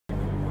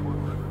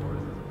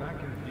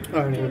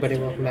Alright everybody,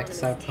 welcome back to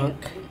Cyberpunk,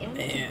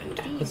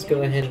 and let's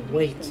go ahead and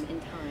wait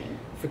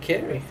for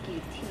Carrie.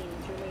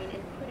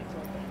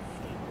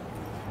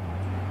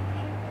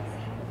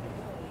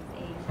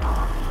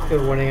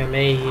 Good warning, I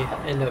may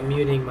end up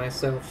muting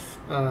myself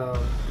a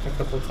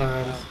couple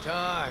times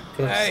because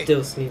I'm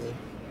still sneezing.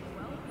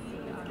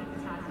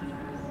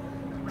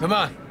 Come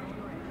on,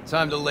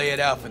 time to lay it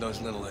out for those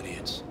little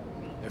idiots.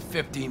 Their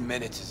 15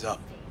 minutes is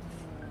up.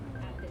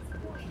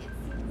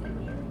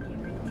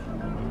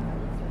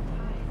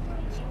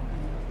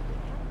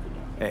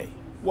 Hey,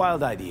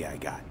 wild idea I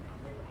got.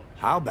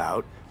 How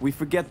about we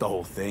forget the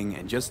whole thing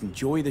and just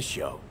enjoy the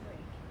show?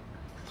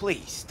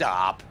 Please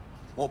stop.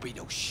 Won't be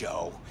no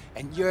show,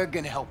 and you're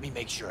gonna help me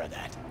make sure of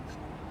that.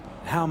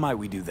 How might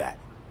we do that?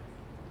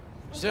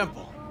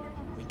 Simple.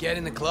 We get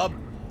in the club,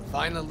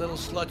 find the little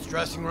slut's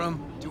dressing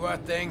room, do our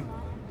thing,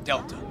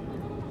 Delta.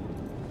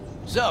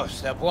 So,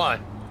 step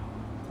one.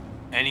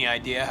 Any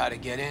idea how to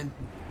get in?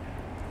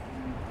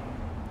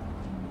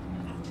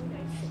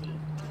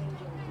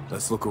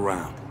 Let's look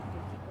around.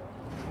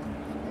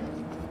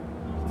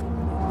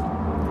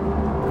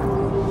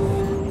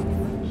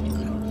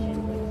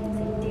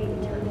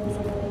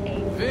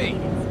 V.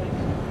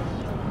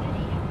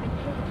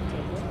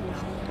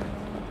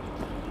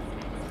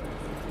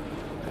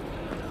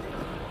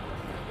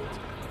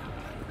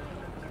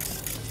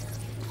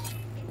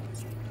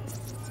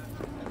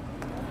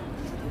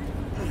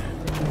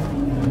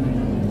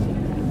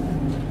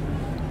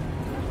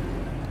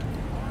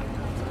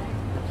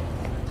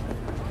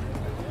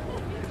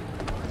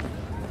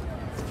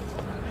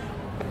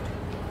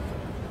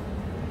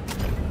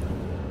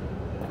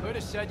 Could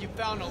have said you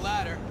found a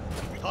ladder.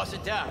 Toss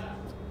it down.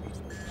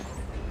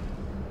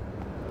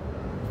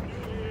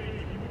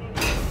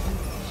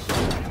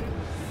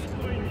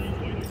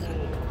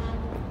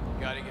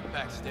 Gotta get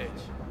backstage.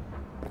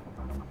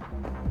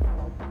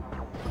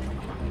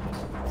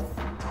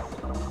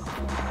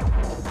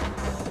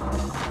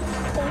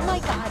 Oh my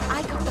god,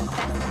 I got the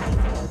best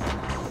idea.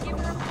 Give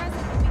her a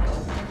present when we go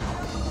to the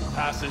show.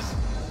 Passes.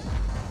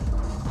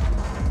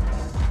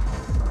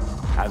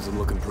 How's it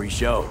looking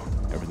pre-show?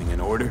 Everything in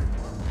order?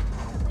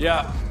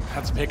 Yeah,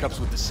 had some hiccups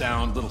with the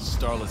sound. Little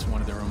Starlets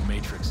wanted their own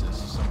matrices.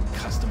 Some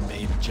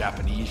custom-made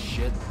Japanese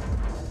shit.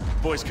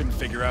 Boys couldn't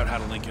figure out how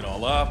to link it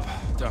all up.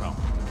 Don't know.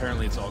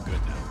 Apparently it's all good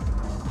now.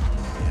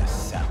 Yeah,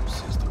 sound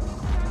system.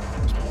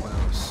 Must be one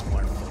of those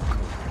smart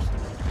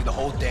vocoders. Do the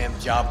whole damn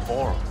job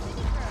for them.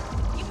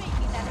 You made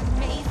me that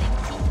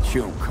amazing tea.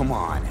 Shoot, come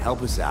on,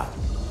 help us out.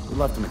 We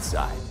left them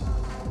inside.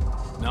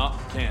 No,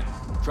 can't.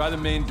 Try the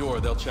main door.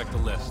 They'll check the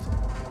list.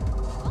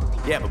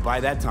 Yeah, but by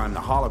that time the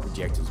holo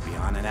projector's be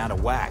on and out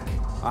of whack.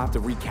 I'll have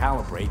to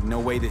recalibrate. No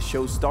way this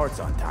show starts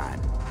on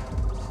time.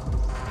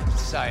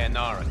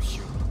 Sayonara,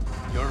 shoot.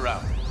 You're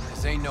out.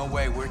 This ain't no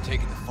way we're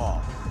taking the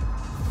fall.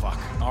 Fuck.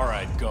 All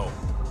right, go.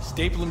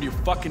 Staple them to your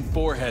fucking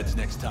foreheads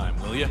next time,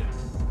 will ya?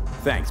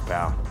 Thanks,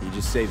 pal. You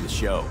just saved the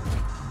show.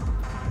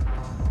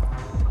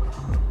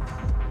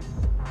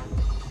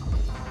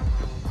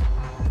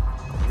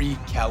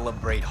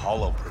 Recalibrate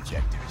holo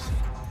projectors.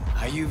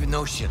 How you even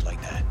know shit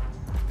like that?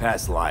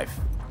 Past life.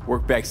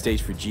 Worked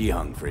backstage for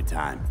Ji-Hung for a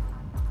time.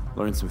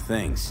 Learned some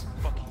things.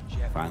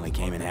 Finally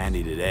came in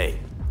handy today.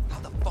 How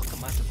the fuck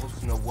am I supposed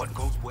to know what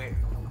goes where?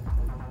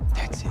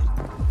 That's it.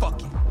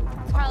 Fuck it.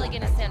 Probably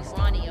gonna send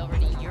Ronnie over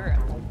to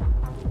Europe.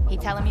 He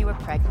tell him you were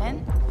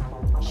pregnant?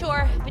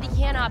 Sure, but he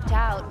can't opt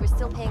out. We're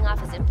still paying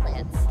off his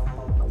implants.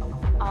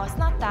 Oh, it's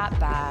not that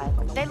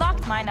bad. They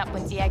locked mine up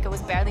when Diego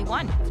was barely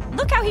one.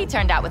 Look how he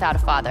turned out without a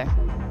father.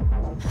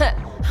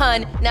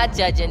 Hun, not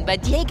judging,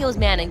 but Diego's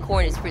man in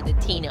corn is for the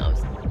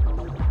Tinos.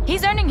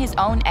 He's earning his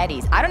own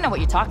eddies. I don't know what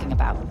you're talking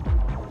about.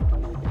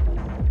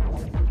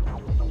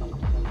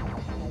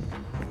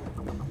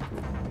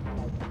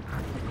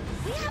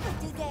 We have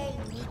a today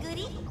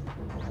goodie.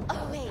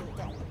 Oh wait,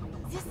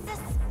 this is a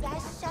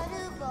special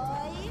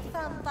boy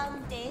from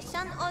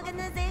Foundation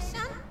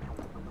Organization?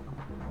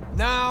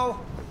 Now,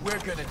 we're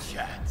gonna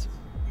chat.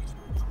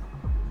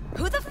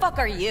 Who the fuck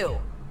are you?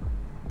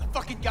 The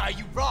fucking guy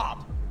you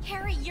robbed.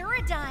 Carrie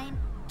Uridine.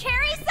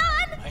 Carrie's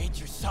son! I ain't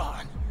your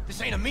son.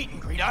 This ain't a meet and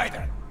greet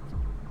either.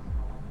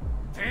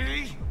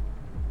 V?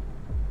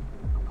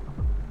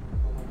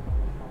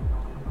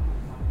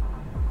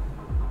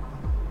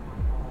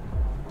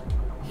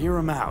 Hear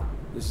him out.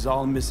 This is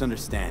all a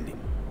misunderstanding.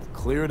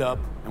 Clear it up,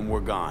 and we're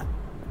gone.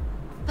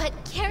 But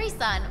Carrie's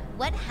son,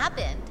 what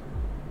happened?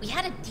 We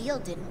had a deal,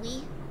 didn't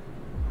we?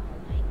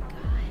 Oh my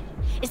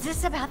god. Is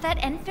this about that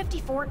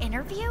N54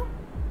 interview?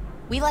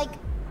 We,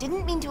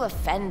 didn't mean to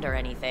offend or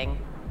anything.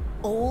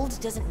 Old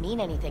doesn't mean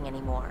anything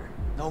anymore.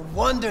 No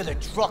wonder the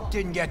truck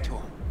didn't get to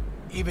him.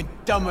 Even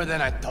dumber than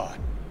I thought.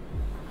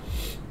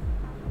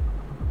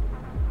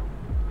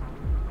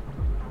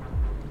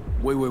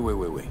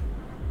 Wait.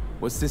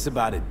 What's this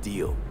about a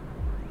deal?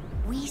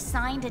 We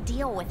signed a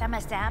deal with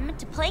MSM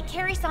to play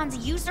Carrie-san's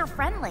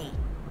user-friendly.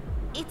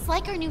 It's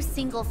like our new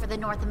single for the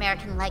North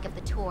American leg of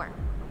the tour.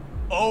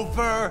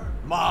 Over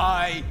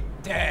my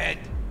dead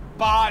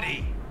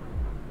body.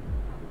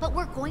 but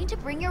we're going to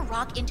bring your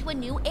rock into a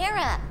new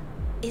era.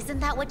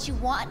 Isn't that what you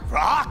want?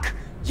 Rock?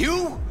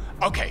 You?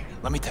 Okay,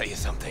 let me tell you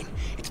something.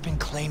 It's been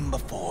claimed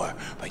before,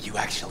 but you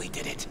actually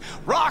did it.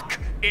 Rock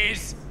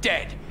is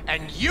dead,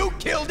 and you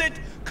killed it.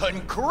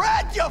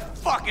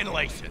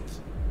 Congratulations!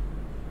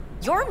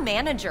 Your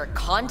manager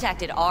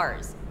contacted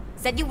ours.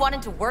 Said you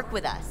wanted to work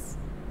with us.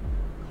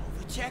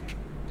 Kovacic?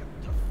 The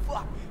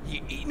fuck?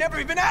 He never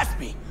even asked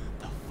me.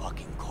 The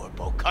fucking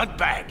corpo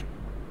cuntbag.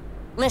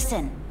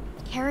 Listen,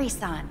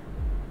 Carrie-san,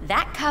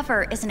 that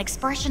cover is an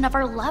expression of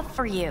our love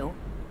for you.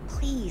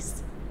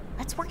 Please,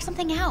 let's work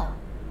something out.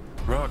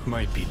 Rock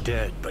might be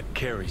dead, but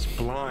Carrie's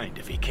blind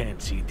if he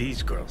can't see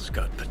these girls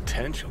got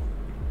potential.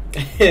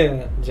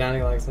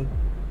 Johnny likes him.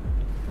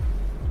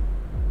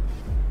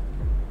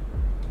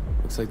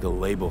 Looks like the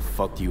label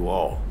fucked you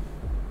all.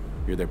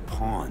 You're their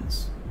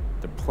pawns.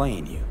 They're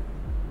playing you.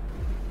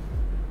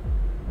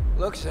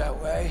 Looks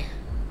that way.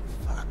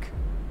 Fuck.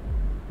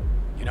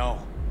 You know,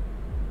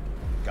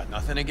 got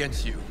nothing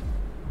against you.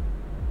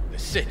 The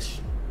sitch,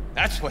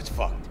 that's what's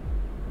fucked.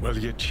 Well,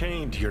 you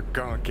chained your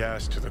gonk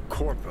ass to the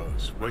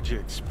corpos. What'd you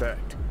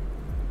expect?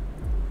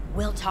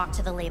 We'll talk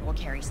to the label,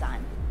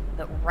 Carrie-san.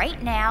 But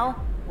right now,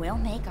 we'll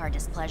make our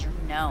displeasure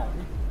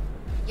known.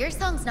 Your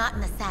song's not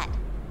in the set.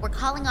 We're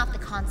calling off the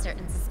concert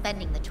and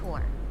suspending the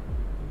tour.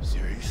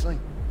 Seriously?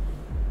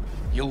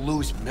 You'll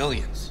lose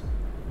millions.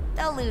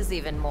 They'll lose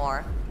even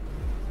more.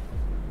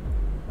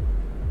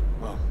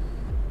 Well,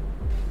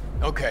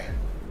 okay.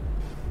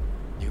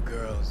 You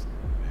girls,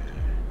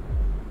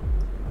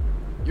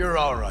 you're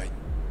all right.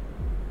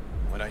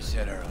 What I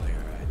said earlier,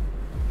 right?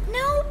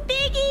 No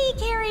biggie,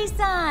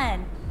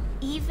 Carrie-san!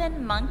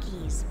 Even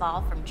monkeys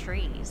fall from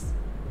trees.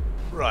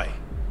 Right.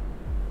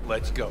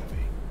 Let's go, V.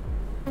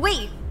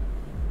 Wait!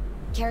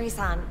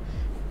 Carrie-san,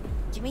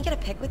 can we get a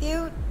pic with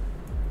you?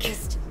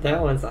 Just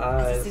That one's as a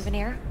eyes.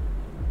 souvenir?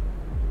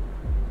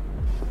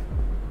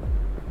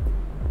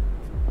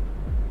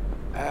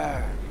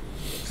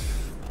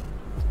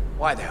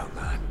 Why the hell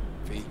not?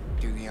 V,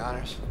 do the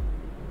honors.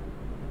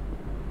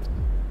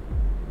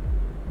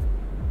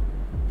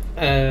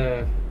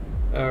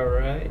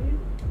 Alright.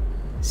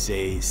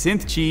 Say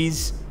synth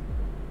cheese.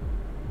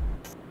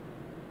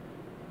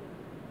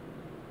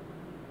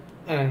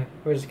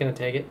 We're just gonna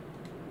take it.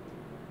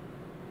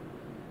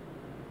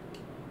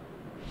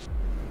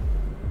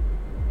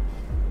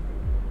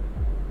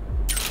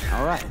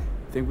 All right,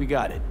 think we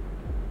got it.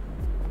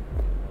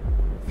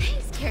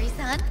 Thanks,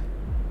 Carrie-san.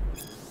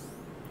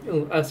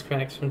 Ooh, us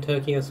cracks from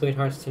Tokyo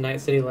Sweethearts to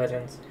Night City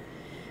Legends.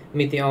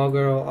 Meet the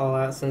all-girl,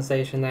 all-out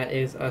sensation that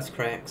is us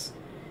cracks.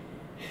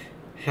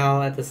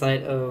 Howl at the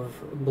sight of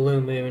Blue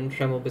Moon,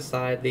 tremble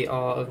beside the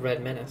awe of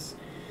Red Menace.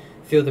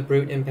 Feel the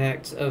brute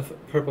impact of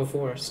Purple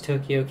Force.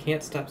 Tokyo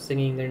can't stop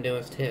singing their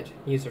newest hit,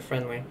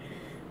 user-friendly.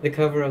 The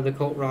cover of the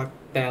cult rock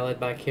ballad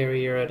by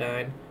Carrie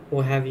Eurodyne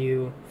will have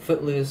you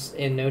footloose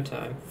in no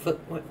time.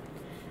 What?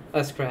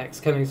 Us cracks,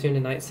 coming soon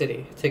to Night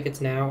City.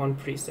 Tickets now on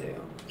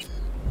pre-sale.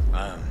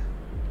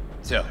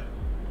 So,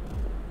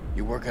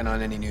 you working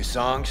on any new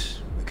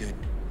songs? We could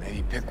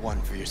maybe pick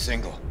one for your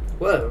single.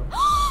 Whoa.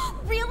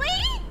 Really?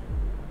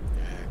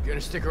 Gonna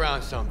stick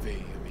around some, V.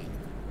 I mean,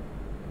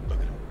 look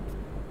at him.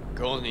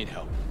 Girls need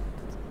help.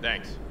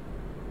 Thanks.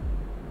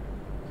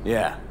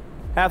 Yeah,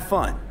 have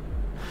fun.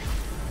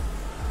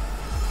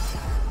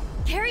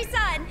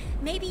 Carrie-san,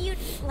 maybe you'd,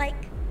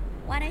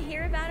 want to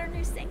hear about our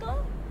new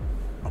single?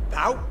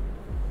 About?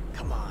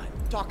 Come on.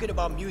 Talking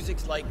about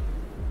music's like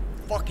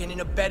fucking in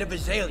a bed of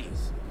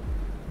azaleas.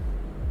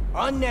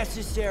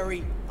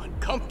 Unnecessary,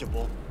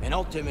 uncomfortable, and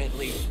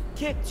ultimately,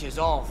 kitsch is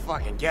all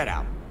fucking get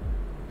out.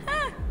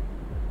 Huh.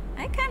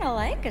 I kind of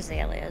like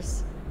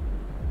azaleas.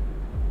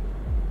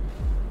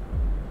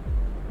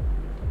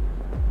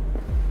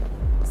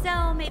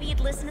 So maybe you'd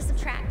listen to some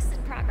tracks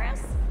in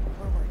progress?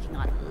 We're working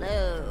on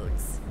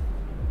loads.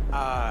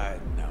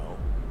 No.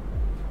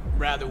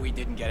 Rather we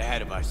didn't get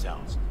ahead of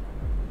ourselves.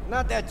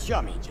 Not that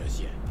chummy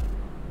just yet.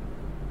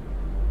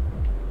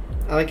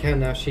 I like how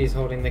now she's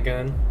holding the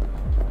gun.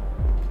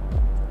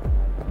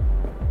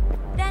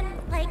 Then,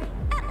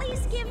 at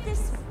least give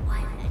this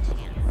one a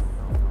chance.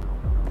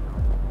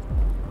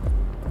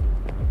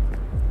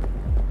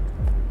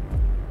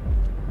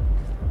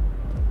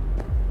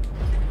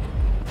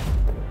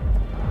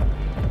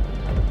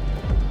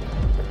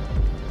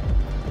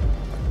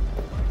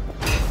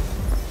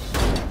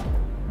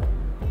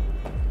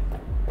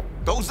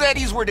 Those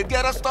Eddies were to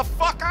get us the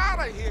fuck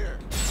out of here.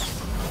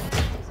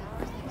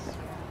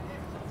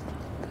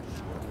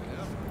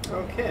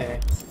 Okay.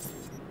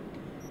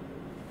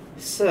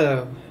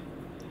 So,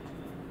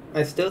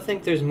 I still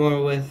think there's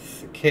more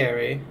with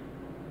Carrie.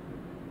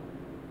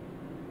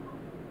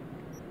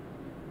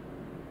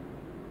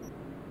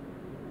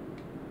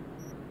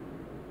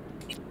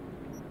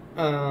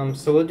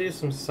 So we'll do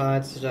some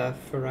side stuff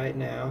for right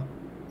now.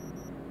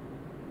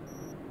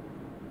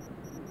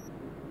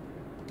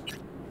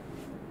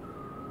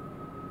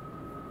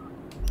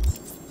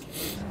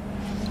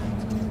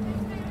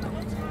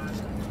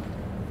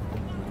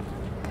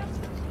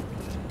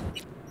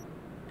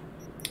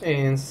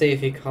 And see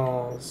if he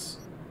calls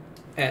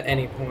at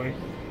any point.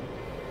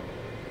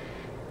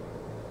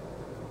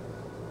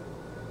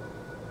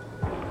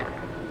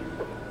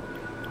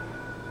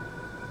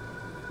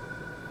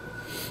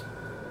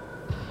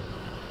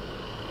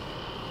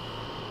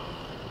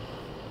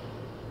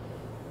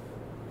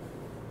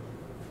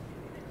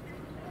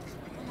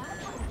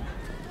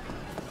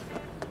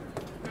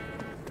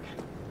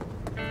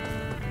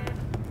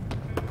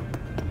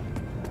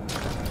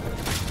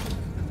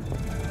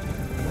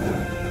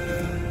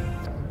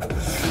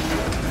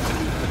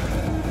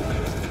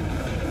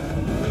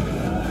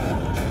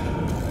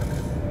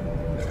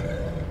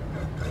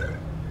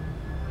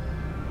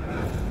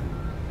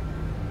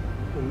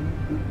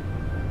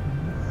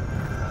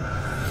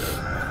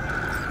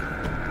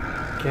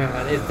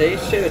 God, if they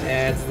showed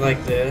ads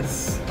like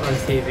this on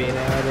TV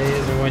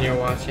nowadays, or when you're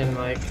watching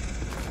like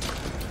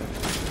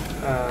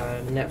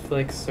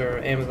Netflix or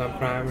Amazon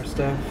Prime or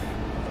stuff,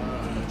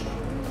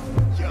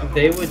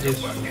 they would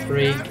just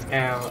freak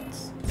out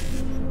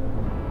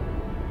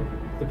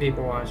the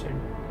people watching.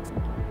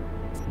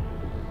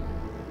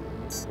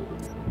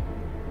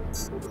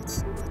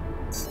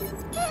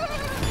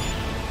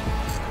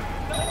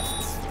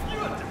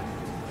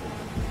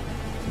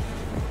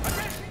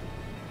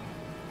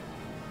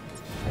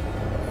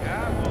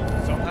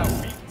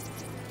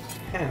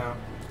 How?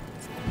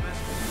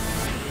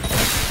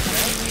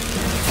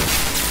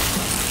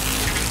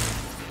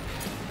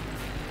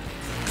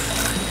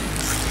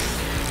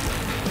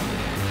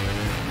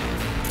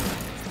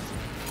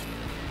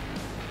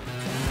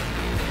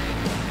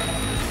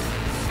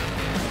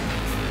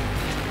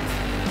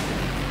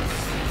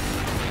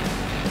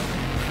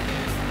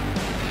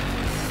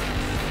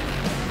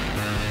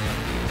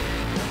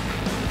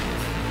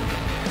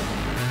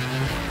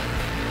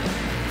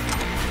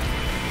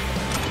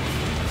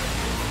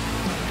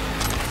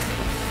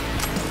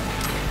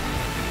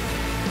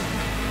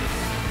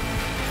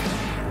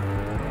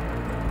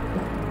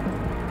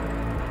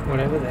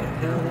 Whatever the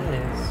hell that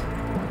is.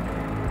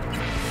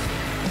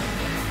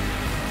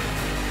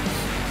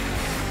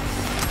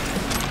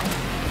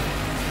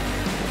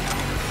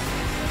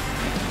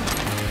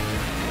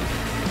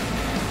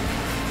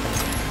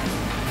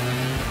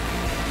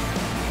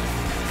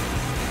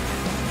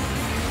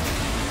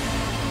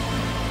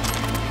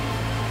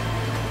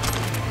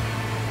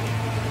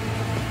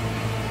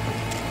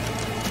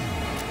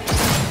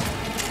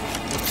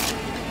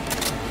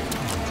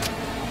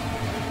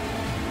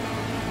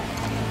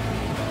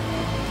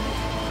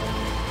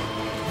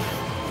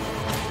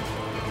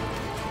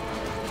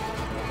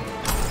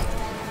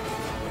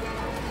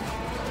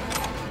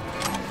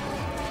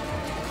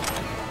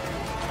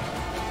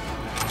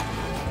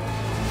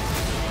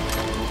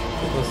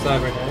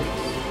 Cybernetics.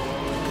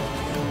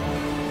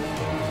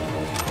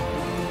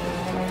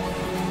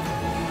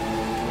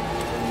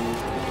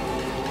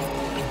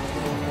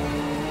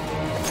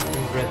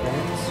 Red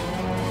bands.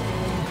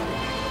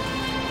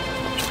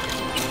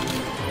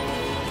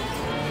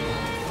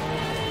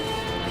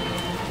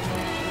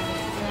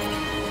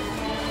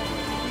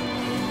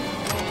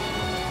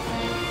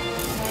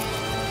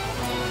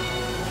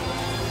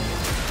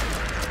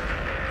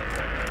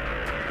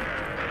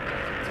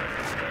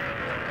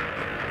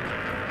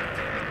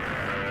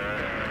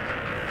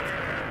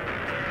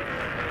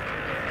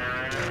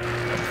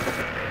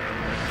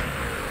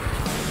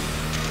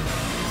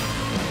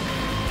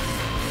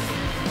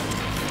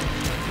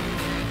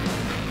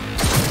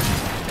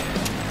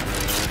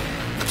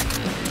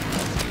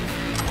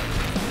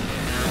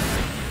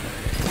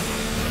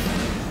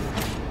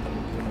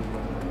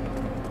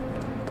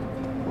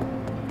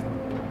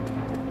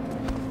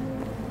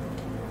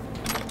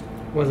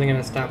 Wasn't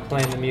gonna stop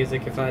playing the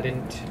music if I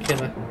didn't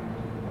kill it.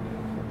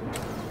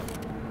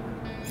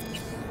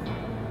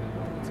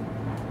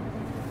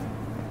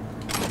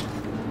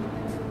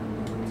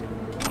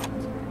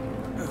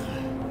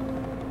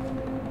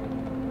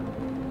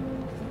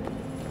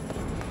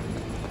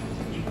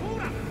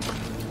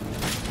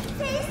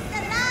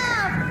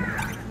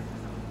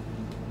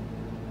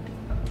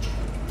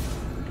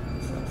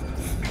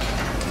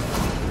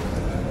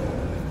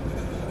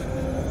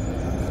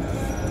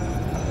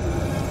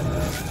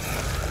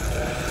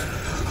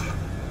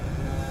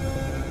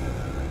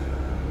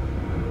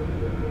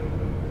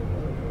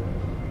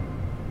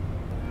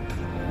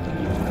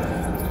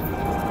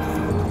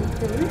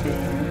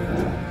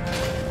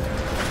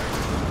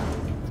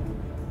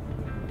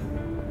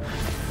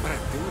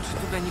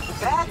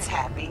 That's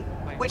happy,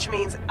 which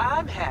means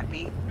I'm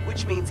happy,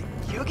 which means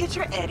you get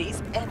your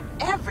eddies and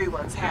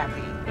everyone's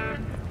happy.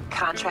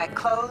 Contract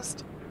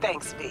closed.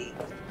 Thanks, V.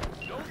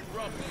 Don't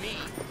rub me.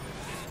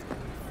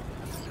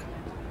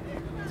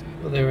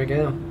 Well, there we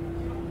go.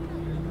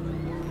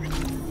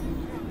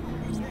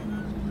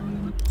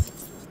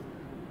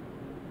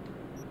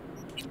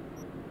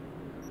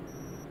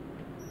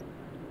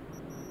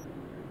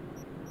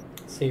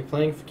 So you're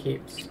playing for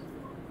keeps.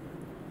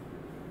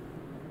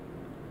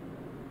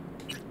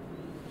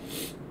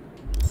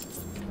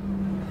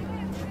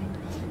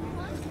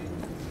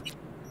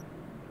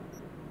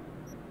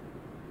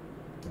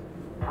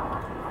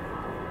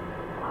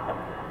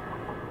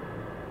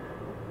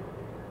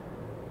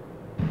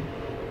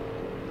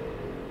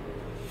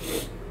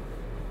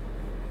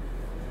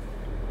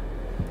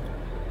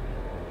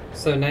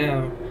 So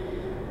now,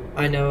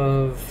 I know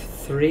of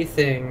 3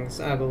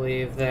 things, I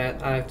believe,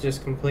 that I've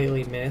just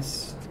completely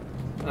missed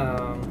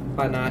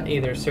by not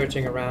either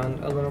searching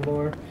around a little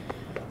more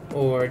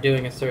or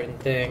doing a certain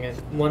thing. And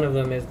one of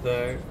them is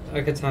a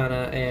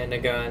katana and a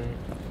gun.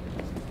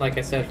 Like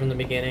I said from the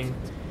beginning,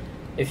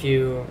 if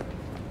you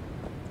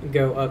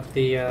go up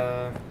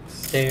the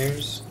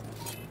stairs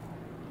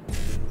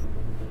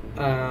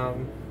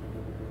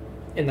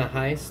in the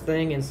heist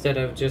thing, instead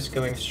of just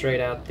going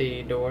straight out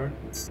the door,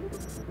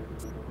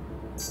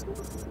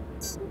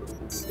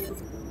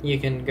 you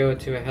can go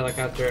to a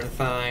helicopter and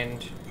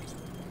find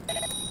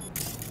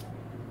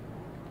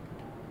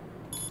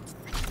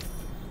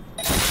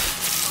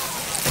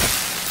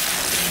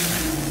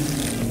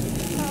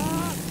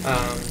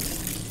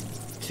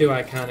two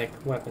iconic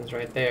weapons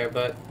right there,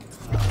 but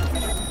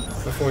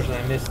unfortunately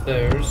I missed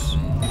those.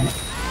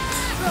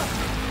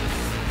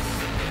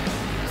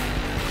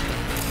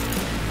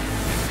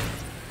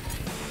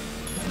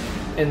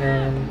 And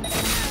then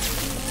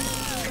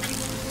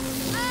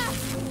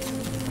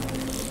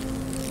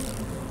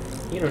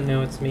you don't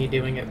know it's me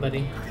doing it,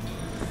 buddy.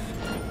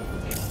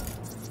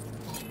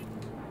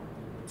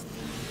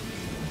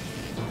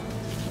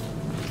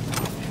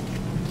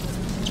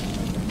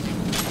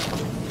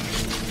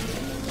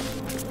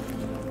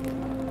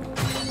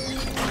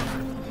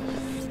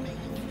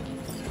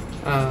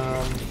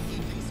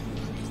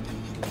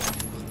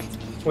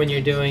 When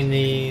you're doing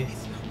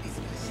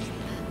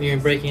you're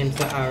breaking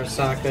into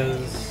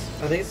Arasaka's,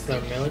 I think it's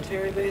their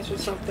military base or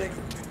something,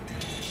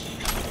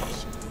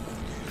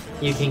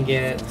 you can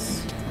get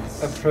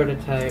a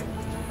prototype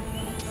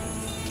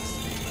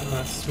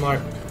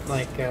smart,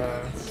 like,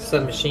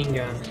 submachine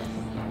gun,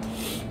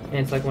 and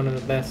it's like one of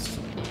the best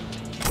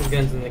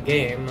guns in the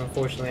game.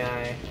 Unfortunately,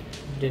 I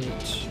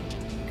didn't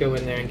go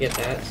in there and get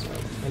that, so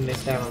I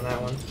missed out on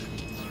that one.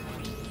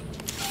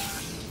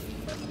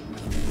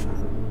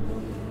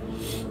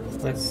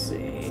 Let's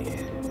see.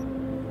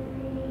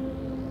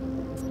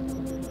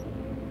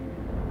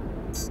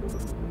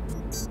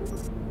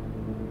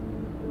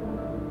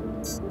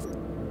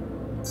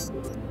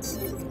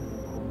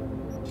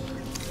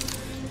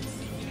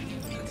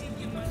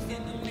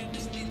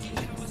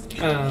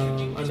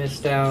 I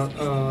missed out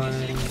on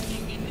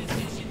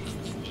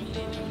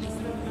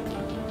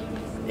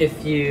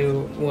if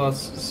you, well,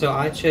 so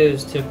I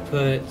chose to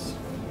put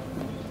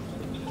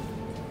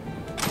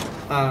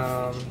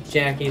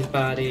Jackie's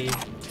body,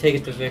 take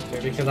it to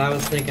Victor, because I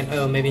was thinking,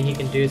 oh, maybe he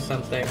can do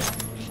something,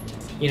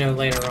 you know,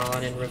 later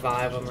on and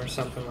revive him or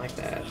something like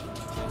that.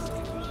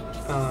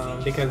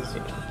 Because, you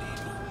know,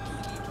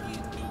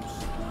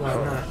 why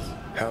not?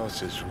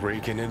 House is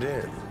raking it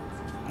in.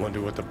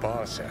 Wonder what the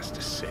boss has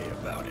to say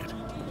about it.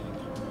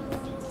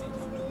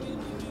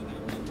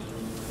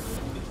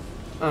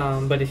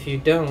 But if you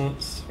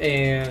don't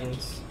and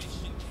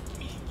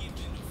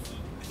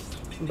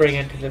bring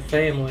it to the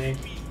family,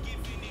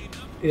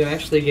 you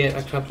actually get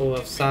a couple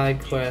of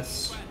side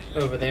quests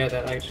over there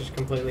that I just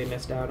completely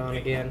missed out on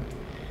again.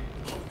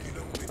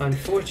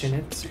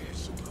 Unfortunate.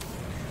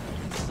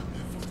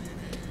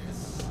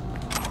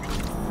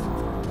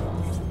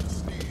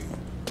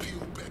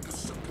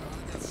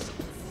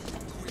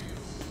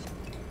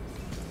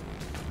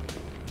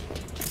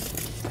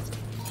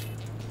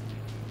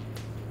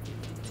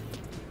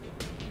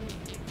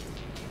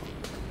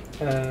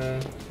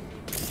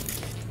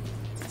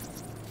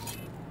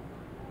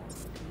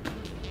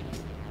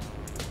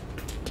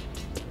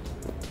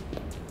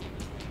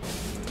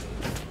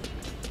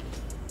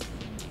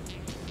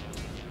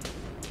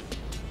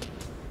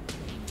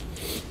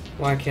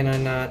 Why can I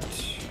not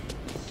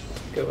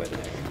go in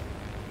there?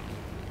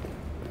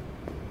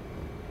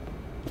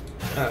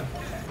 Oh.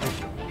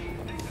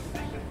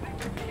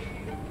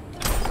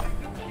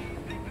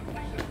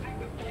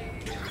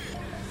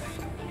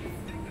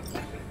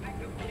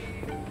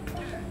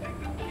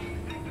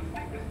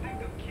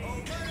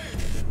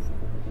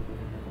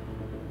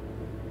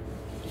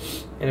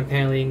 And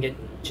apparently you can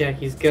get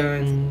Jackie's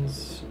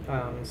guns,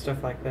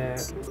 stuff like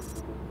that.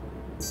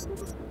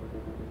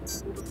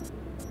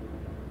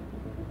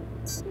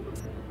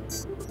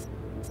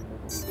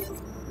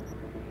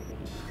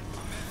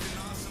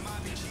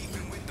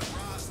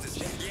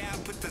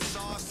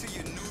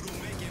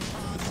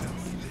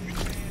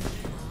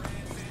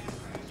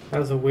 That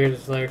was the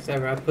weirdest lyrics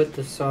ever. I put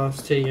the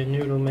sauce to your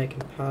noodle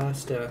making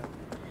pasta.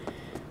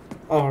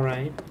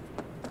 Alright.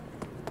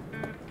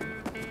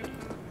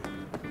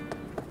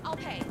 I'll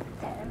pay.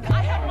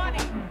 I have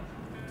money.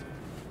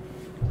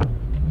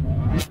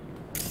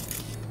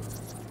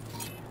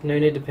 No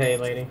need to pay,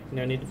 lady.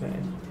 No need to pay.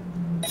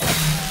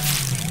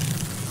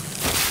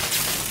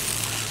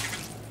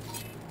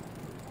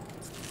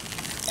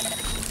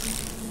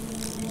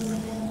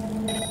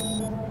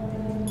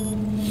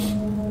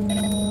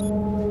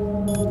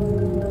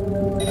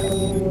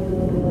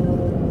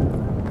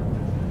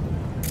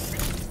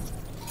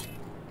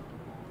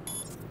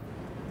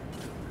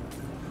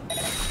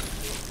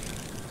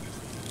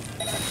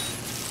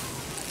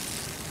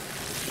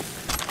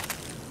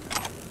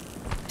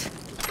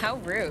 How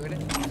rude.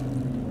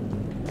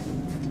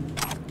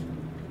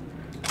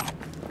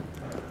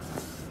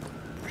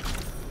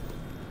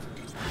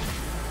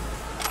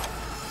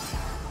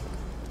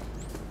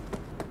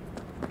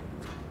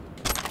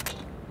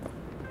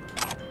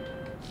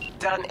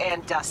 Done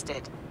and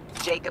dusted.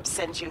 Jacob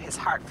sends you his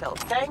heartfelt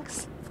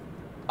thanks.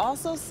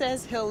 Also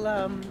says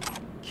he'll,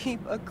 keep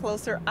a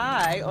closer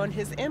eye on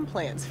his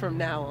implants from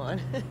now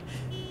on.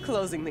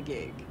 Closing the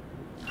gig.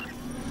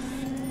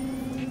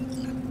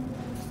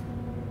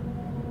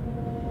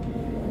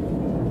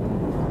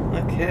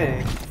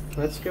 Okay,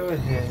 let's go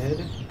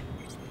ahead.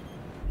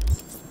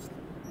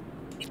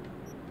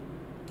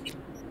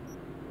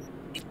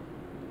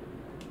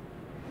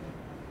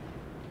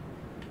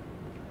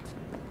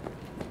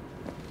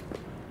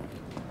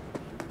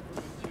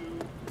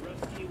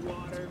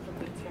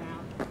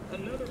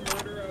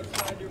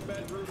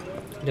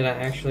 Did I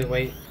actually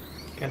wait?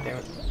 God damn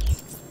it.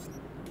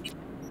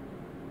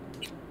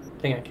 I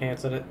think I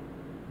canceled it.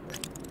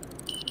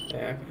 Yeah,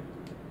 okay.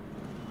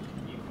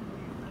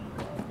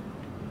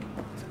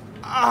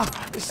 Ah,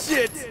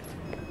 shit!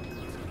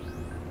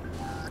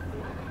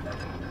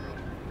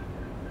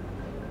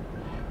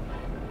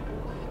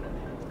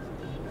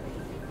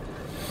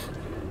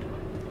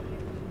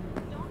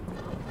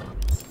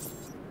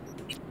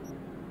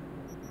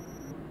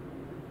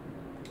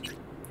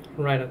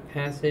 Rite of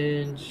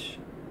passage.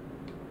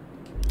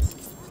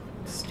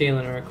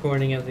 Stealing a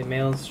recording of the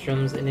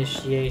Maelstrom's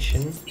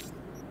initiation.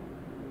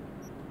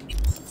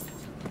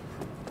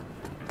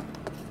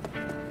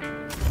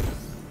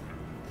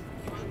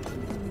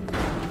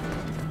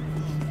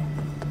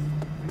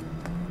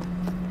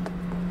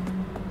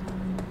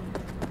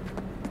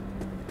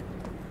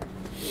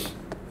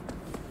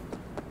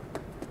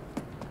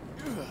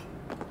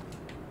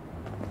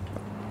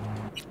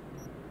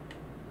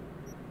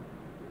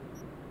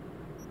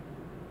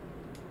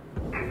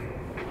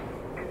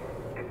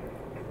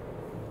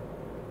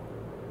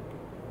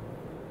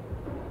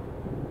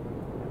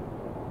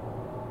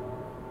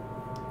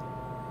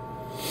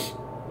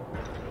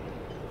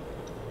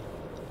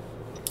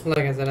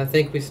 Like I said, I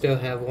think we still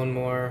have one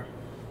more,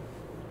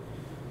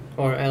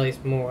 or at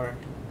least more,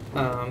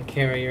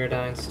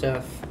 Carrierdine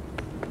stuff.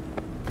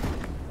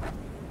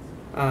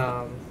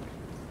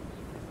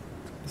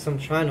 So I'm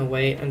trying to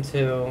wait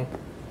until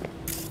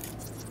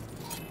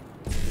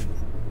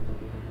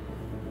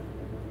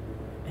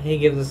he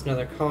gives us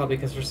another call,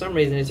 because for some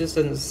reason it just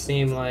doesn't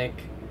seem like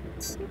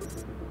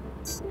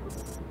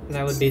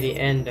that would be the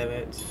end of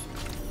it.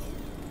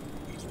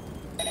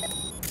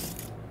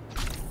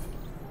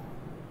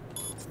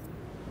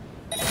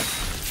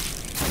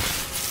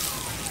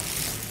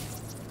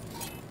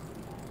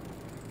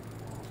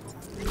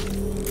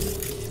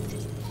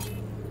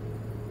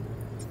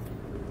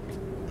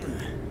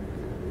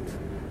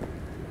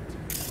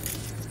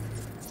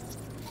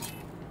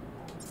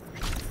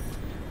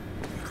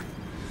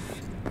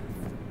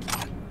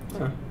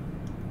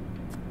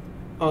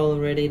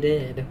 Already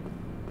did.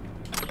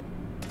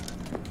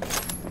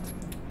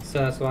 So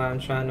that's why I'm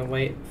trying to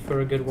wait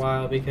for a good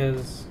while,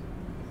 because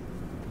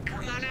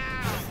Come on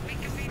out, we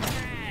can be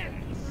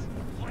friends.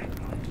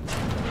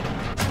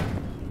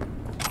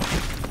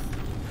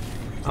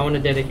 I want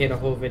to dedicate a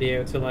whole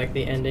video to like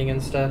the ending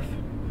and stuff.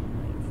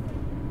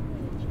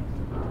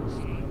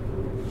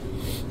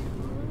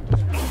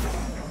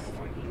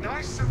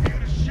 Nice of you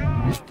to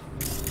show.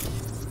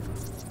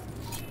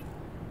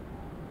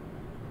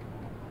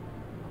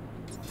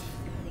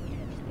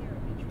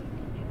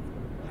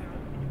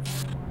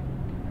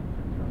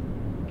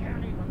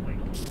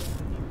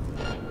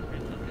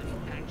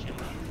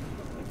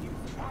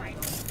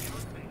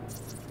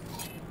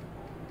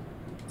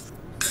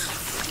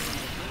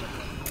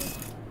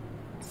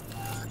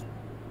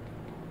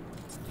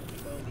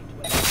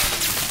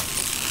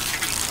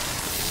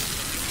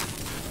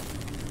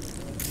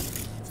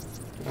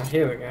 Oh,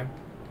 here we go.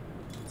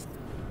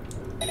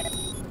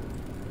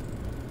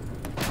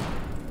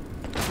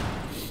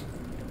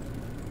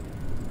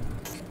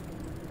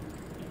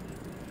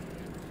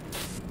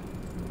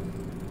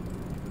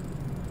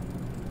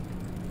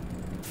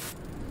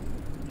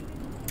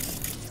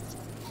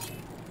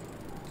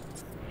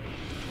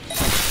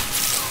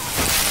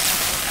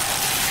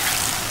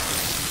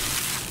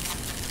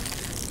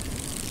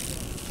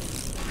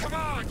 Come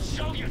on,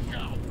 show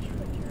yourself.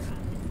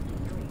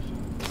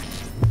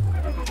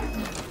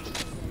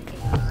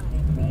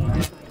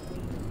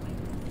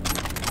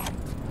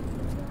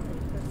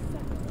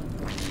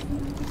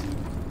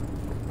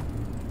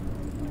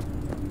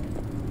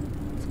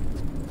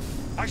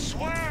 I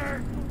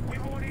swear, we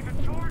won't even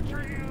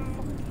torture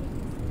you.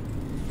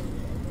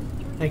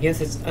 I guess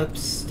it's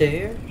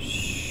upstairs.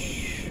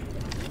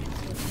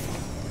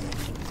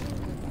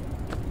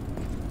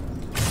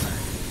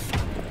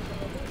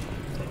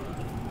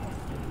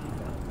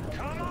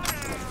 Come on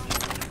out.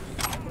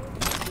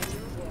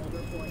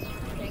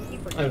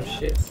 Oh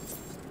shit.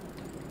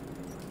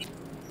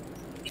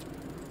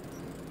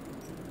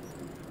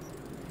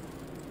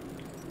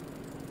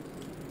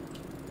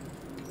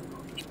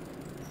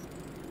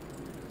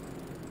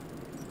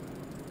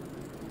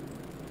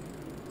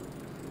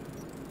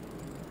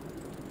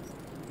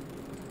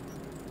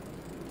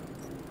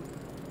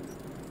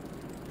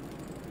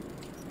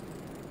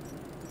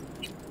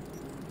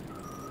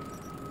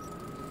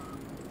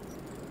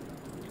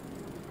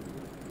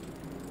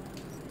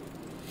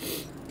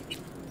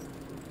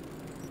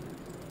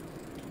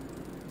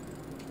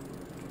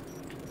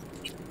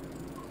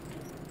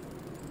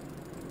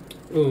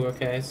 Ooh,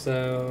 okay,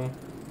 so...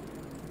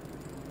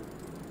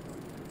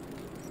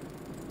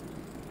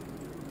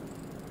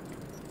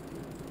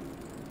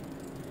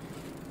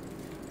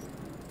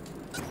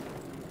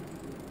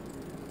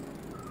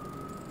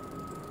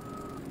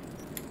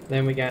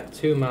 Then we got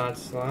 2 mod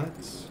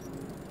slots.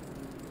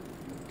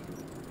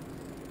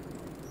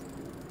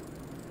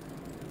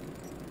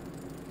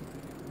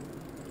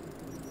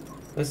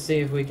 Let's see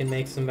if we can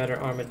make some better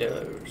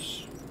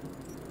armadillos.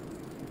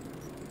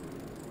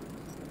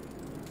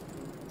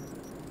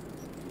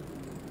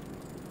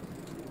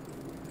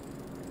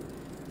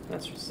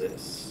 Let's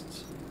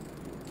resist.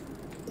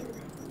 There we go.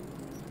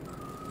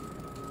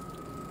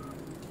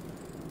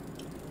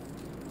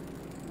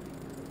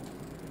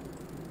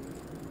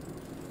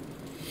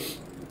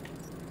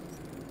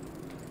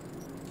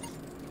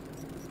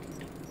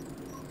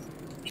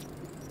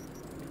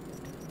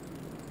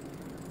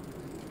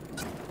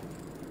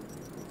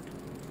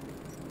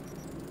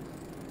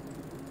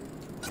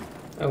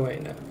 Oh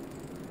wait, no.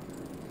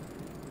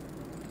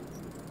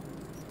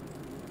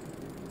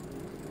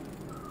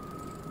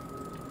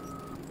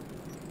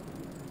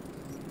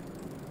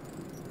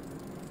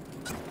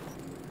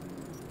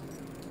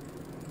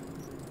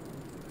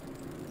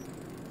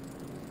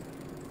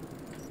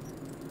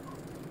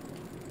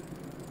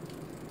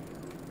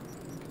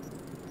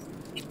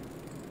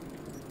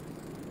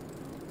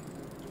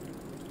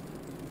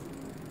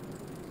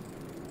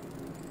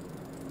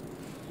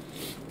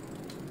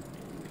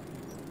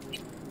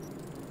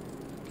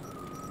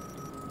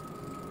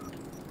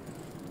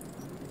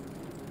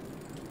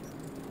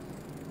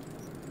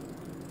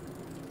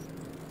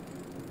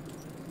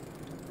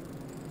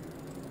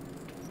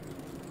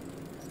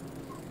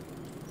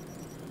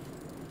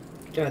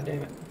 God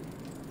damn it.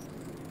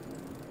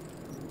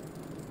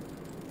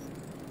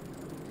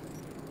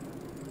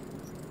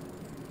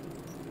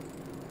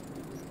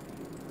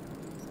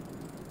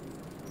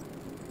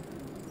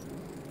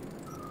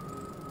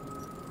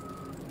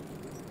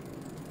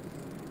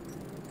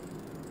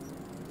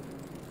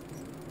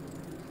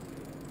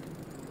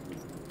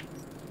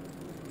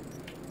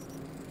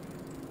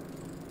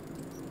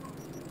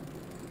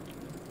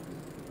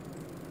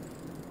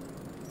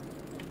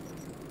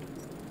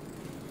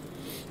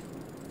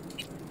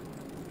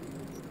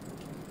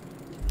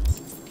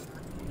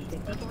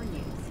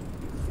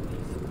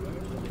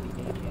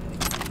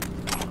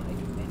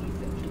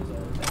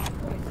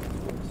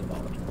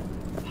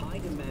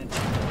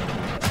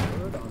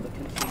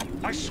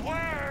 I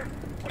swear!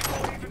 We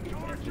won't even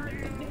torture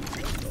you!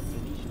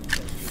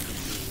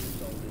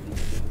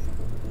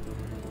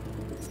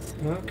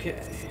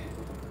 Okay.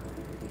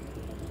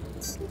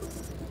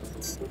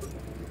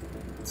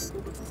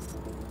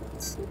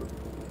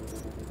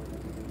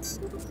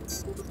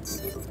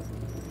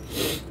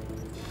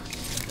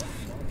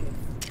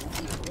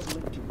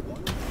 Equivalent to 1%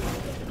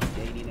 of the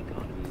Canadian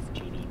economy's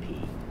GDP.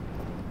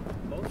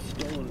 Most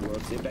stolen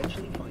works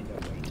eventually find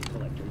their way to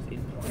collectors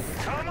in private.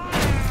 Come on!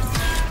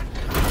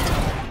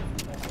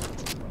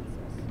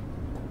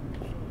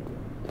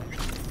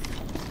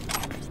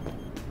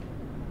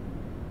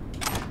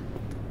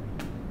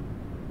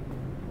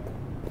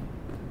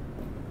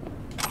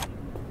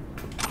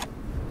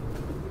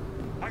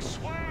 I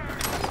swear!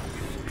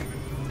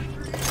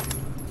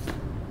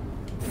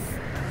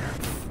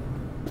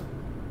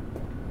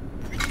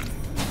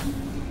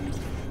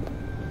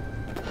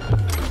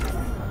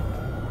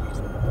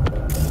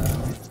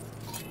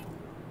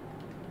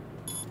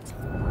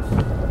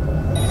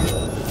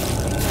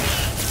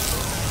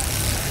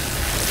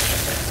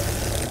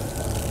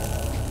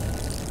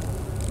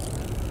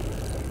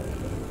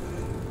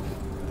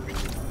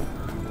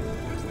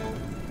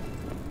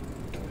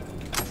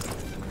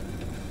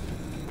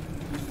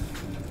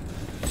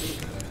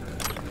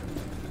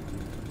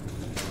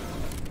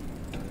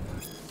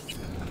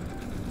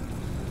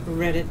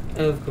 Reddit,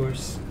 of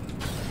course.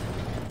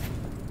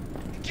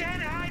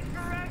 Can't hide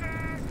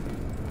forever!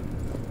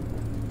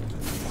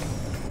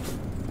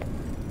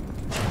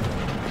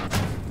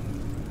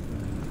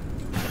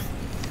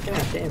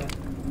 God damn it.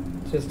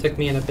 Just took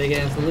me in a big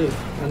ass loop.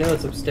 I know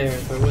it's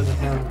upstairs, but where the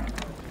hell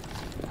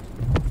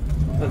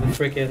are the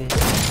frickin'...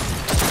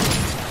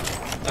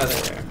 Oh,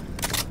 there.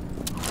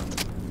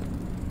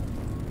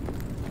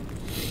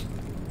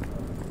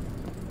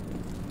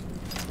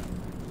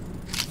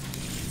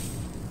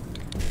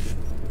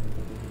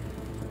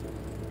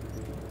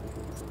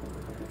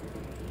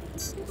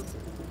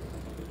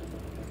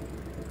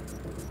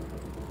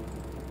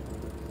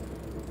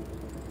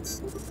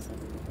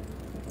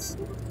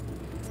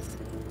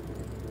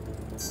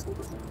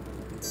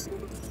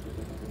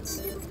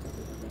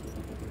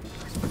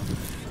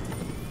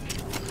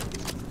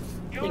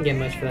 Didn't get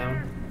much for that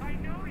one.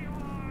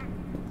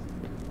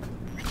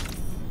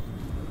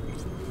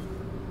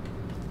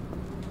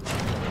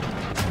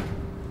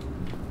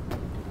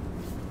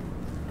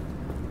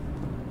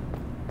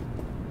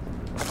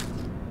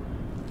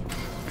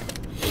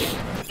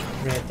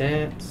 Read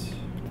that.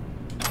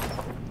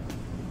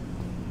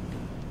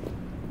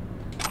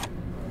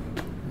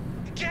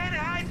 Can't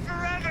hide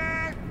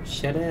forever!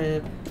 Shut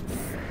up.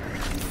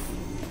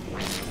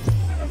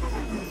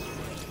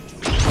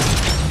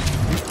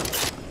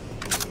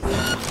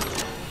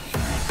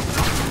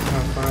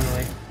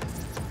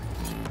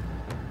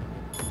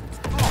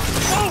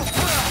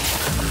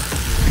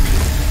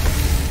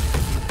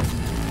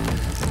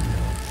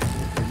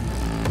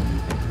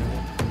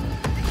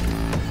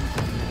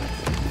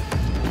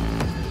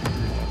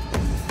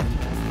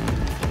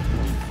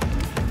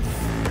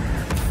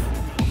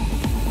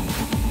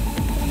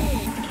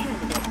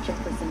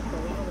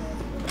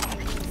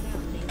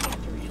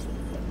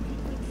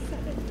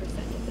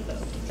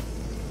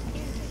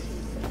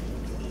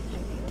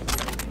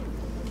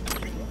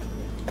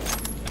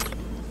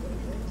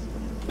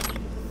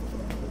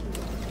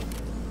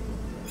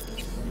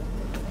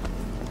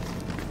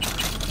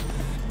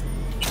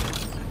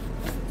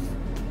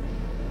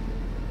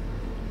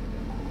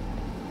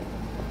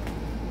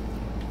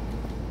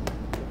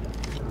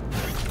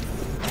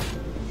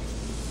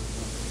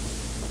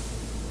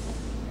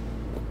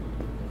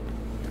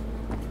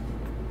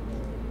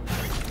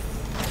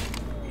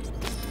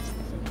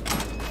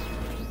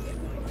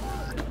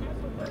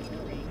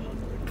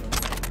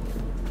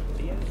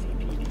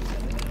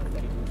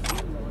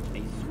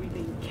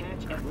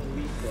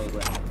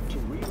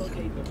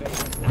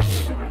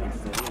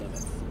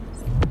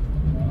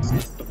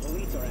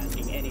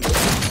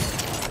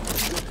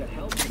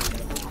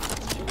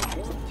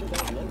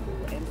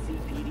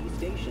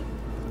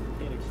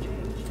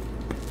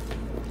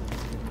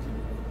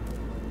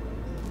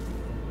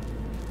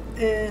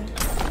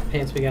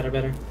 pants we got are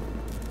better. Night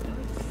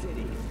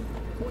City.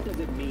 What does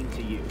it mean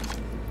to you?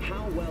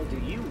 How well do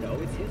you know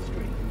its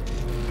history?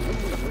 Who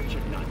is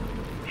Richard Nutt?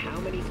 How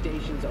many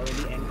stations are in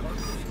the NCAR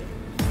system?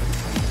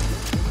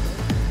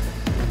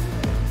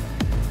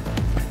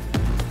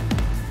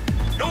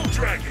 No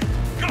dragon!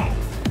 Go!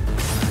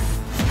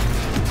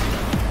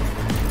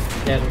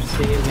 Get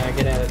received, now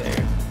get out of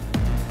there.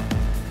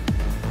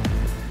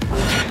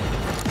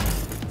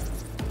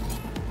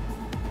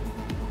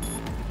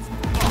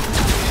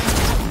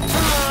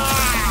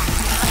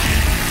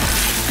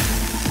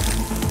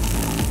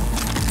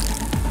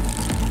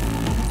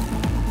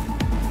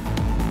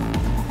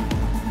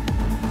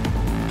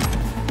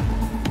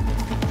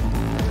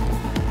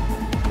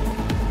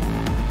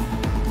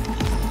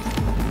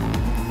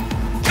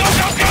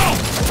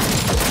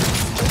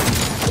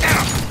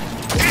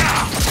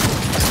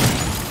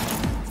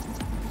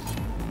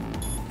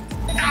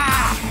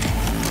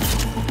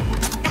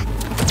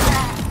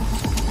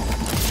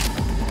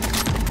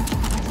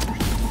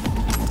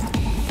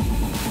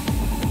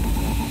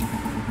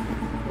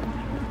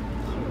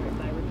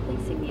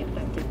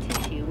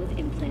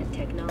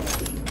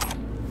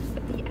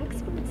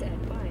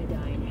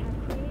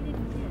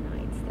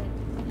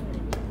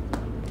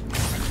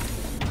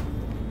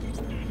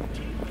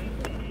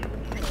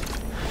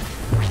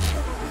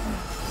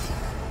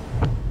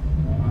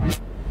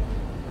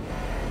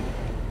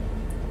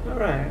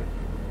 Alright.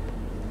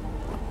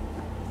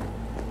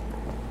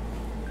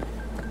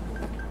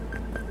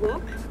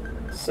 Walk.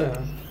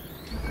 So,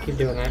 keep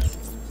doing that.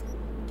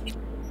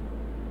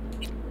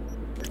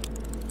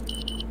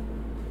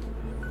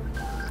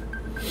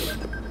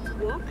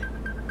 Walk.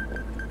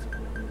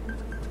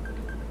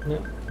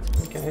 No.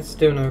 Okay,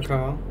 still no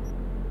call.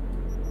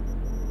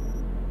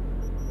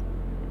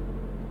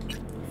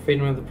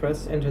 Freedom of the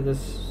press. Enter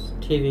this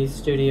TV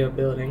studio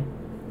building.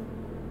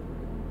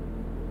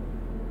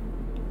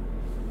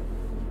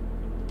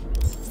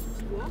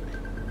 Walk.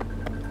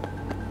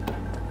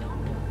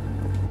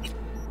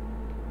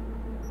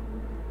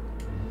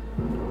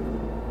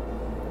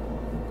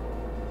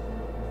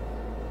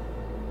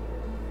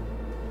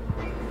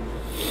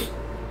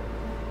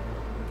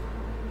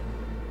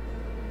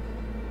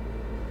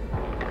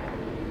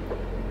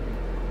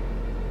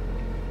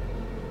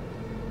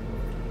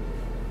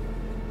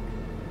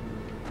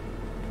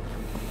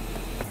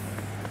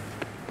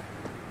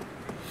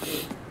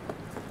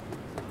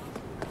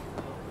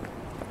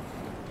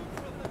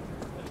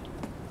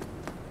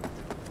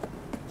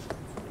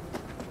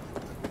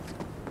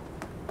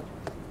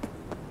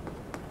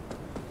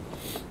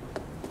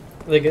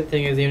 The good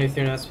thing is, even if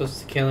you're not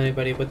supposed to kill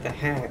anybody with the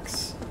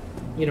hacks,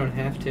 you don't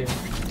have to.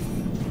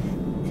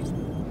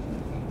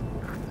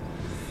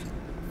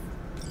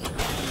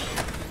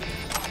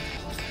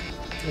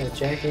 Yeah,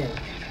 jack in.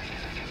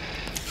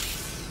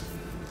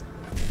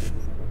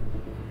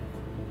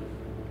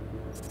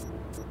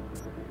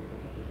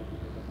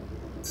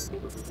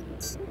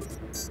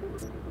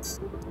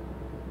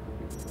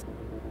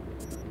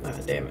 Ah,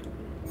 damn it.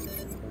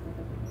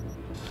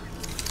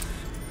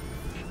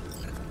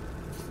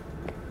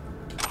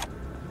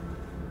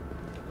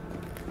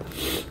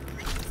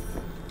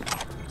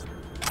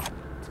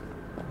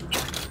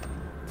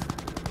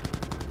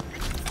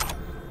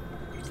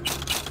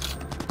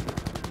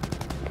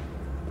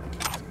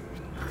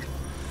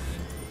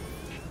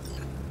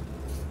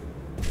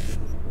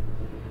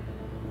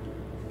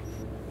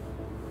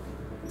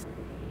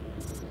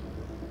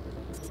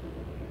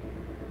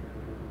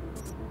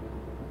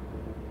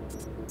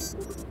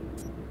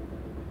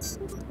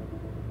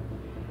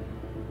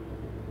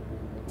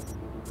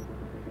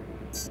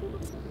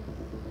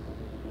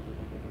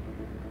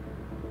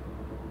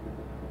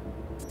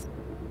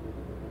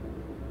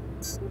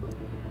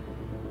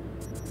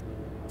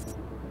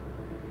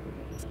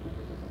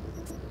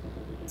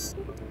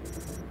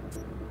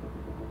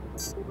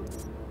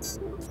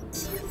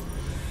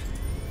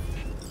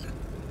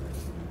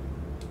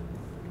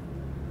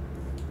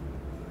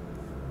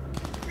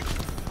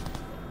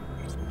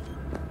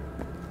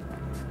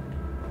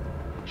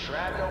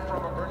 Shrapnel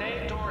from a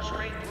grenade tore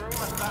straight through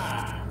my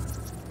thigh.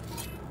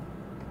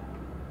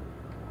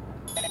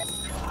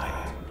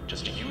 Fine.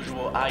 Just a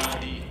usual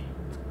IED.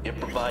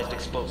 Improvised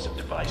explosive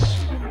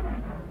device.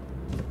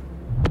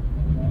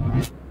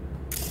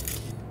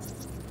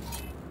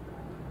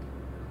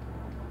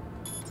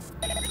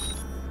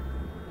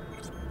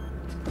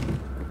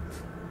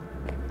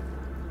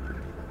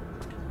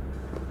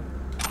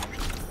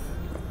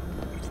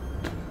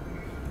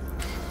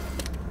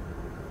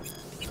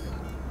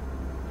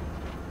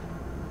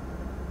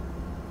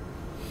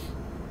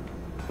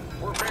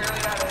 We're barely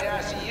out of the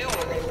ICU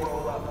when they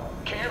roll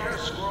up.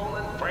 Cameras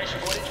scrolling, fresh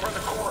footage from the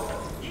corp.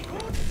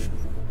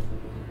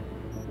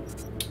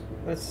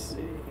 Let's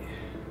see.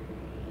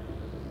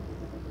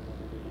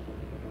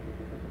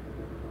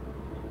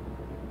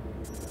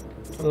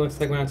 It looks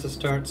like we have to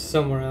start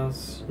somewhere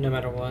else, no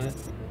matter what.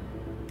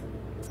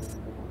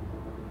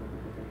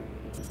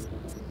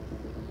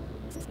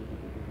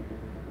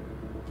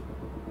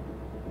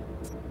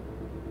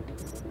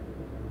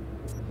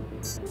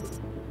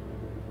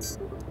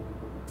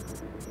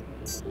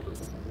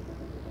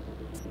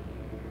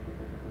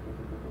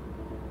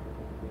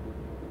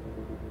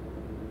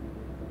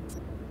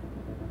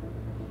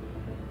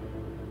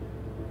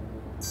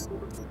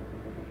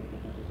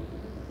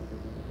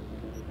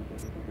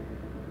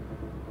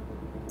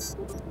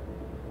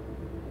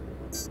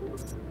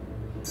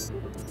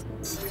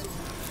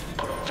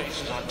 Put up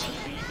faces on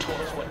TV, told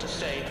us what to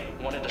say,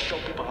 wanted to show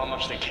people how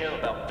much they care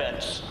about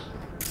vets.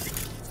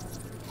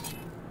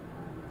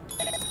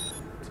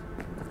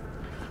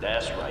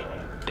 That's right.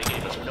 They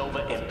gave us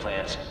Nova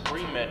implants,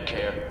 pre-med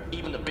care,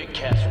 even the big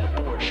cats from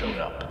the board showed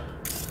up.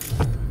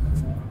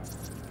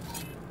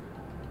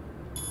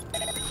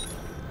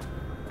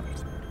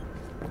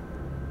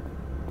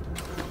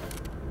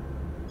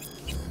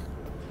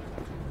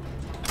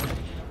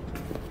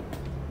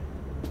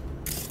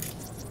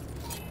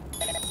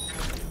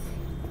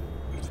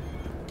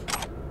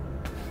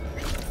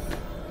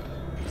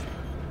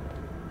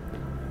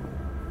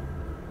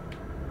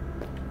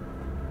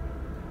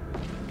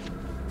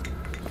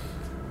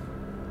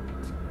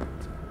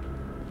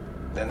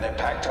 Then they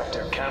packed up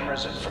their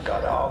cameras and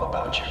forgot all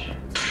about you.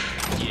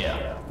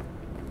 Yeah.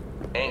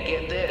 And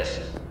get this.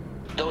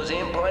 Those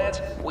implants,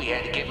 we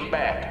had to give them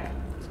back.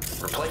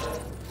 Replace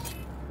them.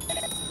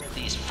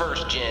 These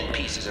first-gen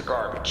pieces of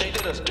garbage. They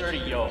did us dirty,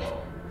 yo.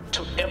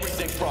 Took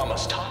everything from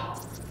us,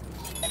 Tom.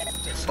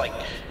 It's like...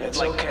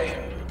 It's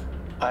okay.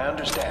 I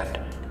understand.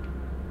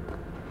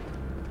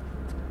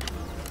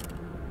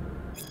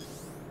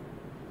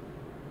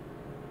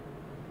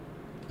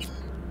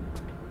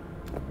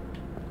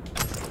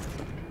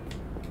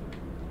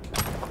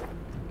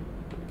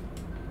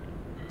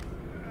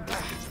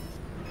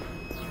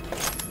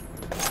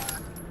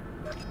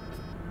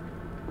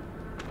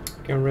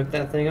 Gonna rip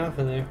that thing off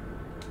of there.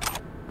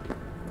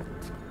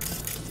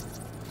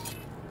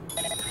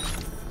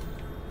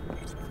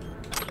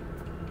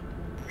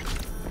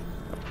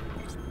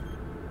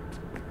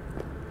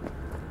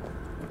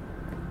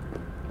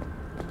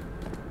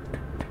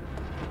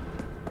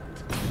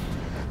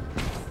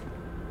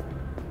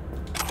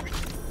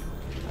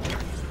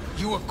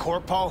 You a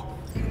corpo?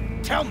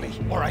 Tell me,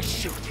 or I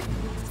shoot you.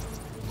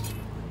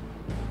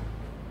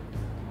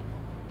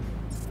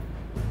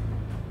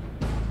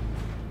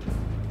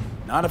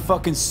 Not a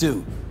fucking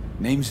suit.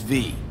 Name's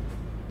V.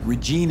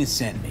 Regina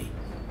sent me.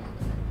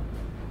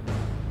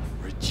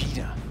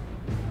 Regina?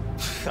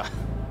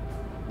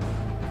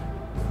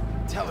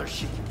 Tell her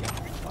she can get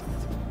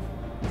fucked.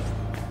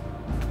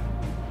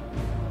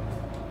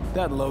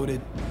 That loaded.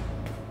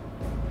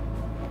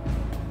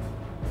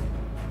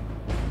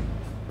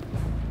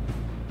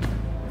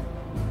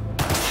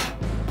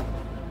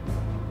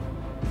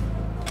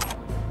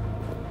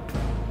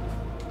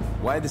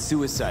 Why the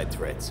suicide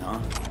threats, huh?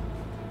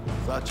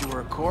 Thought you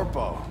were a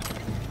corpo.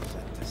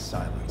 Set to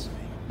silence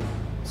me.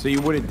 So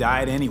you would have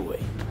died anyway.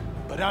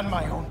 But on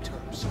my own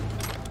terms.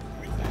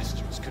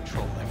 Bastards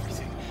control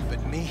everything.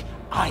 But me,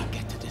 I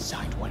get to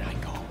decide when I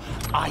go.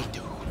 I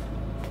do.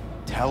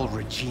 Tell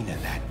Regina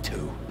that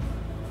too.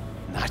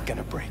 Not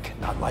gonna break.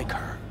 Not like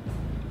her.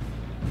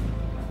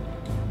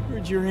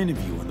 Heard your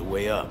interview on the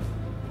way up.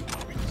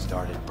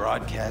 Started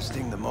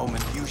broadcasting the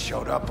moment you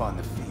showed up on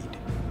the feed.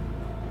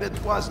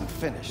 It wasn't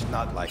finished,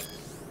 not like...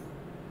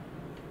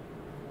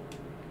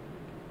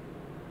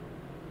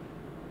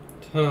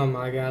 Oh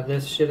my god,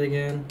 this shit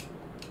again.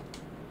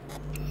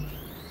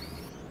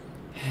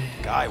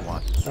 Guy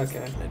wants okay.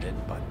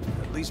 it, but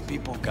at least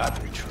people got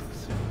the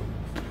truth.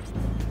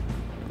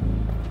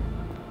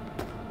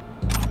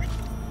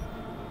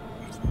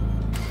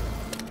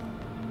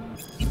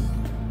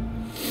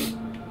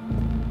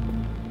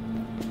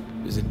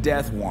 There's a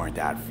death warrant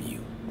out for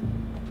you.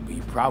 But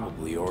you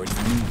probably already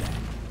knew that.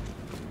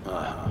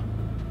 Uh-huh.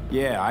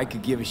 Yeah, I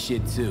could give a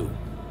shit too.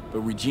 But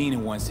Regina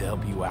wants to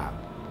help you out.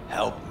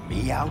 Help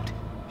me out?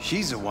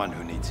 She's the one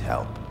who needs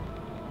help.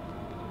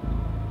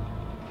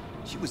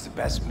 She was the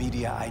best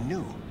media I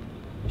knew.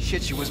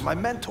 Shit, she was my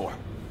mentor.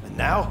 And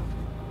now?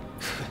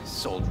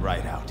 Sold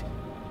right out.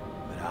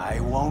 But I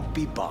won't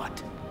be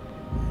bought.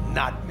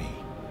 Not me.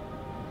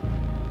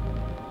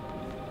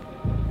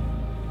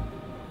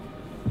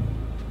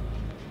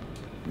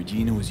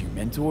 Regina was your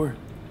mentor?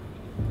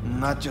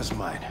 Not just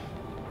mine.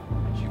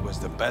 She was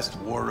the best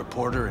war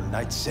reporter in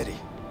Night City.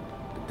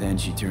 But then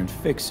she turned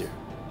fixer.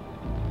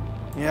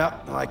 Yeah,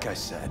 like I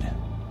said,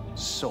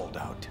 sold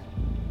out.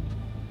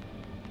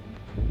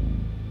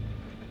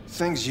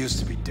 Things used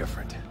to be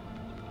different.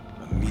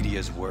 The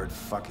media's word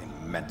fucking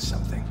meant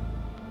something.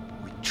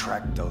 We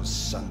tracked those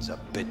sons of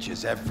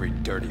bitches every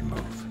dirty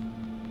move.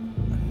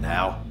 And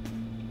now,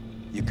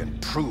 you can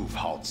prove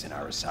Halt's in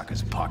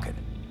Arasaka's pocket,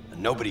 and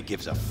nobody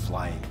gives a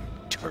flying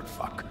dirt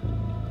fuck.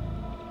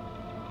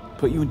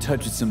 Put you in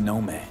touch with some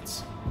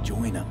nomads.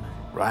 Join them.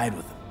 Ride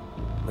with them.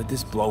 Let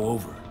this blow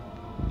over.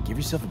 Give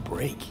yourself a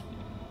break.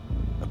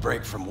 A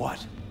break from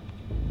what?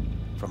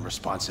 From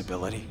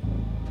responsibility?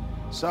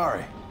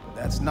 Sorry, but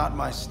that's not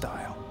my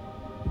style.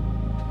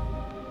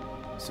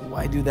 So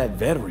why do that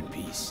veteran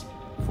piece?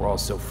 If we're all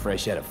so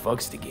fresh out of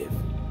fucks to give.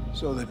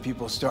 So that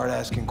people start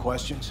asking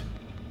questions?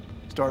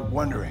 Start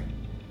wondering.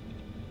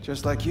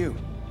 Just like you.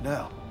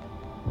 Now,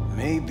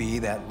 maybe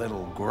that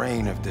little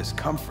grain of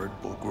discomfort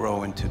will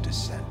grow into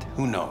dissent.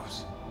 Who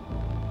knows?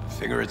 I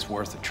figure it's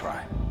worth a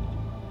try.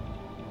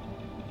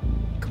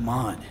 Come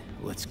on,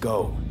 let's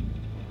go.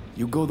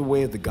 You go the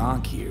way of the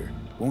gonk here.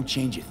 Won't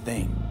change a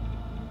thing.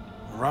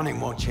 Running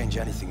won't change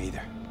anything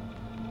either.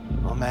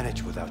 I'll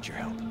manage without your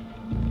help.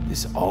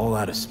 This all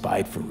out of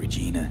spite for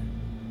Regina?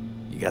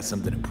 You got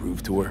something to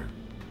prove to her?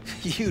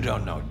 You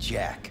don't know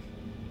Jack.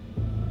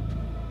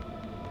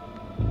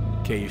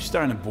 Okay, you're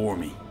starting to bore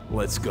me.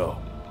 Let's go.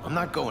 I'm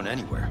not going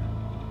anywhere.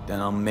 Then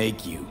I'll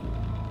make you.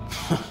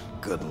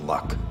 Good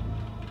luck.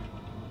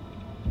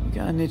 You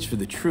got an itch for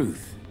the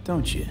truth,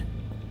 don't you?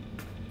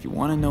 If you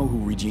want to know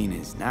who Regina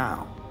is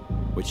now,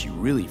 what she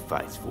really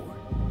fights for,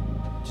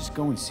 just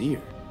go and see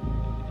her.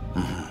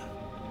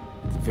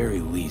 At the very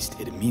least,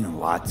 it'd mean a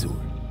lot to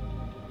her.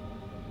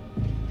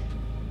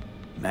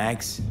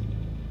 Max?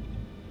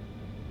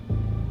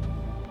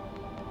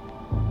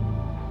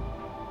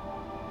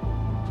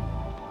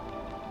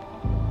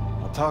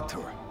 I'll talk to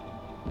her.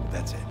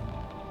 That's it.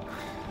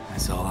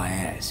 That's all I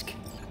ask.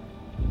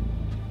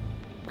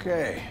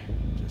 Okay,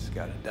 just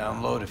gotta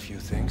download a few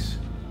things.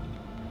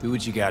 Do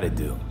what you gotta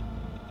do.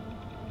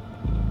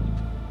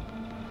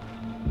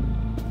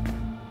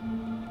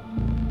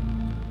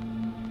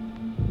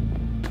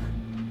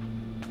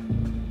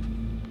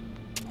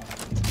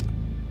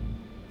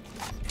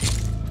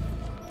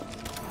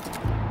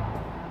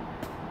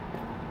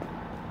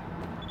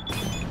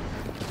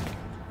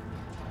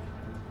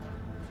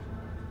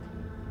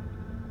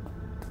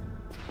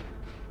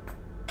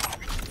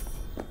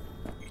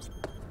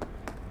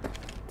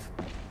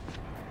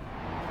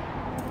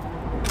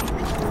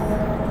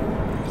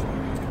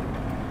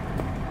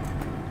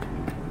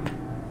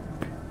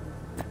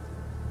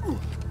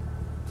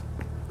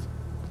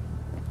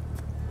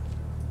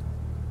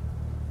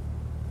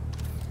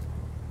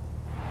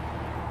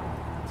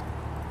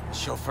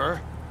 Chauffeur,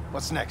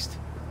 what's next?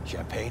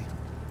 Champagne?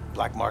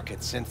 Black market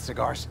synth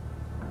cigars?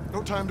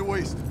 No time to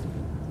waste.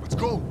 Let's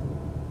go.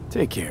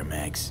 Take care,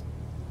 Max.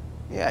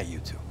 Yeah, you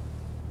too.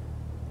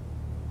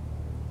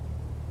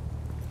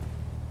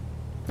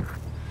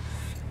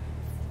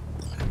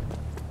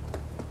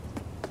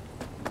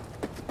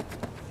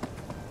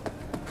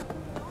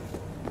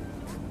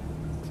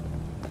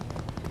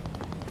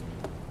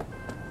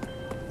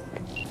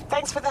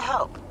 Thanks for the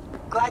help.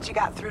 Glad you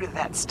got through to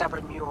that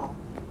stubborn mule.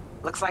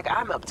 Looks like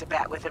I'm up to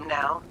bat with him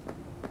now.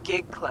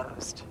 Gig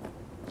closed.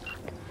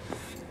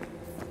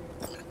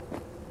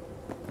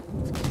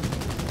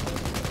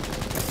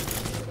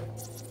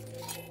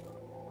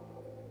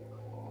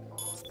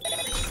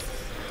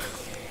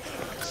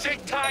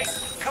 Sit tight!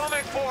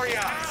 Coming for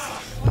ya!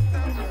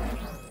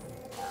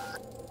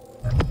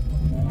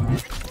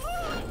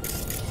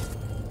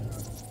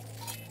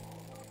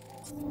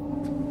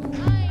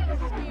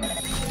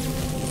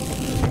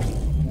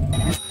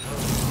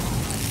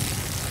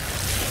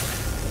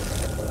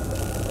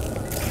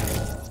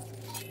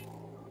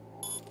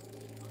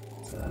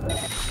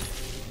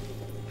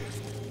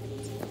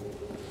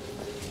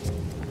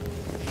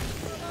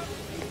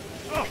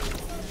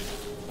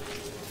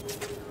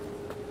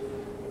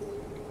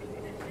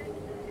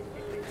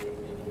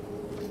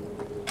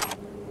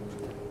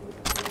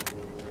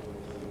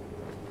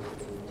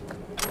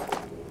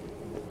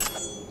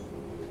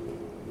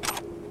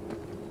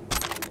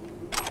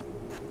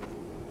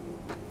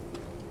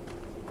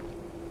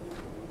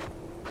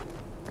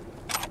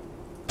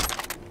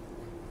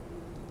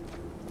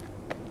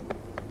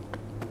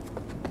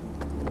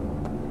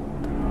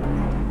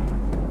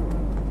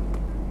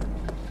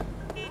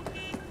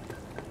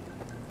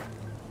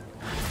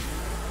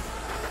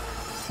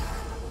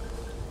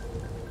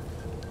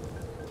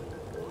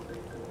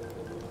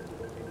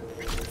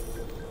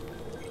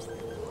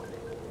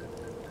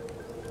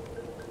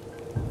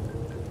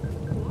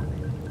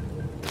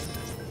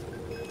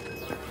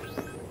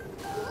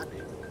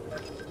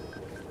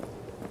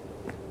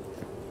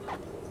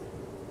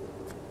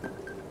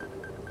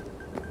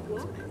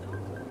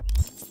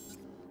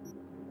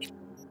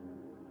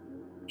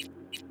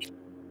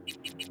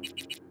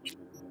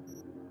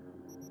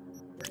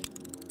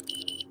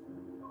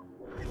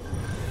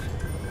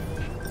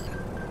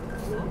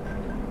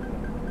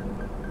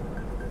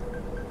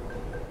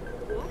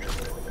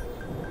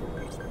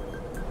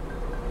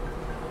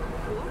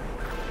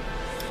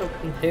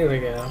 Here we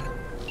go.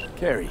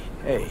 Carrie,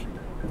 hey.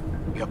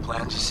 You got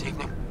plans this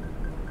evening?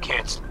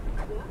 Cancel.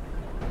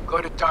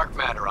 Go to Dark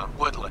Matter on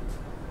Woodland.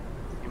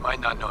 You might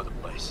not know the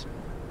place.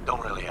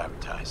 Don't really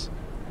advertise.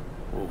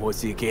 Well,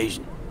 what's the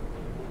occasion?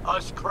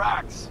 Us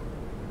cracks.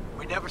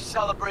 We never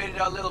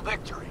celebrated our little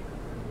victory.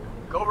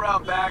 Go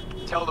around back,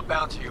 tell the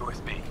bouncer you're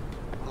with me.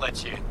 I'll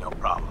let you in, no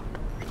problem.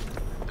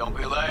 Don't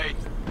be late.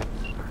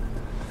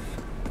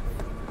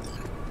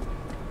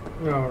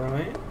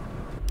 Alright.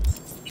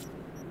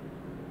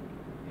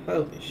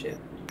 Holy shit.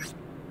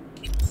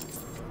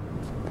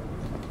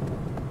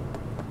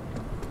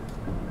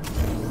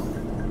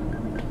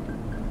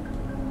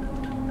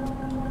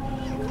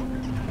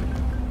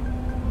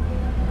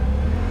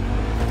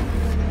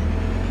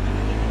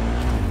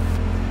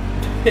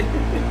 You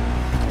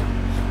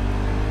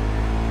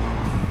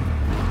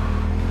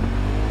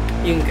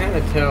can kind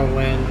of tell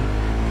when.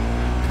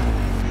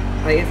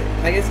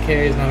 I guess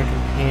Carrie's not a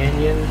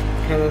companion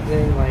kind of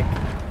thing, like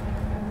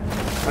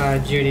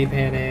Judy,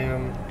 Pan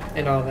Am,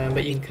 and all them.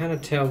 But you can kind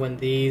of tell when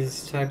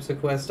these types of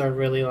quests are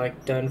really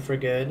like done for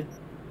good.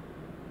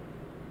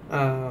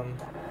 And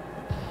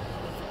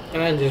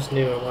I just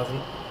knew it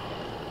wasn't.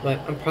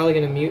 But I'm probably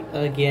gonna mute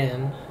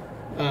again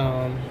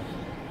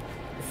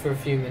for a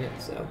few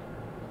minutes, so.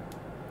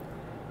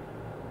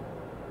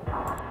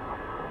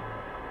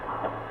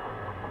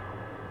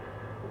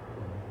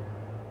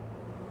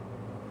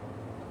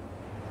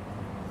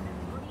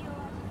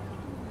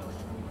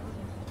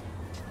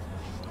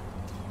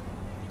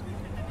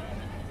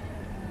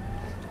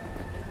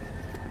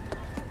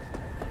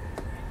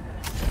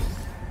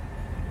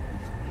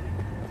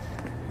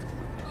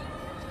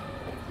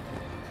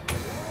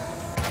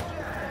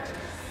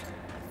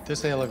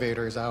 This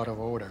elevator is out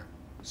of order.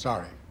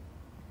 Sorry.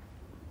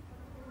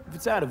 If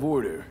it's out of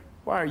order,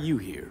 why are you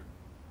here?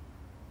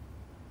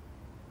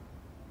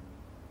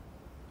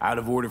 Out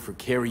of order for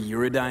Carrie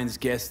Eurodyne's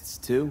guests,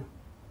 too?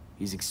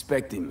 He's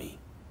expecting me.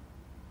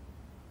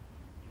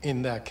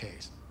 In that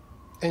case,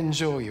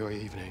 enjoy your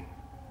evening.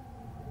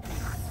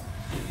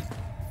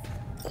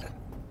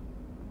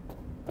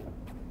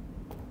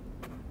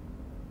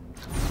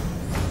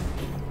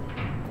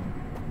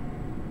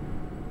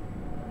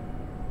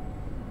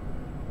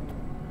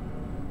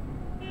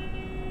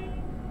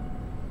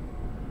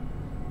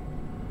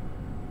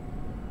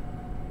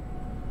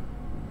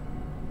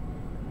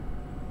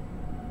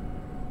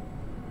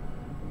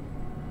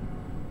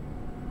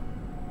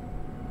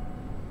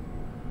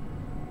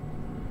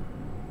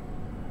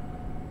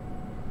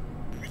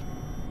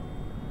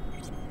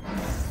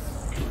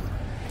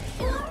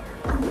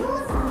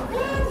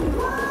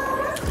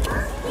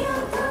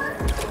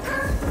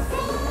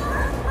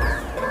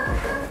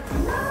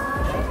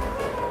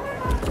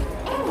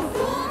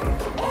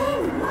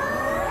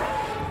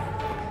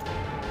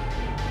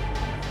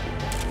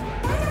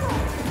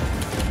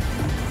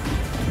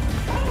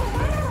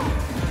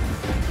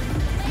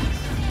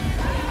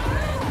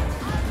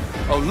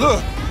 Oh,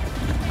 look!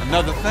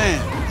 Another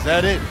fan. Is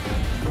that it?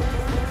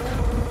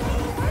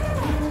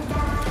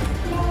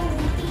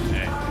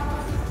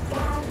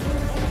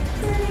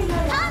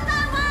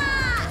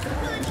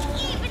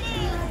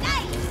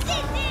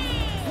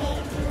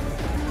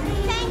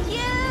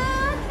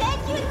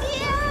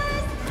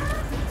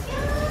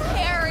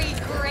 Harry,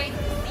 great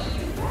to see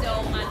you so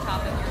on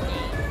top of your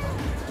game.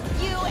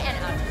 You and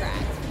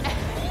Upcrack.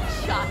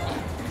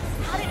 Shocking.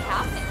 How did it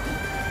happen?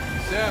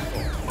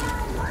 Simple.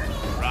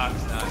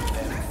 Rock's not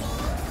dead.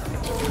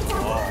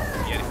 Oh,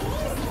 get it.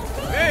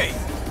 Hey!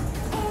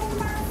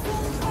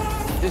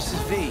 This is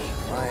V,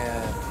 my,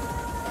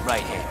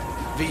 right hand.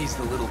 V's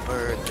the little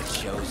bird that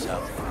shows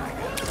up when I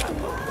gotta wrap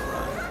up the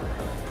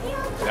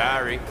run.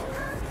 Sorry.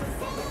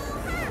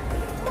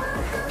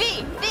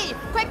 V,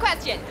 quick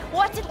question.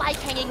 What's it like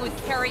hanging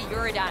with Carrie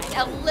Eurodyne,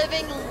 a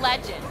living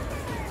legend?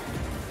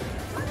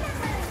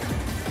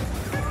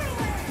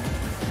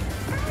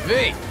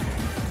 V!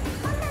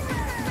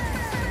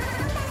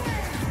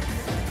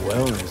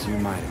 Well, as you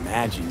might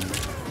imagine,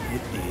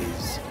 it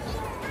is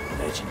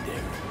legendary.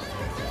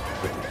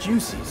 But the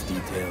juiciest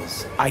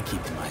details, I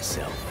keep to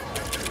myself.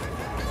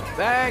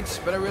 Thanks,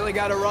 but I really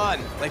gotta run.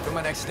 Late for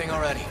my next thing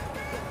already.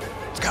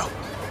 Let's go.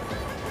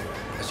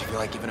 Unless you feel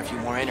like giving a few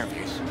more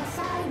interviews.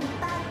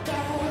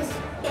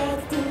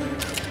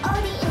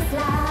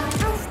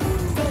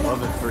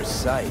 Love at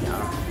first sight,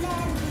 huh?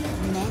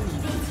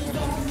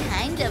 Many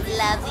kind of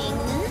loving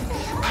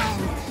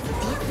and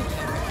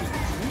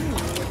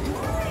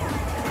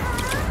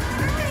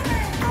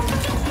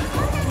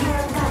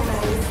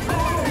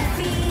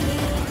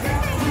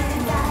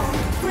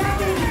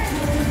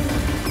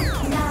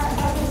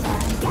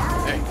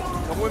Hey,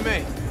 come with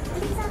me.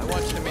 I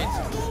want you to meet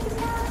someone.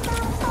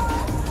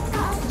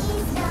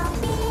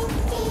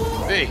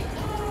 V.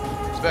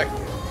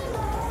 Spectre.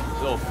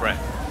 His old friend.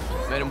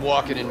 Met him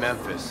walking in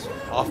Memphis.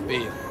 Off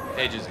beat.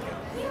 Ages ago.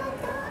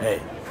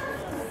 Hey.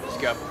 He's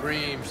got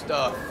preem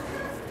stuff.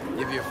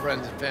 Give your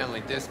friends and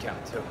family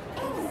discount, too.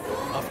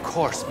 Of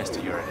course,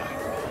 Mr.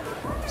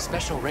 Eurodyne.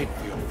 Special rate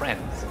for your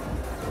friends.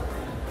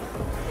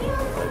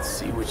 Let's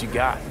see what you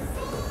got.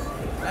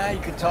 You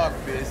can talk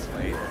biz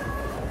later.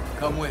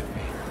 Come with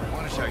me. I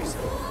want to show you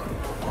something.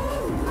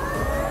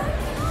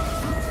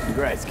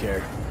 Congrats,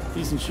 Carrie.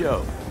 Decent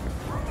show.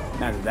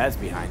 Now that that's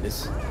behind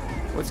us,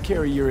 what's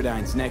Carrie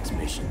Eurodyne's next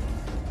mission?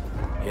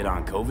 Hit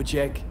on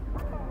Kovacek?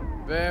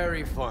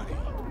 Very funny.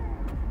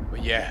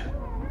 But yeah,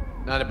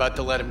 not about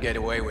to let him get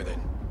away with it.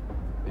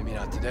 Maybe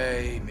not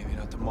today, maybe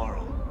not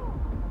tomorrow.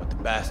 But the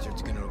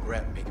bastard's gonna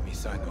regret making me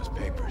sign those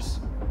papers.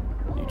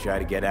 You try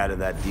to get out of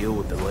that deal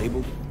with the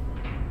label?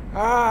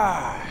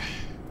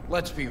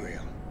 Let's be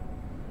real.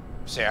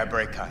 Say I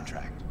break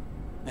contract.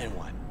 Then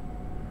what?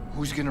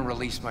 Who's gonna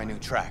release my new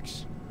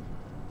tracks?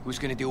 Who's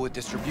gonna deal with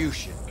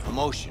distribution,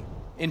 promotion,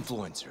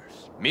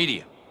 influencers,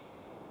 media?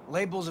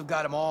 Labels have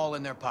got them all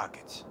in their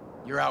pockets.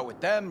 You're out with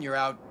them, you're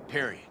out,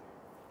 period.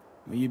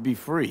 Well, you'd be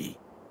free.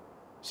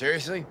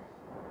 Seriously?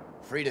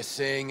 Free to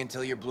sing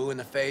until you're blue in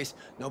the face,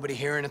 nobody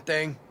hearing a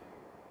thing?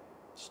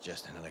 It's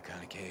just another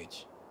kind of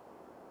cage.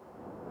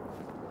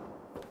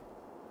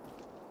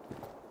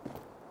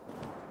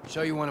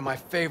 Show you one of my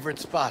favorite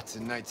spots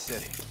in Night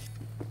City.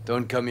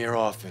 Don't come here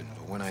often,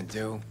 but when I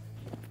do,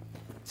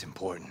 it's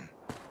important.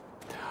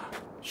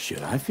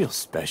 Should I feel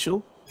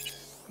special?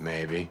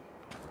 Maybe.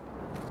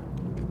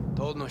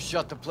 Told him to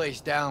shut the place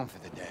down for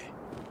the day.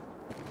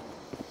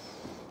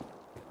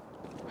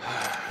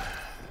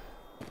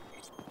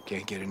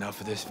 Can't get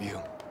enough of this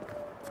view.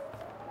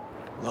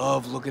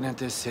 Love looking at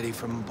this city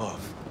from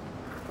above.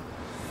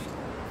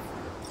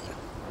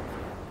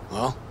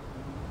 Well?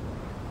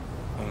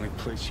 Only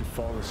place you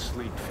fall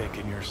asleep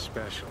thinking you're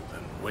special,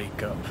 then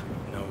wake up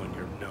knowing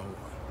you're no one.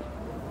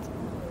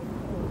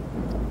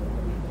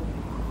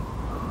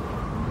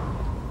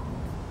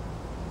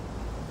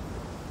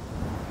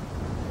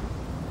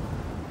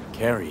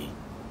 Carrie,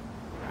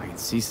 I can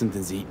see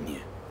something's eating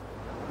you.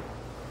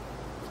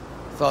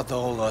 Thought the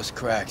whole us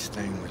cracks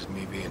thing was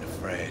me being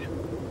afraid.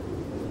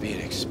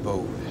 Being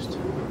exposed.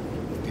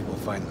 People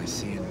finally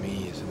seeing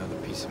me as another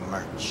piece of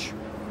merch.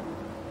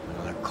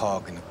 Another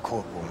cog in the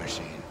corporal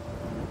machine.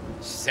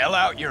 Sell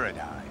out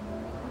Uridine.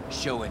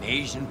 Showing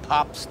Asian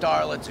pop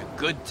starlets a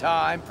good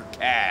time for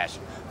cash,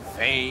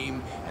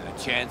 fame, and a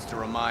chance to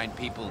remind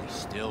people he's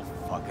still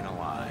fucking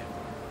alive.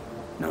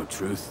 No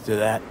truth to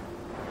that?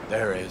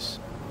 There is.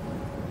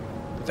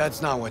 But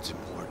that's not what's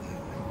important.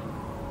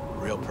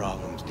 Real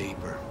problem's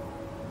deeper.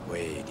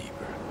 Way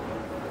deeper.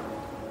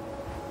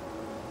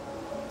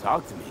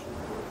 Talk to me.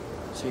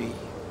 See,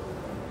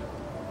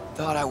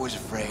 thought I was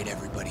afraid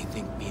everybody'd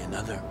think me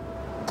another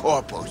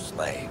corpo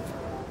slave.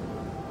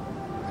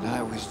 But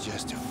I was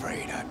just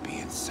afraid I'd be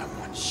in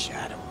someone's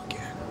shadow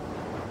again.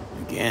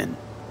 Again?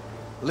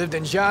 Lived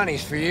in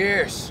Johnny's for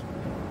years.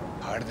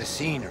 Part of the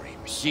scenery,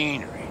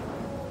 machinery.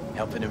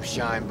 Helping him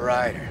shine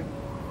brighter.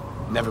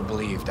 Never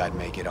believed I'd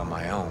make it on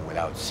my own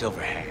without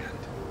Silverhand.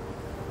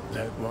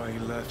 That why you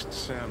left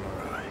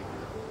Samurai?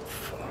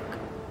 Fuck.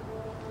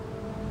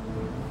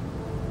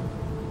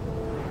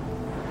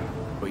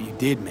 But you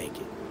did make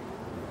it.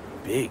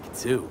 Big,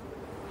 too.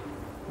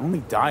 Only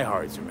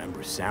diehards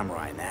remember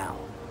Samurai now.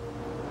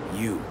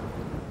 You.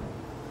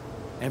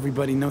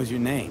 Everybody knows your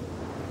name.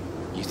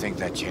 You think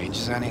that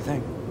changes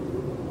anything?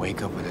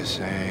 Wake up with the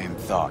same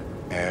thought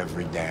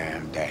every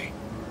damn day.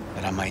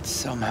 That I might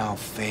somehow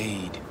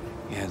fade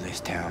into this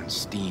town's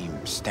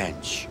steam,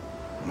 stench,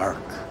 murk.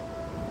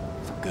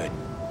 For good.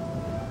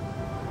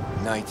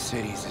 Night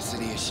City's a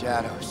city of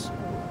shadows.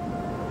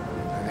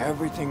 Done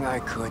everything I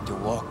could to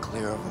walk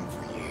clear of them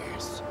for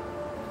years.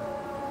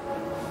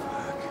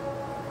 Fuck.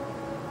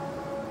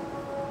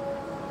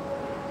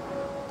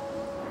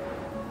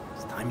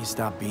 It's time you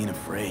stop being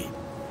afraid.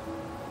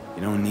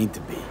 You don't need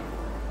to be.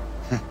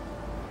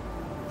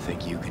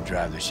 Think you can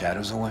drive the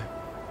shadows away?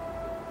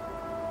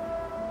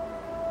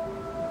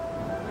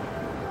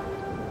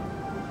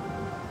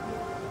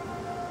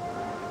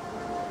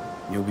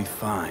 You'll be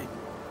fine.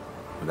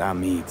 Without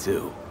me,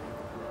 too.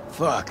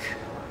 Fuck.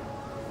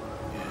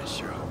 Yeah, I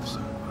sure hope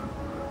so.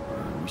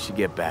 We should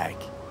get back.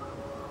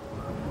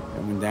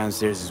 Everyone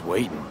downstairs is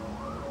waiting.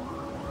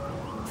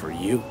 For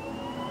you.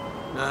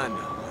 I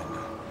know.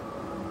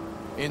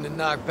 In to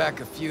knock back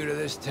a few to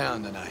this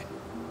town tonight.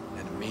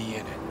 And me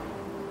in it.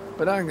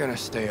 But I'm gonna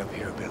stay up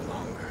here a bit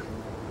longer.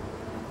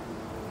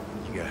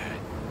 You go ahead.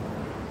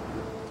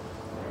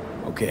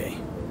 Okay.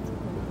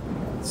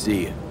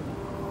 See ya.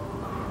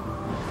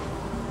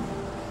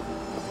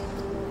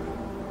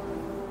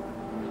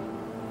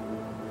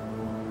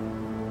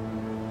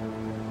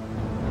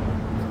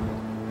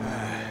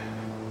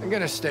 I'm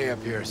gonna stay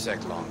up here a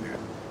sec longer.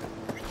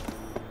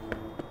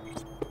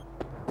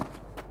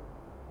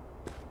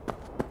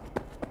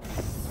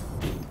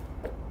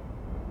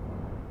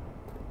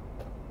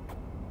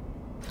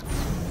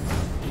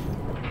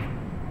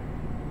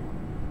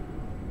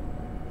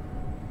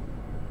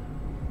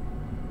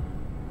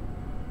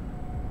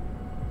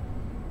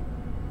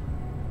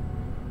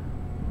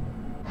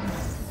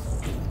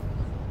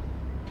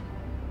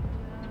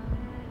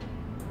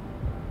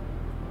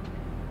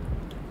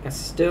 I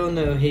still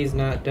know he's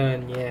not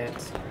done yet.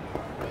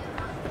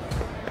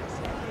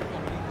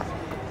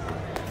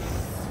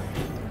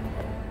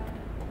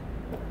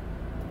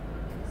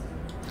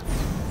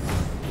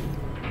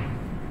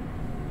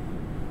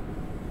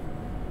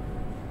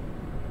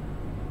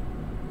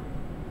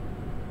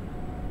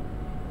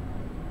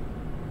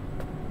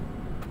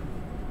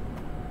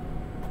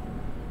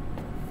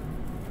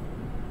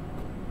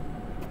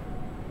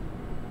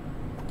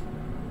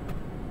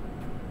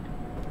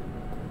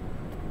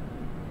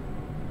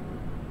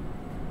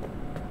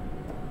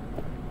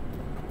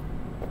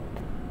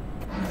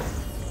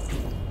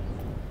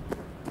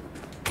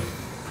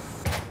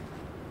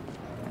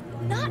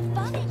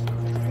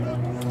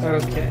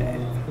 Okay,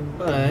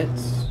 but...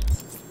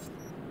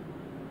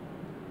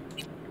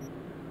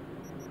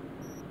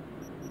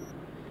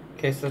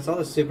 Okay, so that's all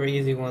the super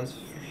easy ones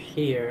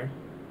here.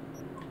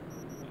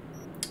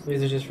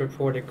 These are just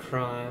reported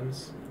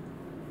crimes.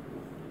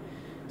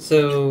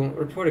 So,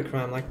 reported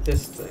crime, like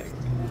this thing.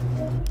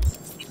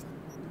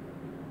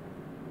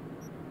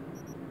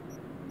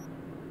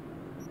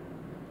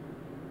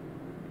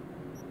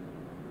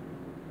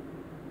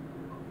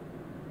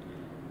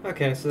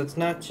 Okay, so it's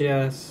not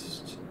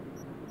just...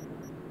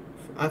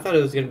 I thought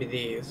it was going to be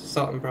these,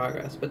 assault in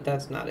progress, but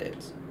that's not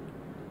it.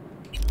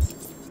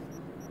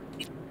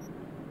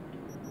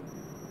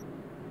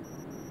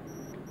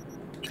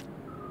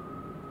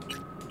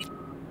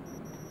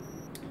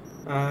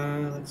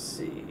 Let's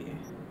see.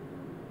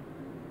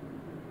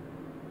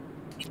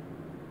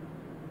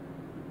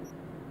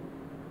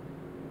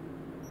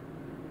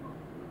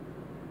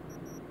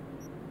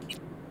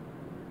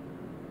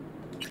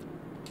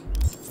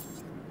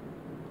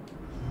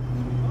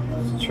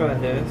 Let's try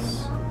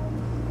this.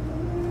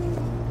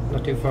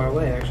 Not too far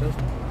away, actually.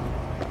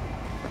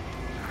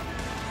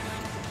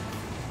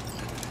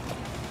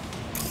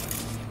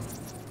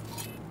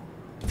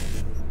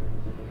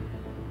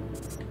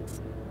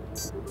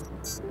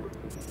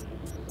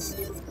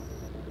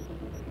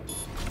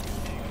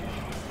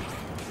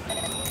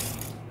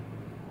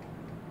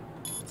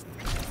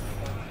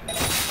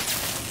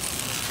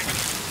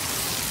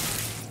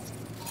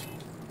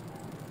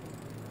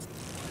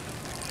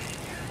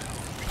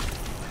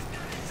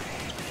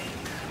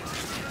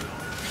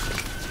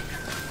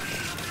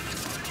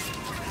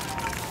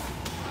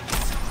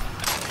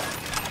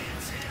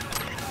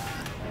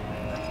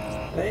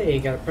 Hey,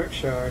 got a perk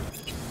shard.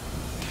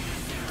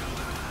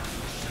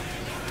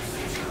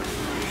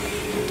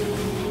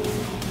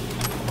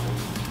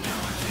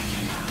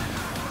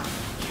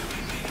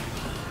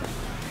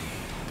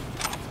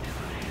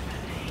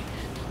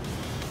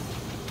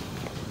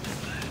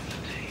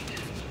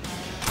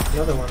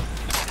 Another one.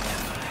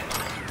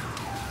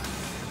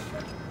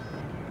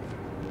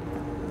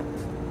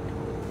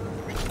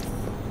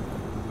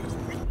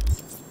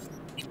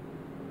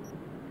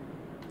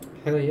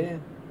 Hell yeah.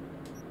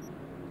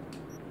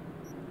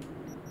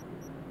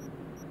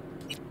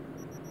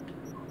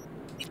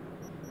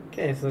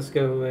 Okay, so let's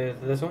go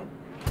with this one.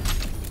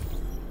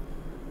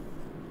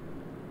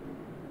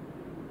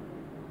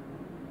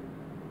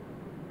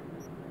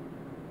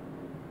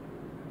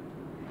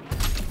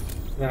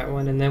 That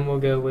one, and then we'll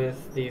go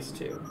with these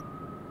two.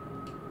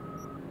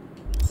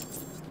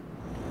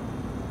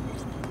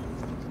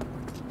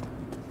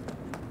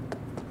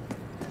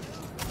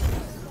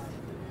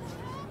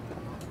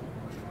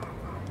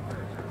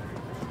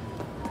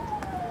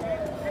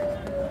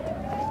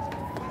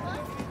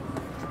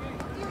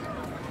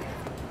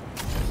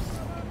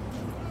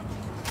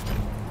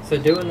 So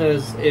doing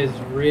those is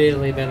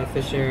really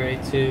beneficiary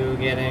to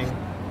getting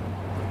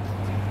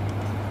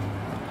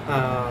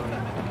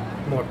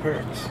more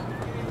perks.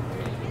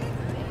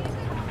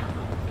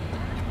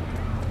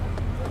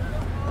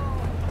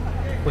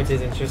 Which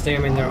is interesting. I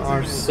mean, there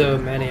are so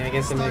many. I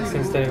guess it makes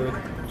sense that it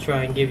would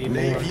try and give you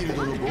more.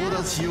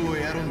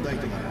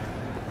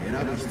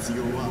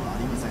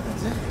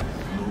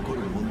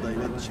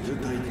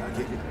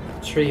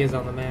 Tree is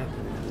on the map.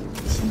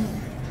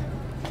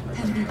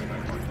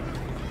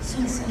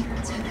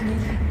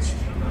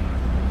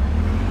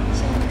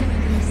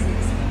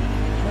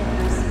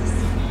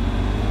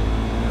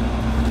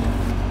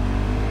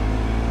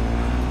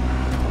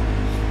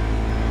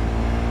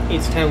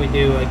 Each time we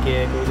do a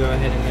gig, we'll go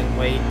ahead and then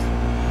wait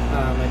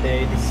a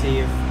day to see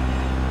if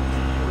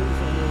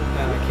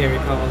Carrie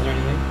calls or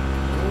anything.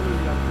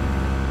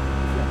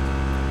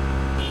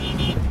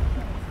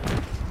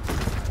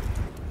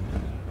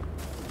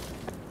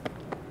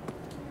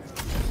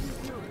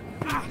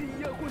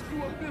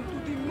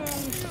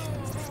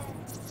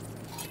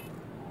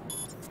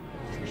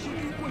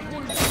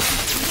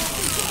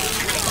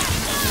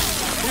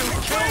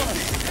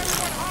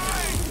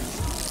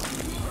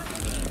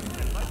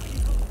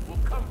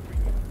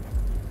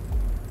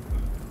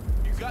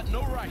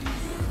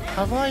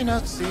 Have I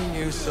not seen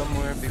you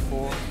somewhere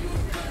before?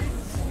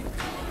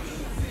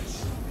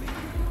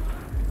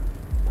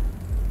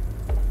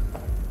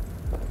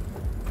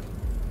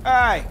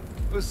 Hey,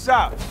 what's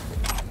up?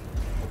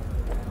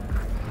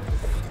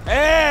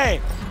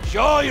 Hey,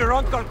 show your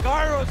Uncle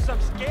Carlos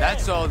some skin.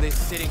 That's all this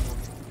sitting will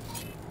do.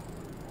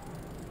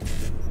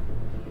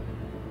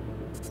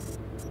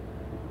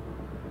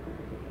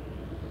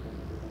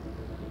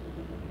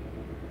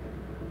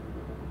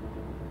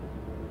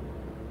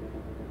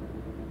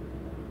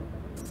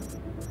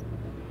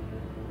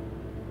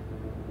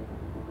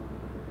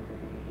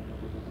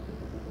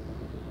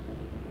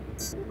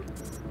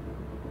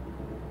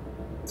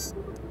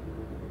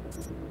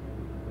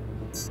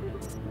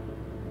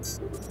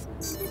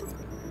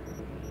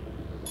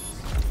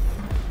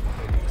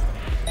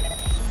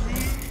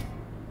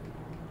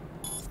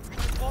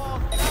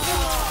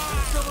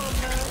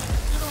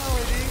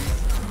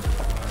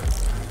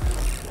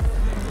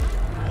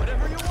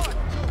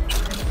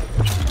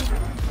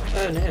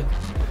 Oh no.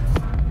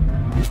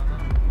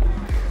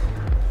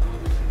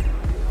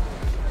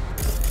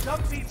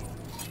 Some people.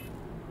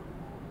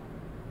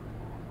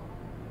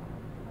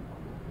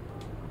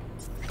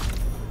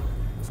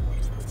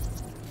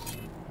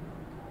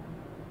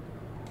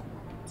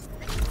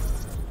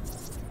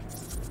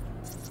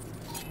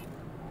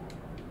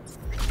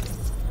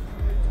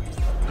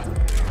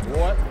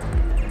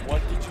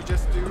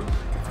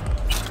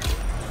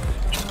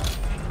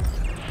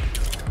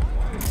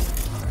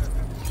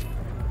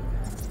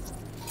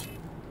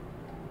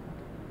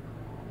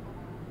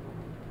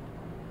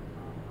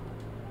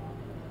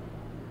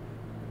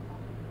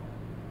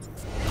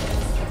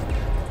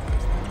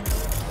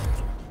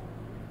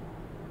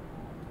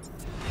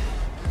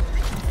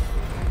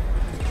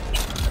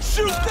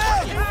 Shoot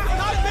them!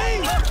 Not me!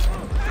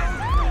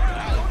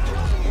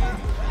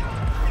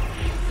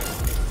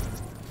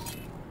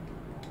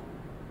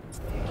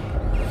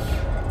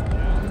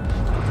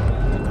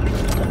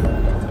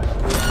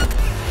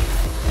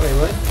 Wait,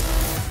 what?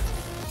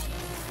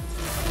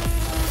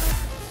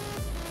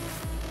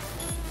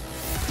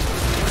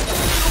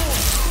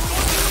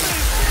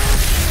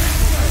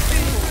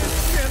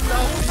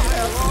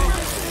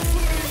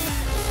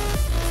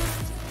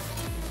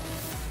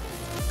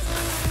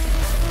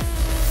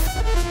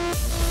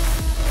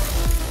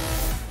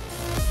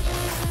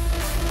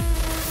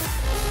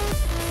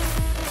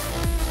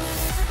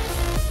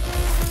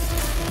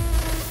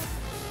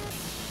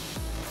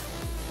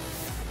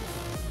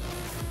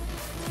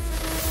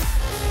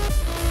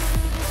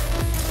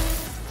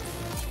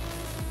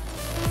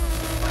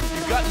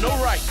 You got no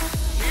right.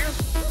 Here?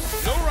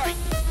 No right.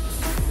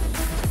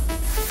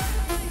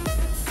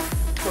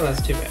 Well,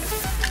 that's too bad.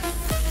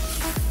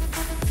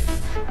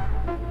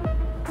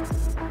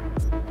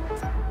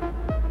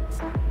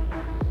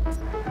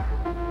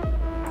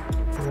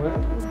 Well...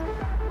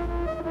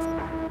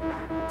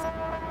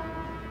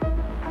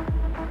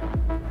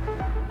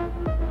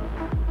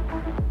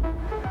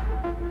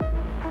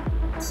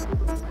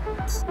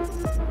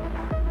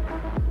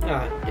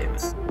 Ah, damn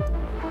it.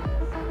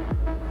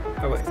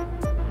 Oh, wait.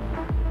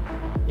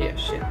 Yeah,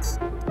 shit.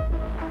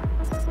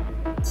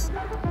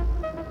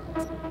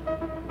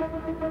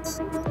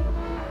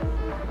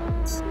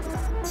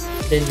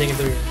 Didn't think it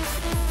through.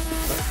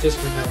 But just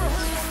for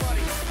now.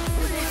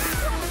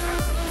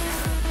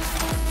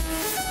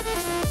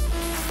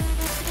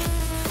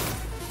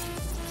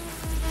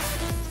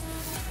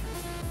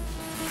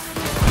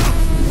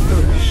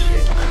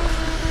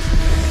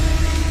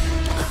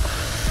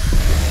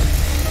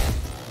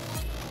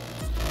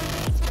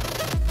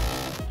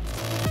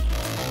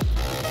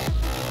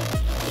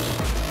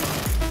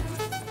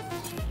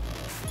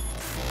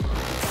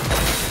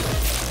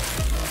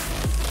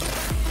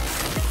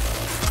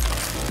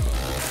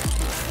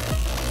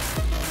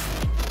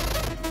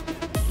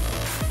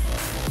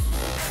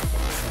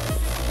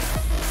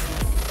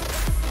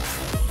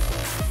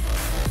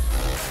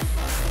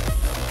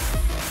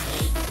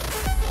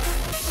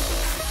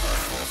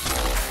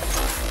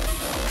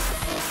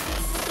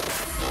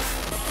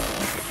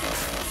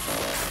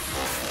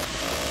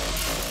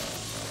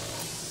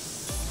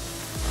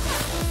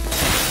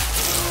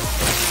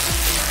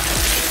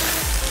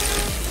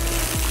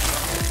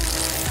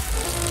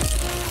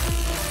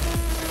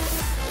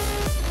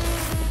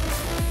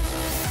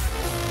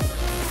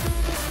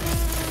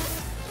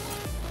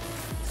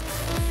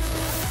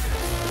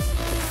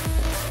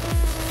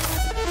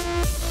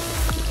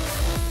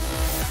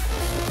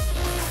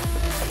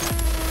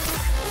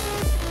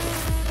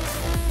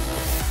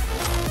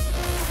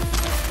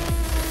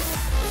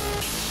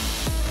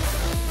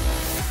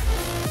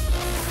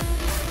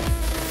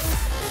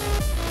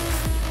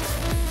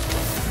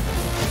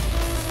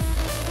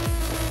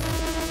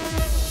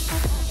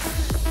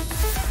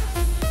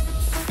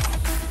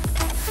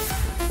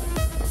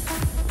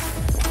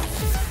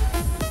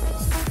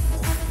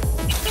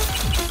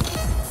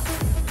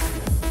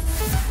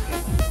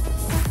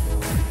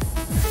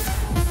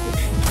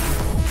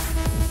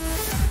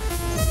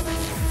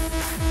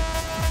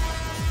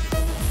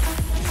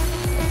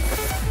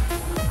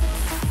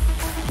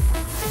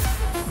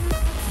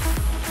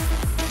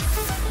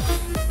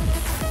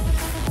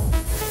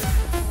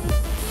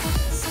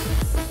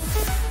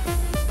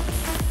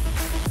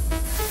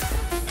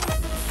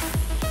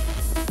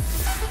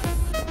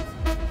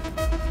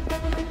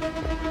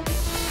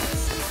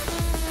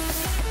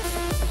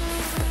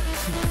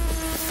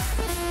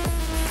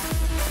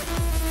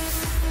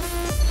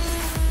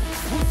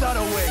 That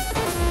away.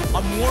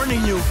 I'm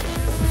warning you.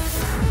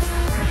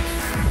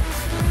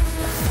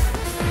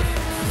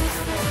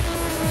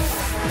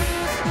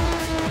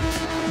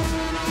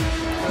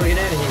 Oh, get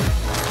out of here.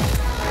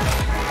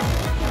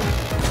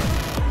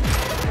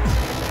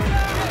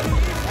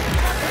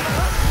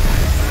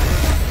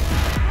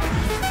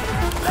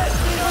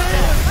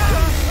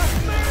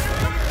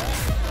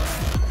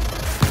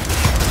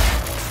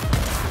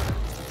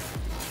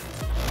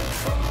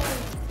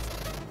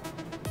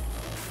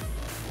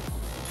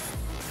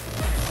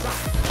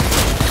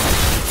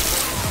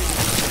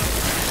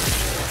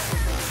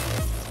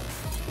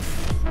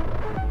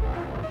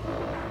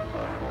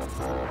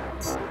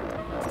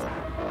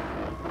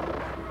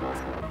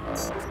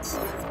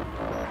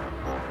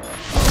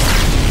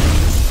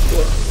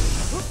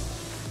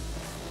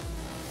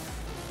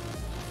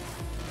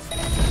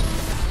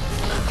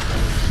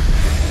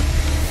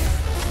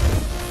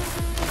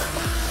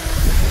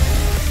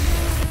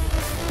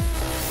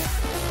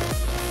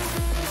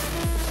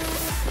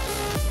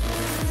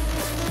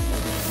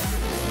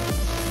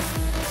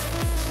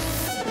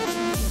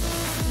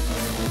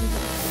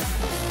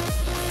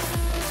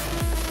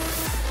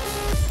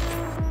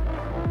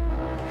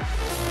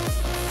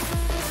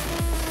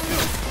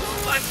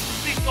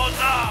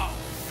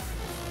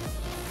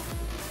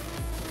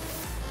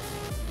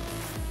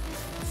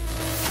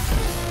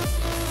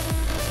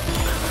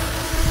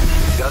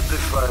 the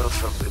files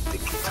from the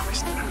Dicky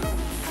Twister.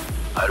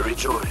 I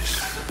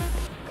rejoice,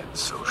 and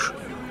so should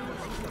you.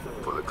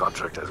 For the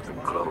contract has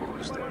been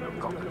closed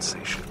and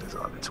compensation is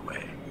on its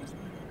way.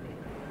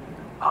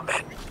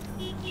 Amen.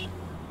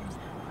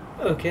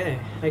 Okay,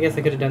 I guess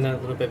I could have done that a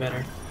little bit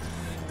better.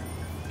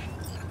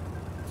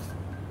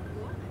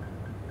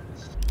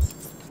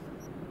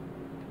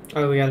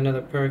 Oh, we got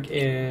another perk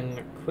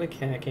in quick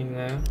hacking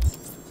though.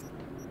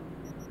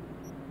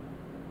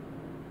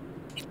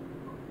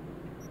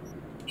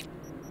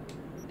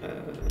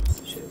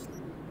 Shit.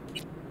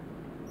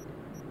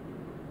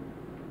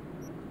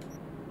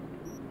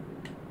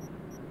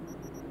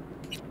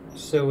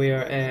 So we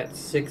are at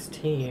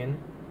 16.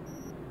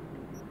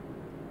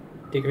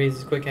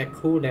 Decreases quick hack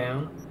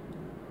cooldown.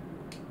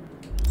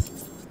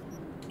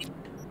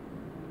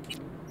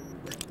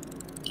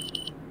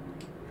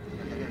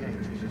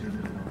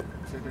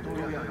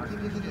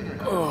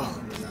 Oh.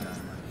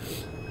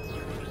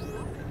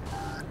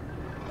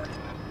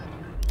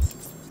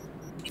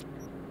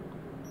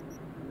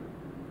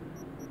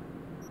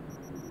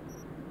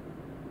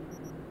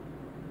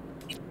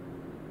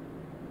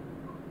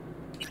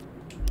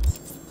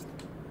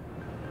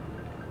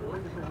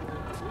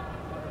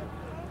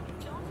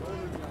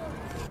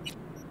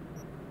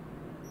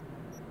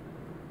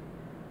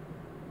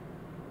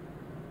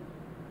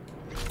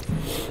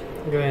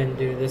 Go ahead and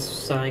do this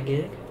side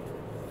gig.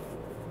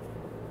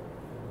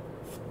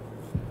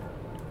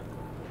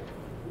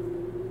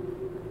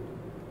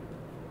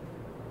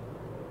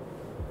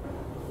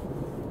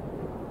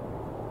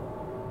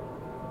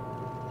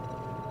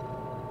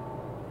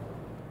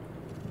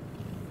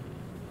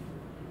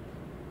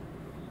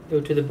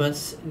 Go to the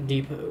bus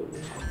depot.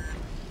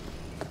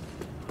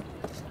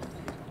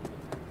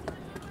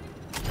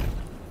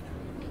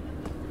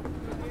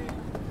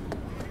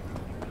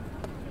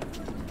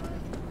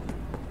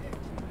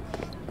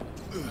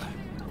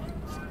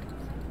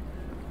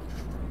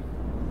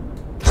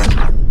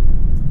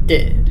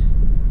 Dead.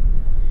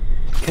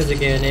 Because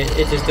again, it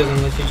just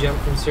doesn't let you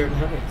jump from certain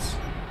heights.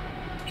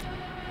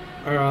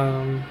 Or,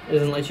 it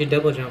doesn't let you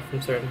double jump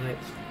from certain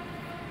heights.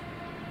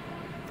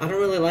 I don't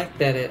really like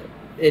that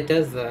it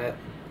does that.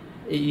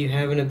 You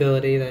have an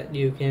ability that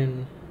you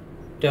can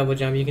double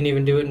jump. You can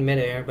even do it in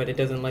midair, but it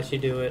doesn't let you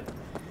do it.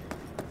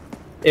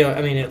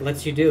 I mean, it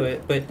lets you do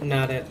it, but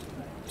not at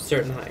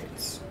certain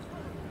heights.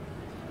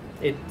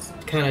 It's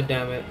kind of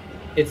dumb.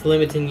 It's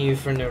limiting you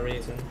for no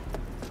reason.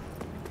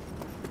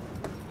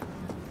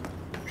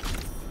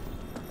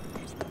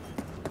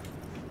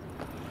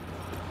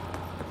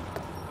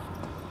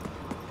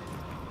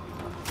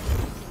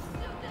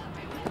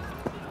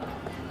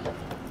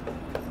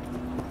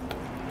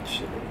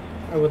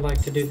 I would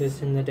like to do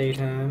this in the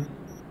daytime.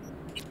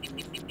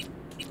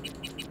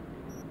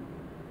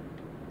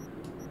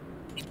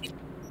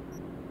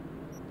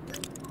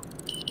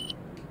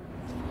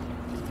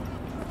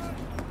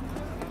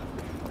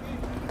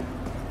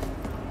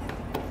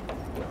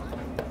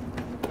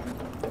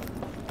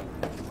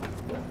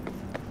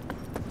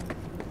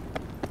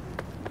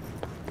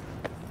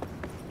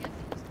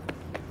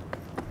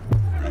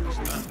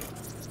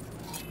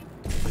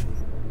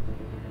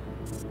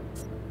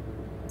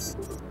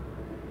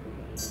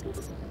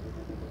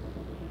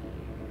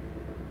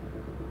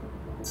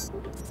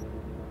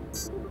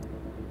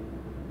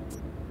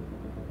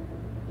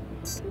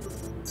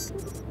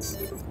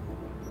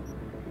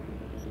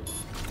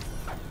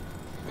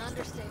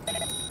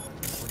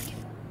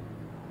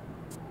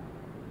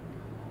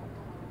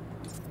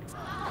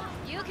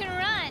 You can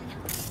run.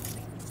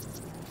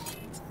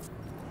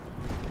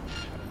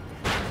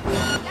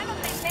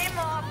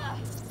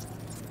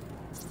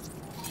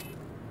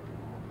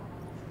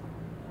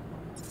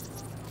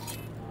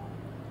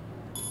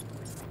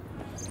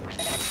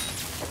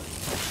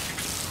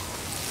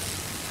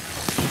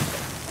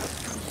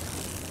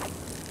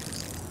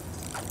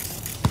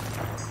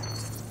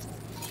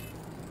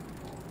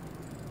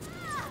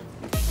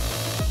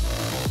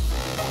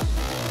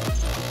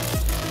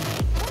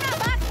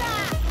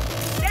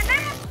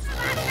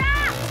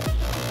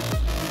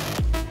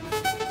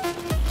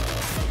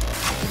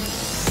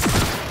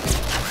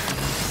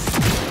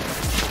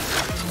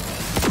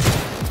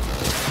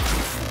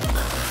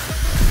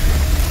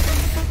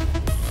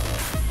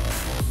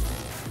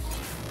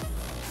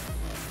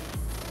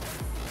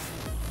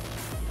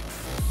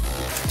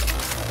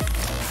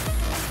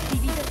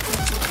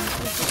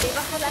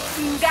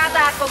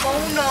 Chingada como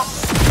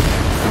uno.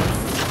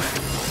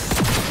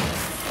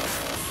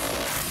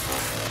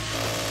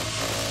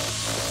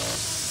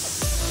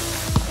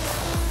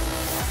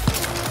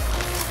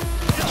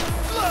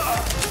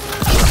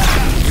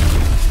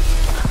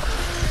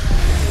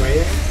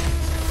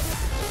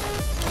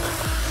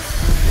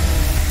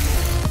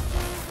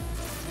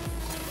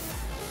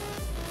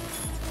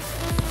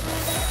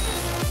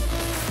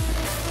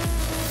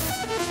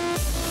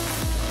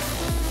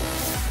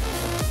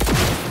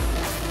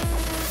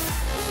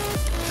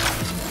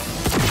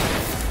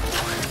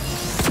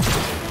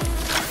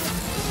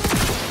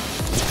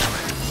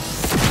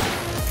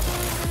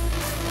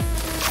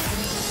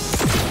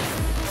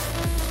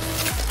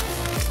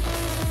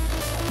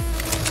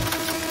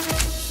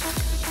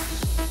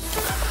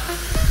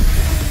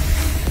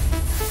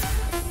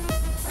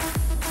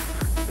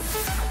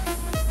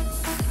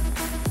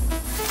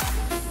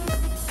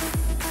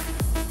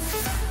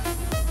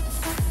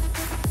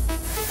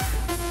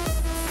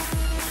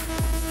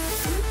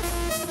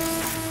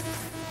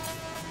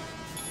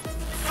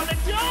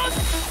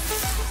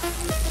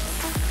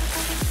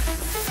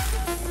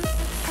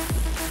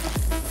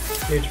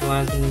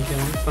 neutralizing and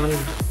killing. Find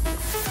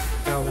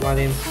out why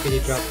the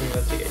MCPD dropped the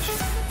investigation.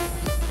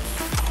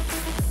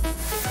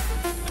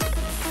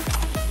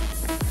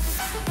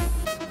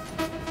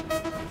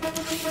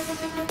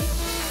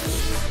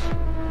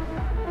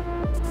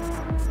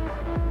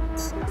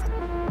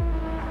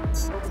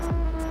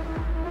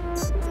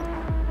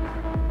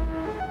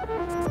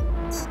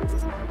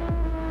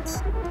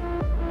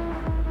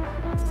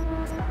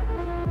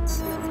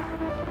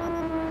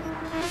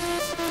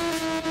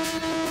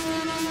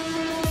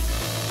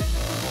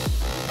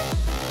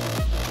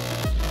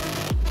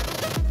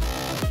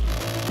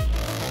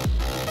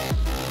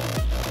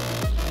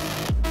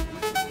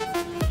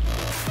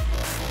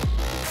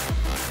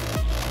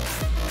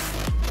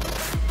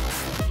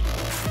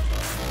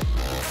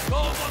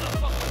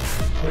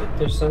 Wait,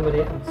 there's somebody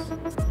else.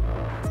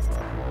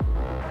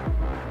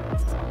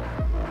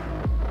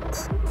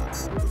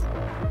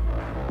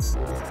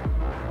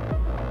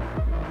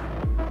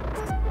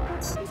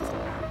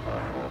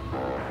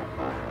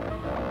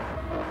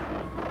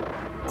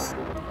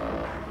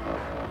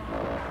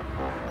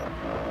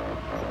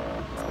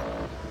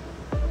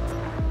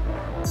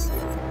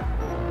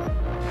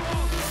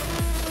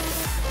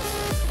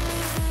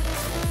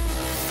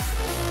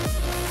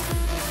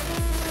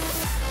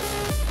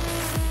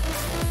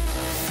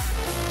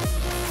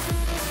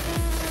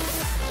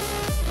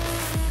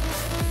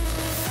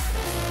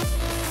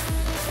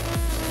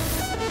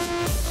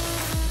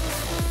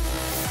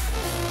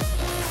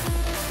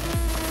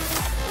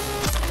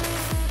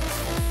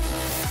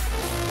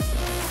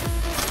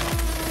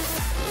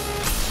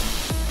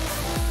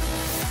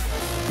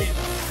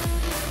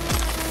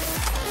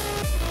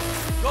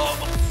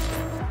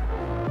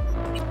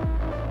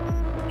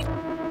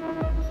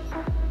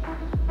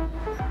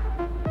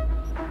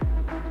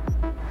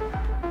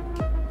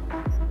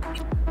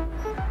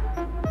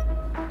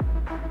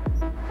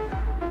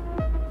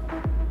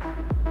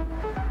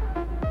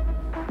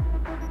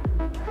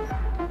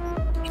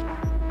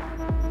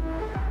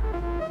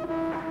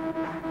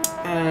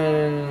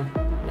 No.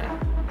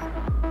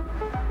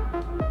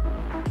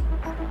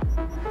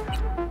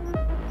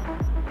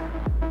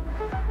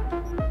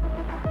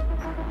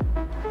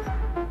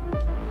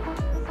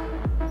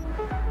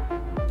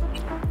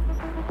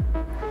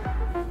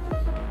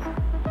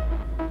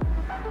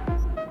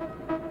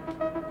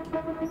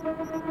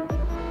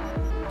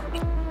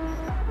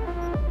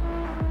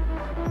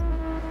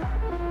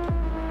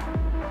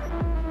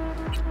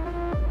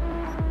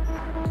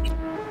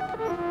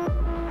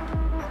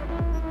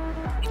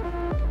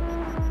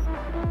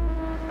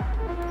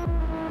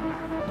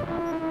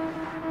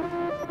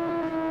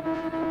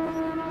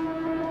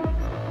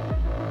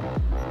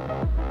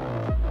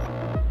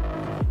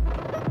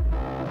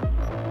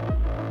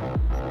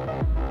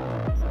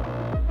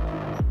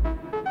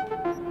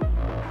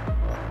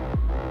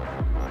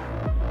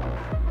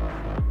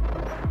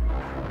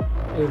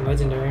 Ooh,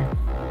 legendary.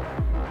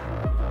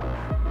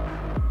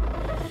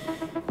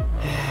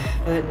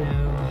 But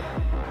no.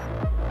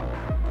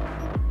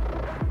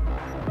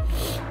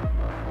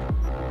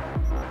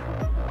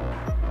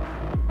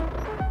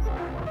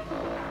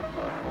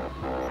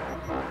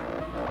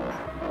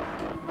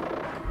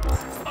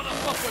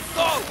 Motherfucker,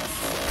 go!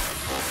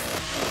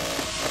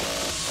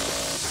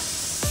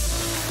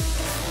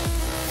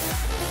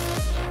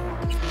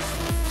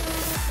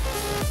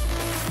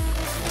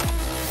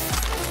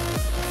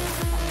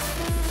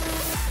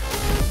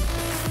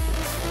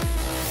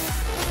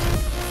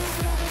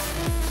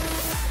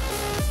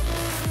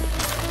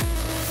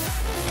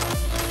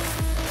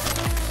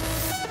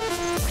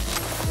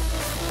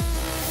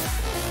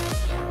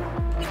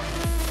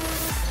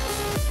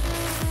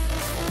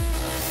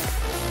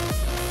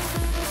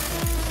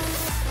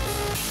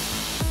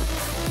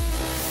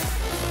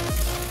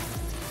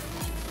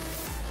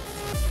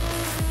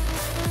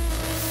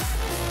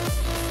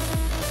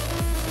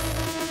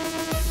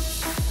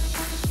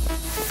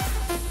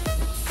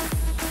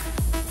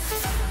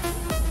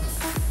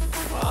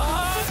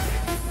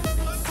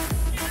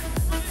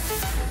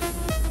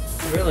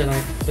 I'd really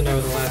like to know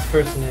who the last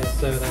person is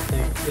so that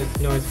this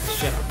noise can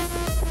shut up.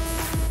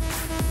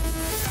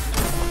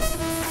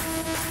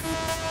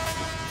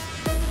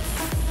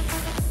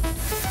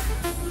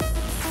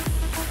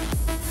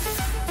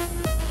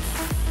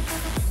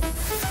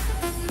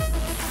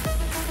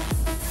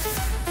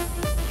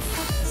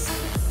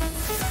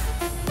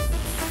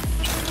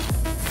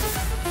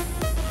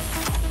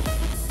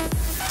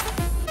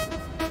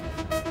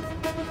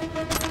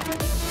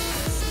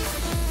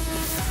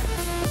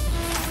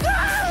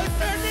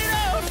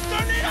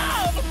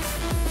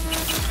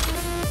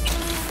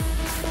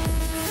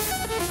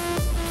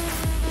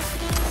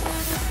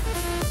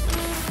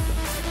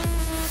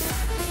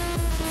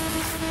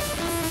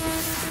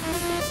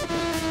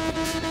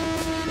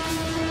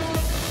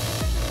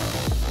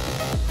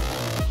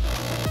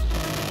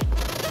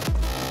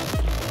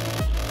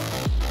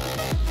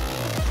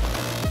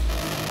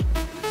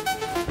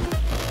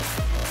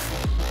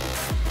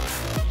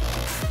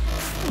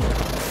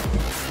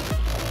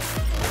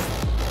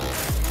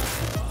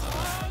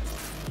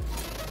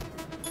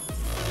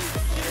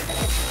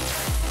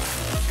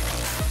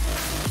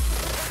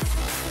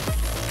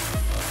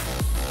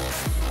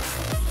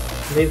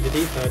 Leave the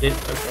depot, did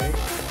okay.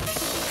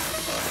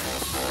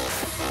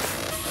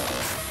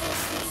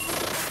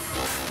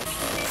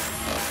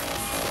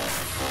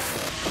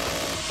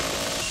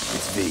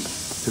 It's V.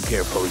 Took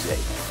care of Jose.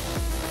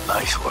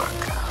 Nice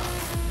work.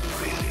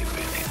 Really,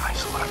 really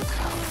nice work.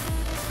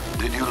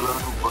 Did you learn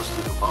who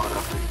busted him out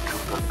after he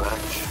killed that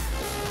batch?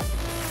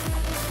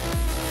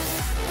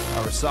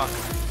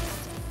 Arasaka.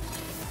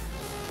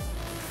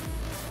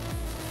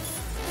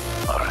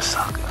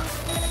 Arasaka.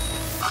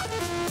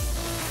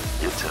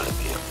 You're telling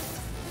me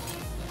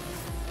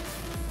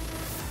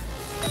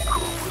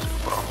who was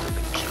involved in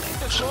the killing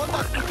of some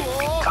ordinary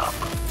beat cop?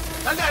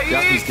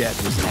 Duffy's death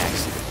was an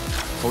accident.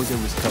 Jose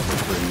was covered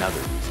for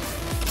another reason.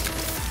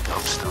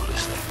 I'm still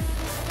listening.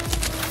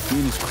 He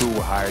and his crew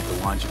were hired to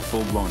launch a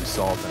full-blown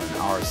assault on an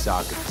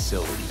Arasaka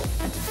facility,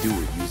 and to do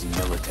it using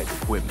Militech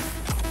equipment.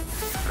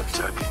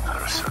 Attacking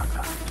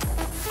Arasaka.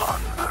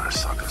 On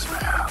Arasaka's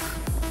behalf.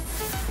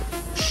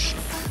 Shit.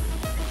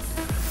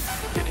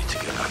 You need to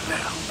get out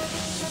now.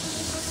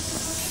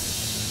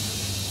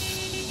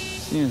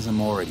 Seeing as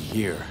I'm already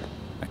here,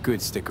 I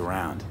could stick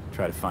around,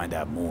 try to find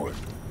out more.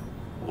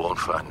 Won't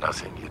find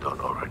nothing you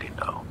don't already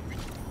know.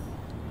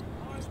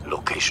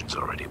 Location's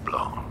already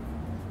blown.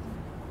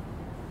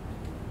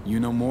 You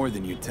know more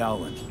than you're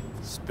telling.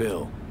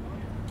 Spill.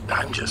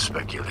 I'm just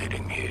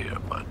speculating here,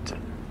 but...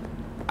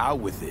 Out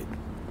with it.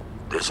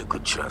 There's a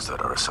good chance that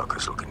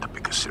Arasaka's looking to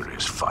pick a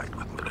serious fight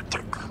with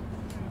Militech.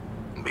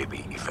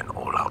 Maybe even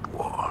all-out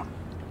war.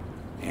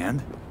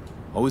 And?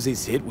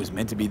 Jose's hit was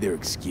meant to be their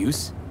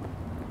excuse?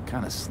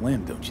 Kinda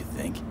slim, don't you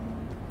think?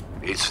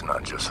 It's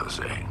not just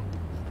Jose.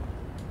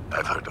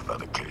 I've heard of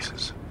other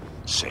cases.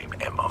 Same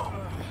MO.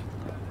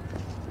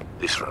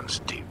 This runs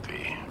deep,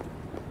 V.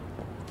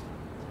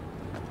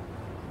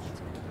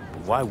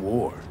 Why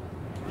war?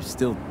 You're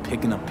still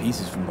picking up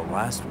pieces from the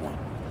last one.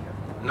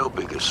 No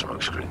bigger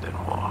smokescreen than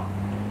war.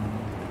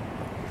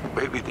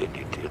 Maybe they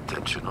need the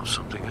attention of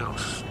something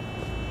else.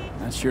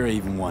 Not sure I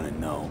even want to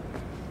know.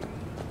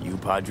 You,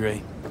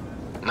 Padre?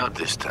 Not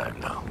this time,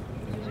 no.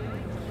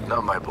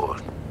 Not my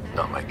board,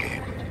 not my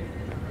game.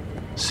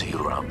 See you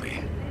around,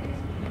 V.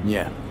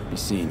 Yeah, be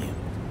seeing you.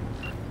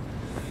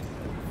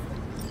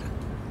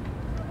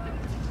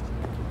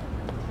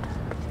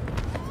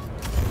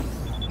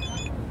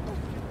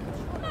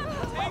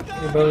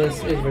 Your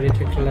bonus is ready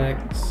to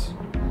collect.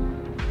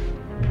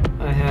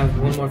 I have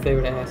one more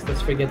favor to ask.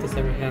 Let's forget this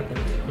ever happened.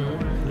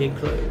 Get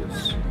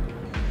close.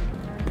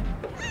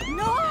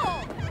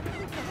 No!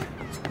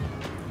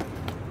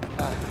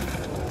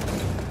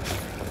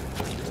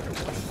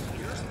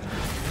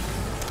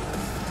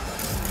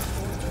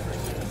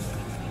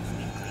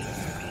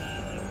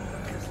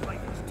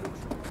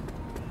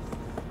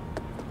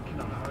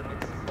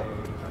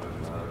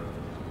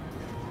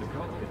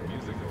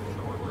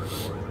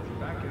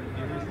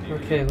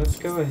 Okay, let's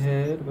go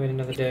ahead. Wait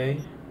another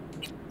day.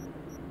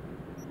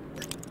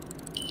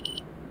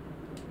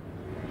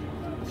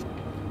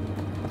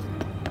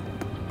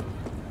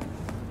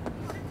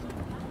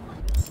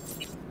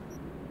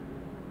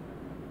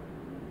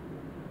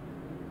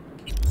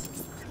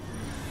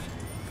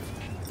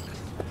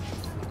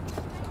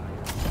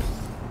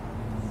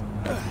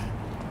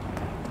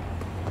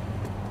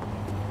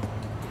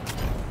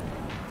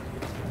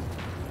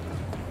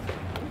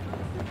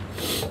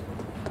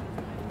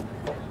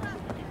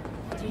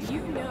 Did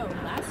you know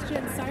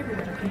last-gen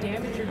Cyberpunk can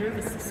damage your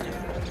nervous system?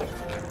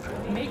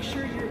 Make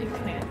sure your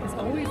implant is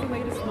always the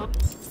latest model.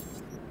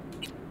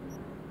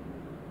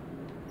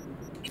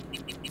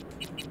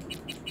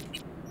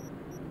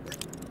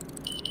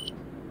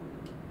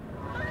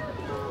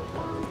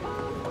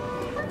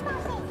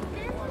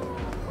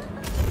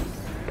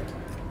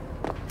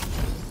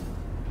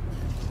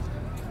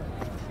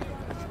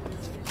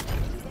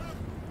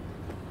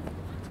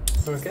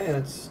 Okay,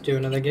 let's do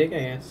another gig, I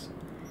guess.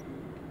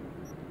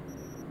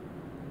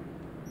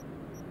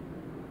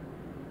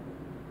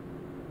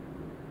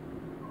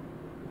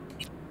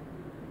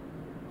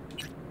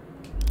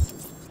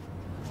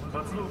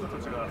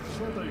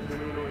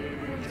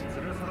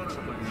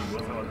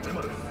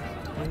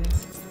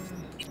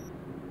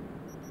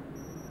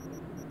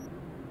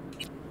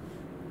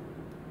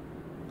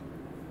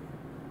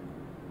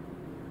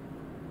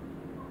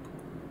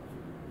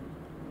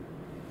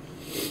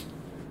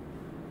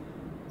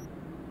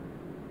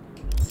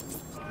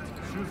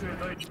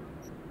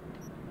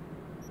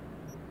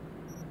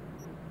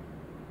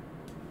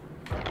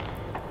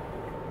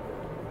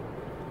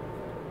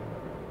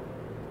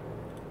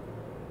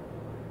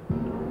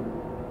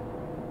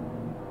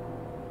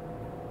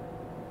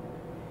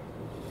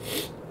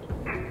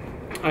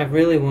 I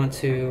really want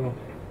to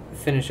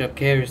finish up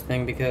Kair's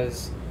thing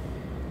because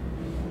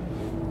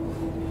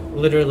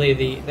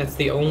literally that's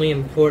the only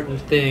important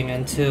thing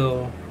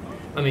until,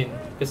 I mean,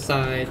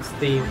 besides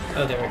the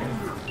other.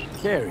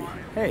 Carrie,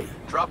 hey.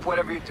 Drop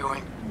whatever you're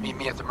doing. Meet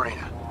me at the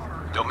marina.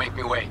 Don't make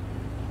me wait.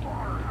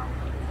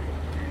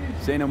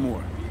 Say no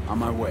more. On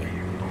my way.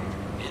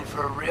 In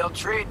for a real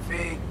treat,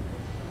 V.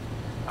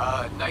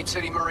 Night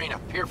City Marina,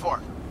 Pier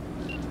 4.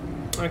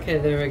 Okay,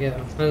 there we go.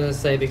 I was gonna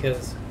say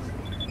because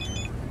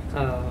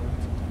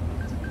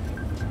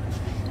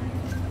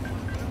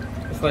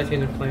Flight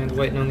attendant plans,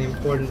 waiting on the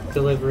important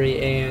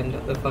delivery, and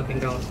the fucking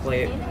gauntlet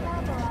plate.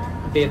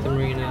 Be at the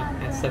marina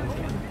at 7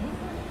 p.m.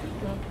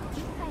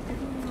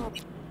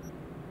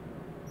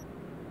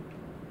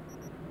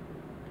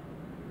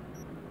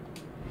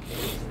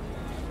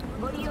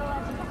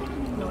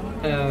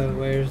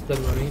 Where's the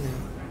marina?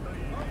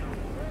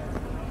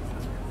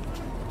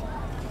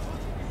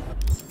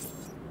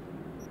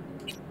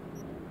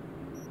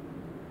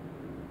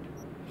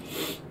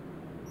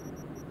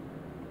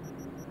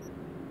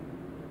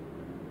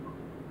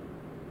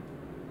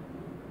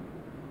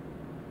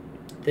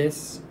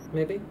 This,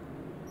 maybe?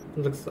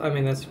 Looks, I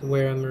mean, that's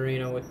where a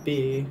marina would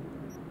be.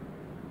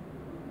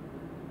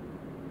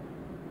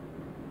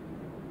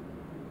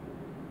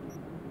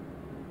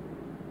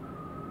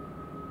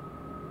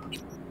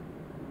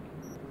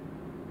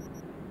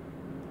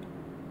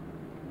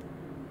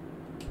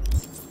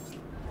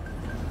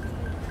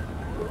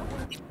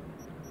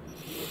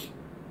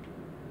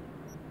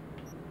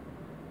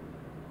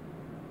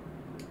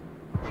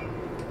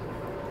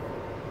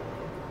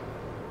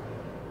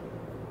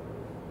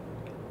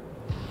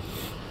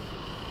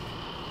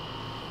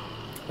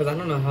 Because I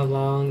don't know how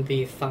long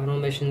the final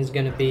mission is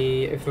gonna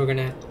be, if we're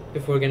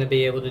gonna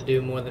be able to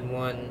do more than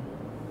one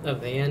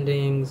of the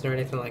endings or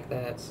anything like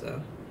that. So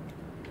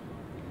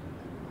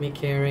meet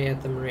Carrie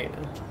at the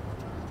marina.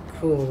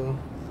 Cool,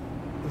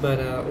 but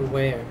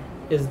where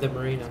is the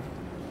marina?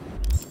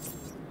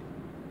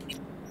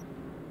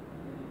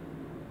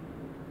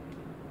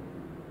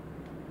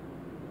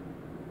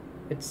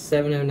 It's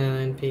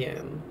 7:09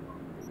 p.m.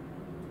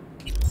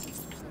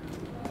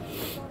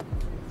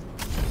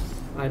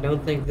 I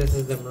don't think this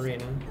is the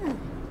marina.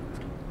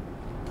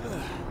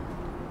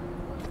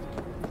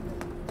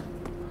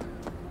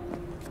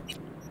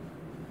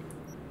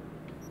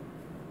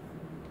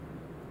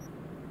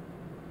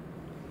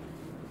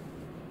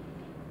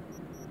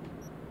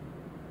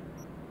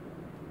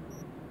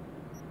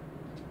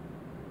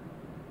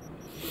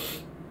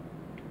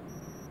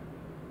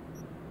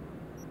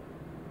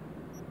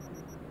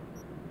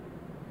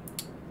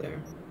 There.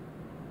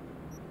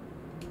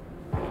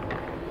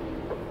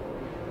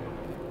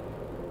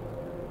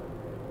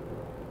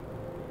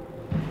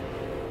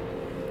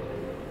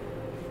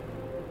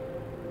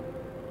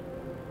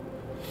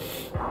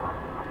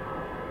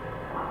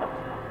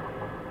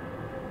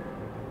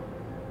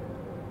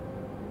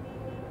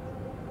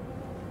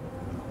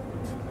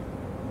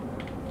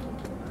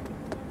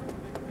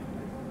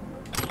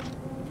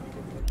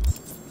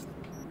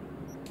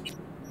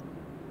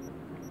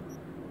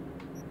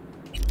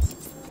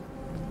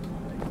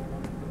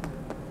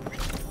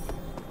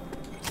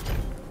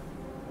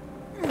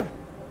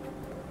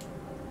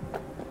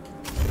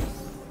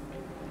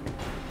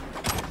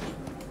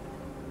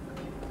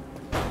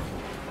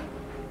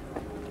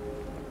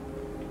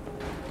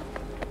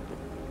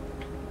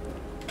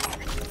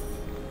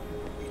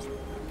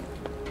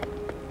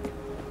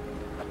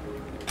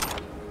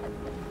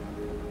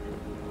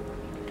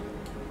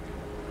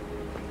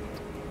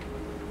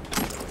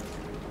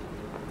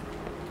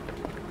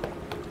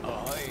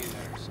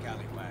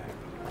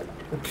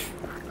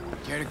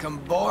 Care to come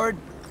aboard?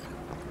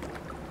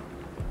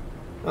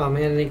 Oh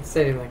man, I didn't even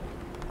say anything.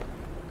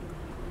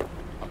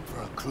 Up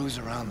for a cruise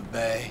around the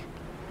bay.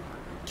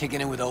 Kicking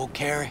in with old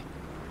Carrie.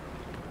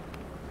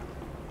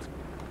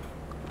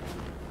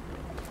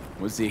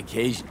 What's the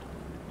occasion?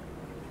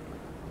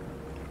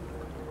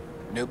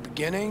 New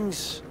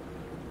beginnings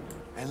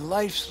and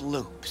life's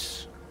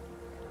loops.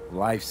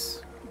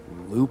 Life's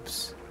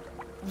loops?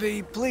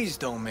 V, please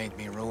don't make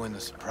me ruin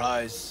the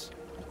surprise.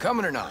 You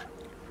coming or not?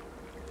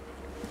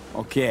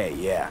 Okay,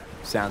 yeah.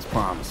 Sounds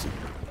promising.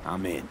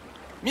 I'm in.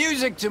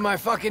 Music to my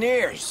fucking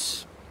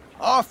ears.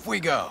 Off we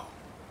go.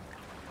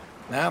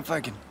 Now if I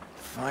can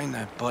find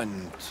that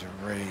button to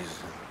raise...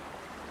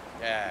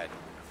 Dad.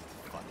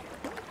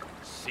 Fucking...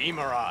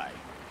 Samurai.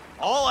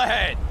 All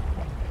ahead!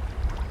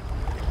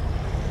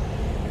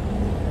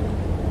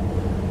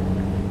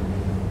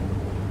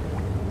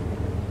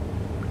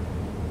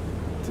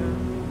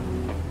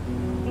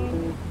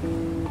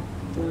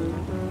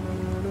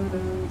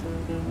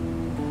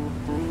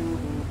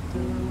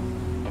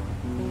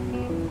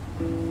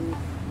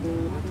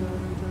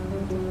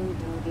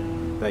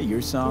 That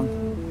your song?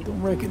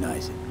 Don't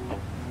recognize it.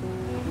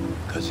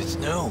 'Cause it's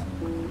new.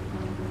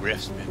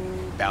 Riff's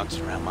been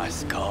bouncing around my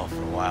skull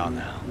for a while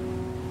now.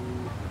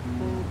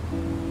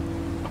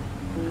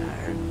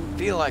 I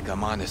feel like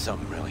I'm onto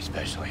something really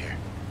special here.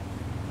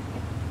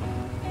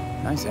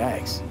 Nice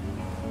axe.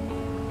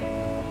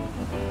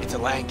 It's a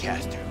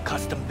Lancaster,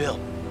 custom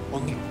built.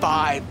 Only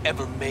 5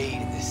 ever made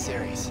in this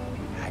series.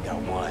 I got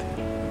one.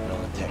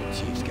 Militech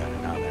Chief's got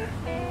another.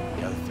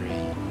 The other 3,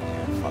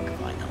 fuck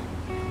if I know.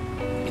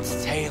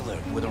 It's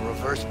tailored with a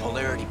reverse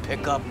polarity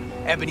pickup,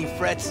 ebony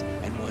frets,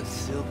 and one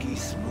silky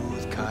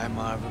smooth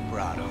Kaimar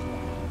vibrato.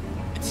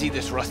 And see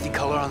this rusty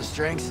color on the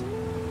strings?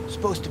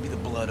 Supposed to be the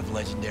blood of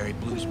legendary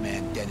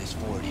bluesman Dennis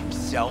Ford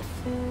himself.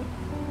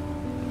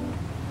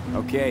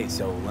 Okay,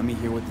 so let me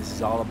hear what this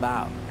is all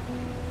about.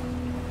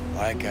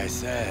 Like I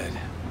said,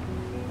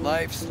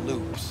 life's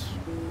loops.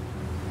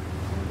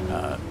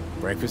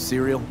 Breakfast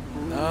cereal?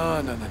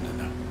 No.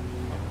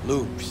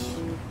 Loops.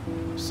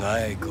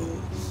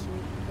 Cycles.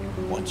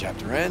 One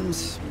chapter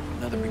ends,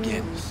 another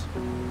begins.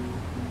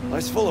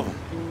 Life's full of them.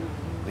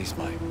 At least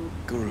my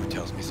guru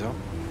tells me so.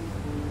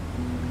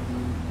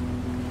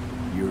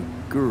 Your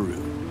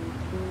guru?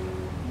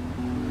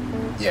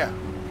 Yeah.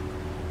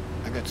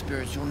 I got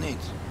spiritual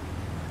needs.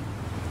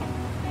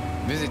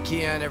 Visit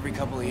Kian every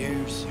couple of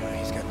years.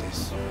 He's got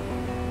this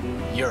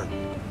yurt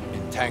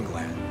in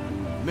Tangland.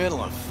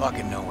 Middle of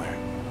fucking nowhere.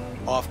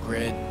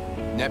 Off-grid,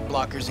 net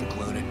blockers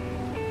included.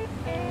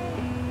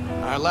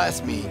 Our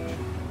last meet,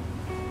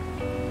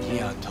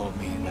 Kian told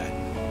me that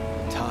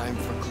the time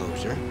for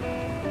closure,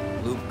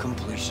 loop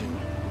completion,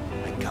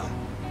 had come.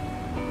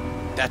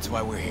 That's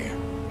why we're here.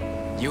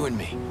 You and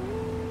me.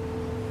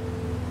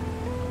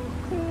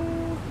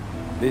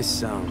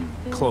 This,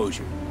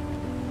 closure.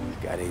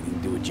 Got anything to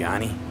do with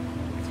Johnny?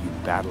 With you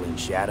battling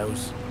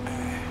shadows?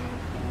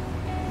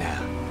 Nah.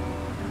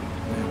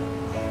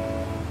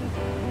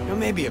 No,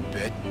 maybe a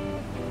bit.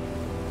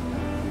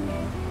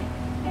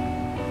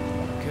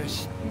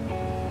 Because,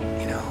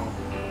 you know,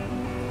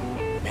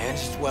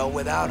 managed well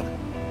without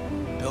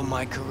him. Built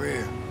my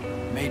career.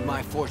 Made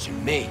my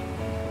fortune. Me.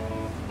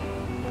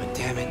 But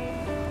damn it,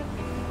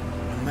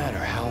 no matter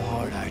how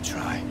hard I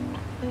try,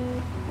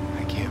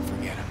 I can't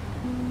forget him.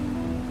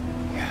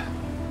 Yeah.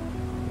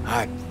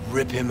 I'd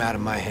rip him out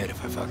of my head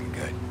if I fucking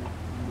could.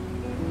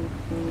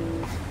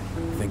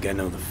 I think I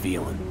know the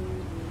feeling.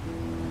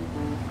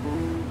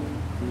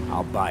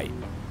 I'll bite.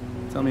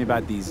 Tell me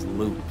about these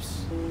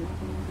loops.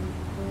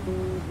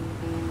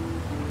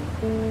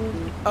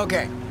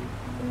 Okay.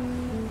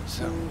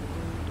 So,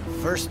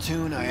 first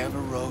tune I ever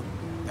wrote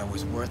that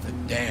was worth a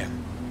damn,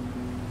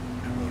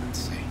 I wrote at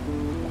sea.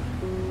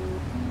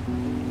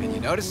 And you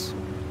notice?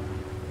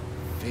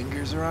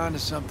 Fingers are on to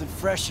something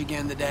fresh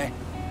again today.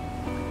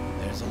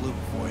 There's a loop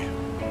for you.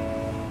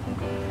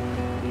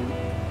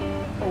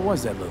 What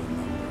was that little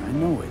number? I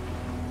know it.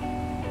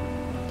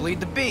 Bleed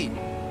the Beat.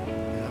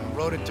 I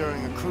wrote it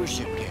during a cruise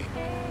ship game.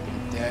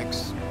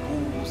 Decks,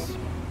 pools,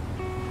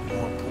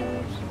 more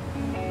pools,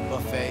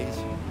 buffets,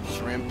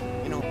 shrimp,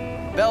 you know,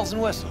 bells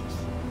and whistles.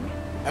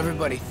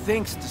 Everybody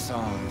thinks the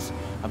song's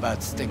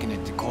about sticking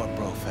it to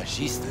corporo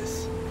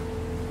fascistas.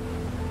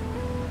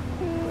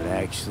 But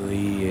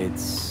actually,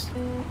 it's...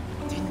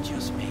 Didn't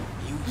just make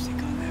music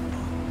on that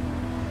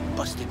boat.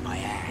 Busted my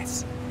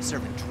ass.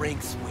 Serving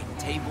drinks, waiting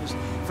tables.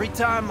 Free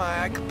time,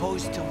 I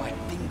composed till my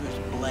fingers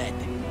bled.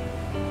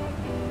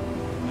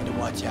 Had to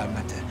watch out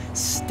not to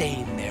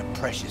stain their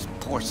precious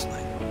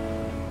porcelain.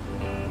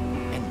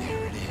 And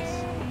there it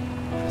is.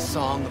 A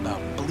song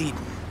about bleeding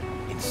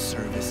in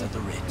service of the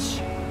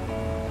rich.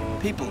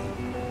 People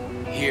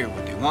hear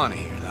what they want to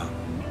hear, though.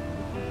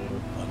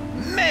 But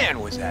man,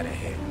 was that a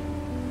hit.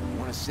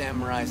 One of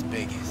Samurai's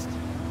biggest.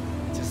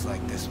 Just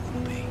like this one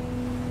will be.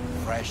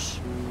 Fresh,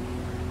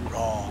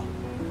 raw,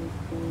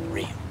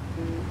 real.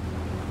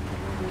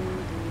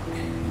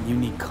 And you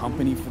need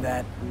company for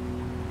that?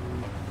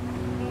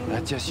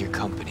 Not just your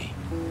company.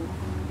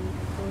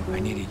 I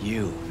needed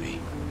you, V.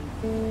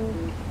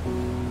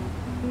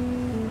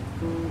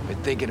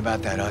 Been thinking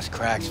about that Us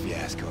Cracks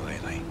fiasco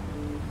lately.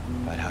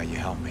 About how you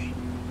helped me.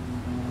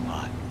 A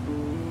lot.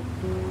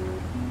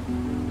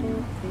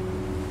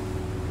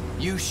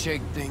 You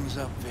shake things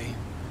up, V.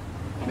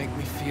 Make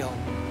me feel...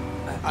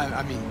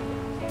 I mean,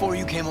 before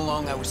you came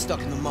along, I was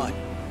stuck in the mud.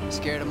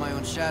 Scared of my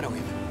own shadow,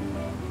 even.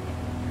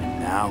 And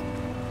now?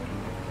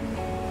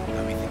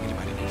 Got me thinking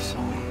about a new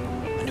song.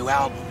 A new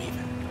album,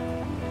 even.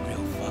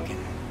 Real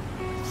fucking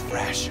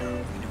thrasher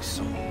with a new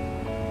soul.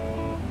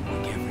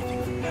 Like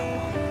everything from now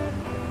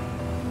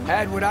on.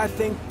 Had what I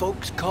think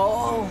folks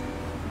call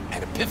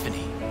an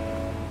epiphany.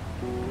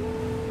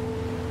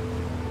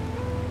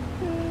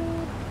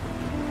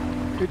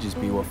 Could just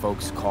be what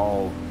folks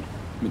call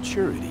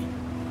maturity.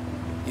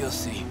 You'll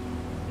see.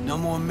 No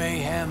more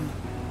mayhem,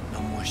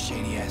 no more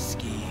shady-ass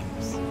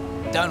schemes.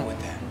 Done with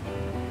that.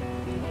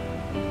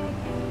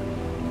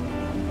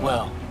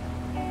 Well,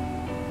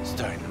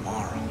 starting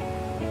tomorrow.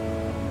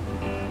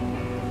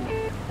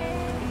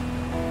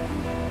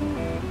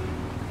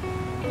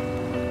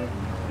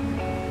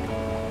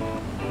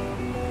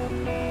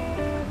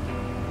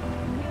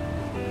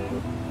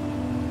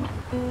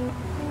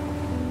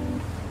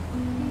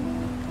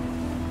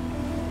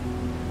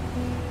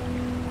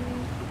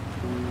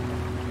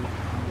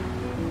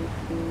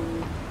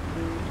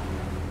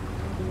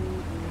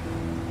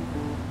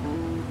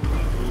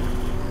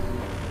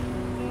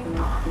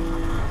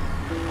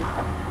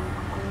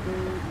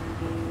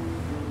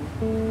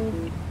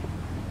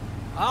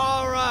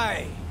 All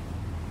right.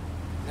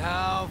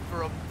 Now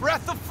for a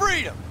breath of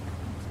freedom.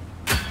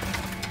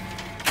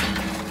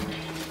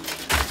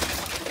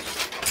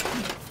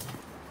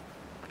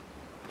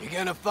 You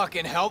gonna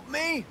fucking help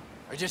me?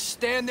 Or just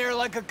stand there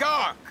like a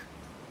gawk?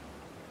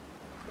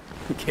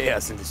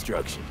 Chaos and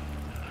destruction.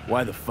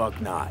 Why the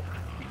fuck not?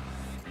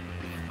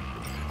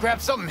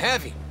 Grab something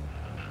heavy.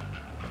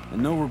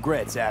 And no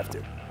regrets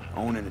after.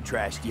 owning a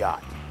trashed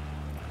yacht.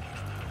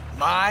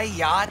 My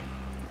yacht?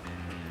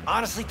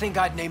 Honestly think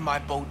I'd name my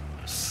boat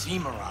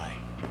Samurai.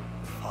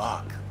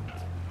 Fuck.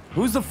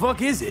 Whose the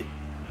fuck is it?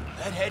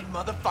 That head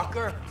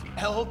motherfucker,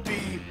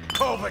 L.B.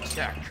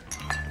 Kovacek.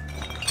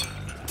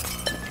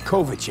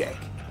 Kovacek.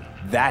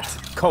 That's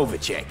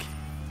Kovacek.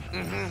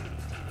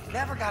 Mm-hmm.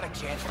 Never got a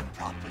chance to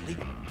properly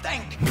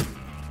thank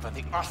for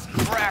the us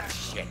crack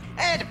shit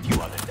and a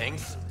few other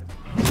things.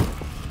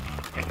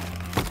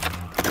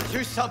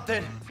 Do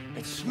something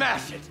and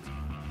smash it.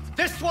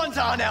 This one's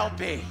on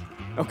LB.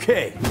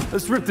 Okay,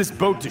 let's rip this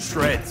boat to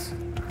shreds.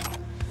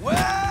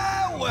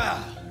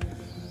 Well.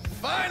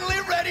 Finally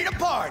ready to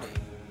party.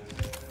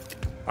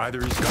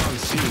 Either he's gone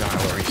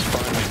senile or he's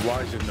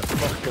finally wising the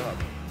fuck up.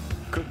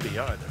 Could be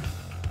either.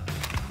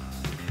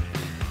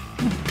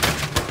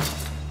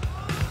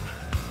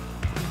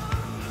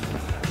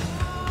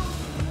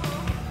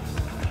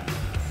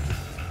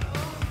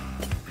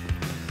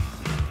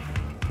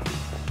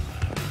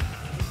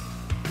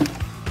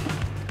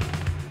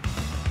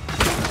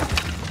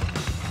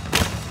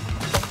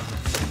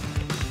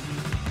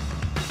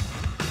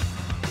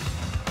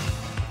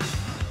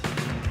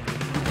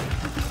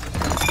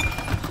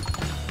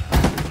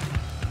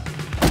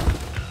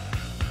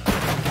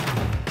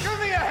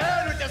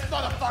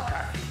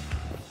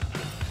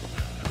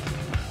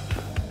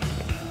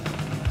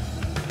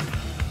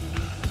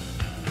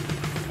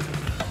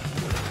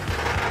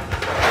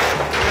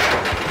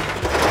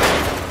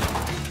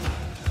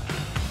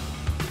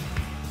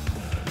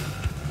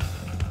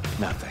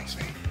 No, thanks,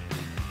 V.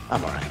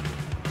 I'm alright.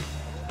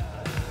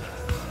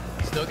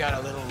 Still got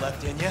a little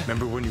left in you?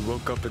 Remember when you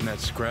woke up in that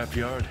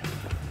scrapyard?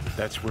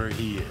 That's where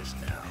he is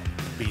now,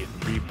 being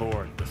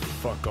reborn with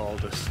fuck all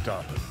to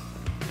stop him.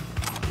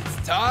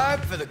 It's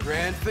time for the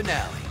grand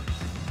finale.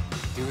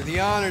 Do the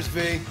honors,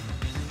 V.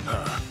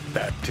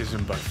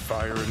 Baptism by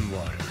fire and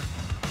water.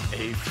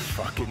 A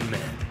fucking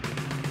man.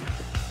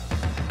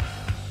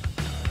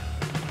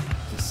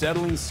 To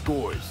settling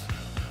scores.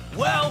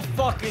 Well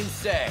fucking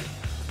said.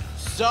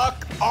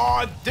 Suck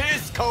on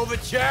this,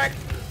 Kovacek!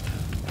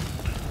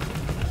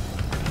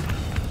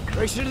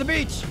 Race you to the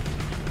beach.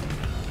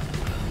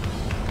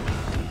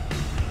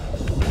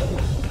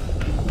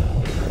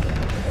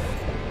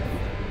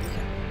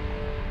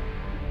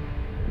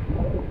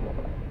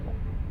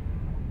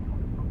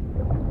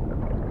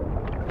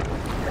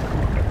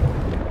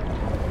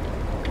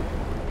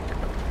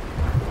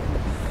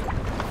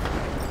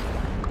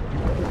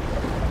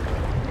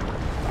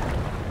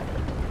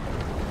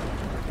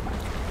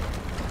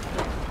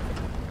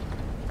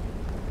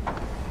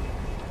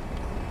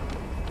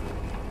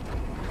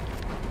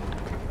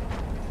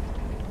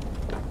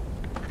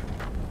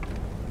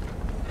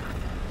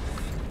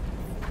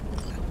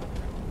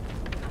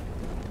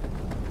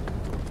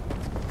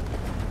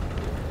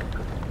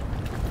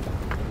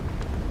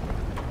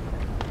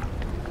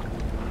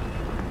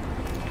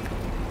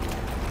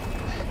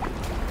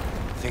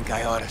 I think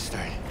I ought to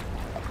start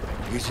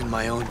using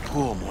my own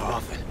pool more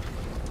often.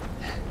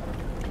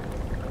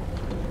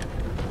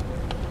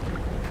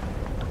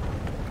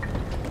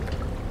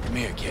 Come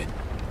here, kid.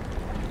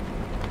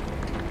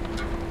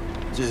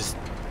 Just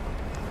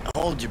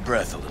hold your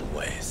breath a little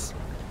ways.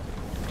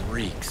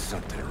 Reeks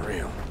something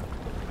real.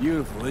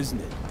 Beautiful, isn't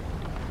it?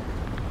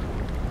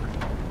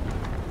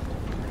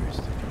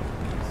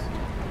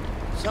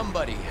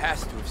 Somebody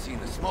has to have seen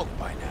the smoke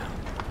by now.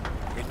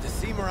 If the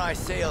Samurai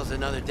sails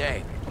another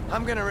day,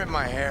 I'm gonna rip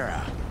my hair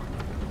out.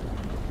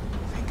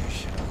 I think I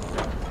should have loaded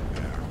up the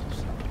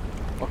barrels.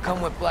 Or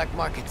come with Black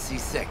Market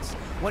C6.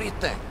 What do you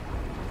think?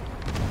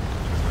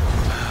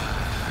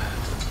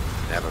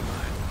 Never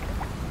mind.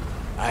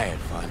 I had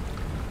fun.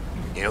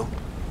 You?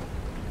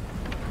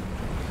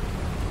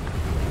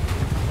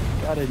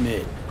 Gotta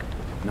admit,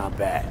 not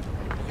bad.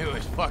 It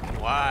was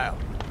fucking wild.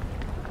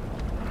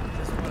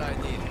 Just what I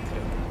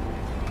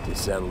needed To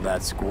settle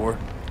that score?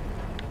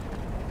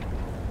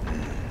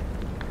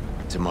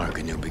 to mark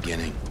a new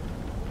beginning.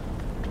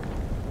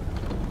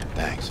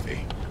 Thanks, V.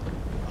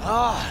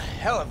 Ah,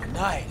 hell of a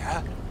night,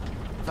 huh?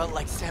 Felt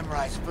like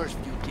Samurai's first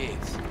few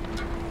gigs.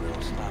 A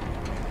little sloppy.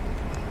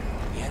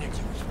 The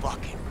energy was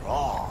fucking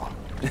raw.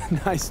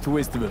 Nice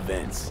twist of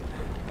events,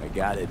 I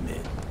gotta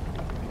admit.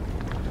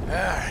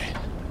 Alright,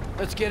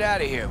 let's get out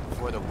of here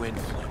before the wind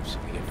flips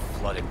and we get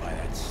flooded by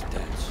that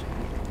stench.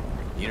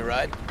 Need a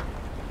ride?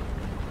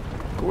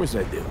 Of course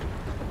I do.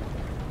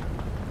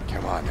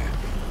 Come on, man.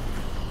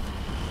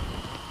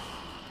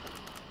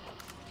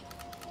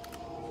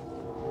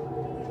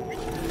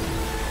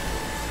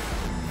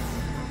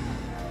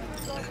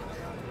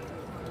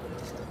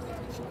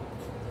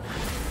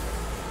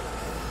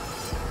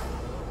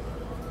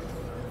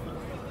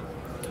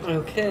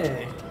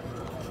 Okay.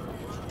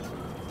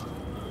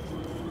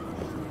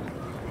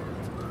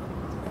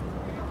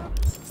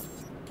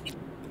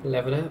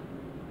 Level up.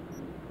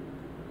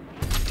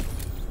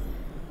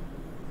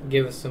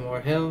 Give us some more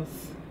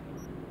health.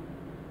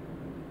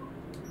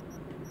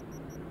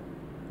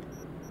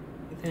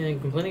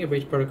 And completing a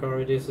breach protocol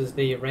reduces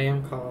the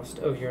RAM cost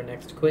of your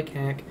next quick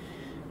hack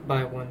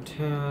Buy one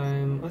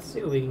time. Let's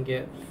see what we can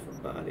get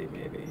for body,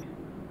 maybe.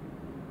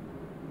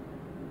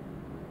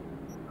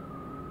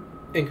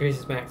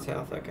 Increases max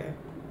health, okay.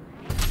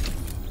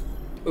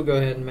 We'll go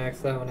ahead and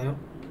max that one out.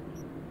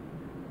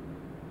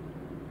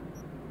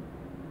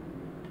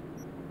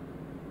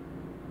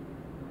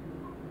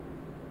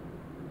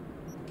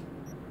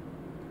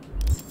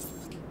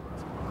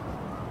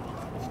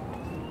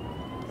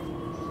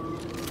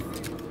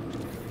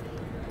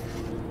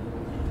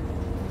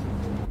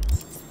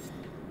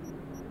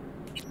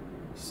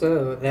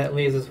 So that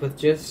leaves us with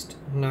just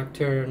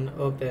Nocturne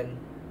open,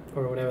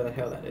 or whatever the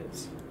hell that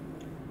is.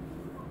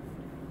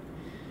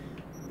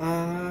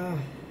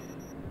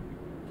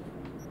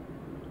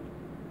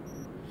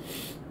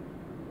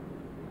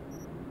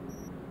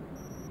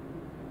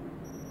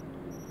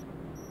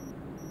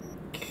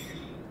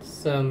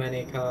 So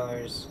many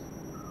cars.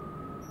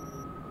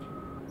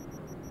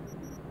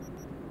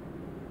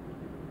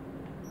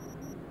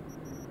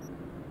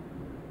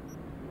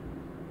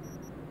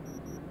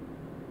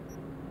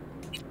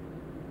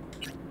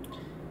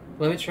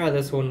 Let me try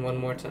this one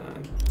more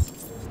time.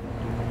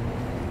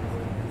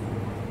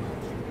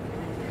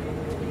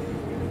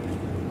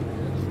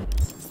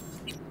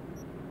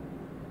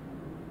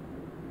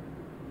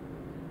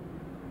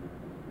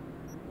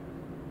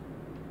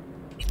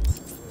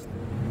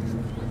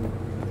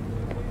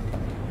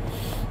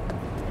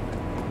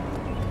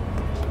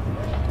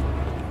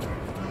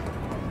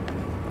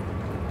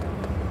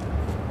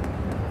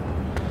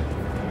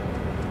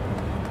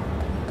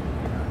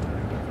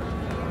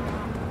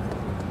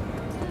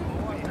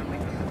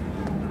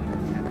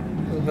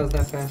 How's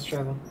that fast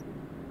travel?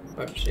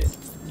 Oh shit. It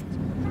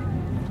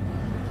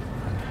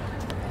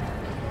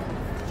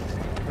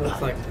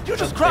looks like You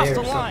just up crossed there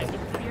the or line.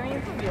 something.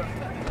 Experience real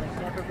like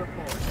never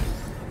before.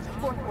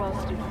 Fourth wall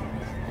students.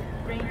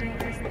 Brain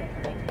damage that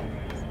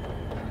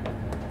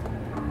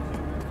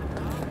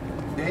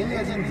電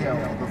野神社を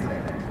訪れ、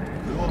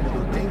グローブと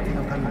電気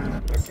の神に。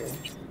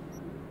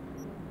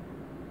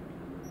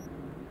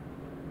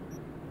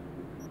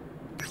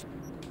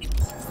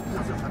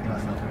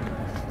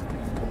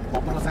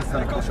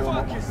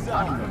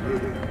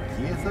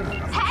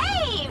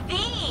Hey,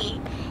 V!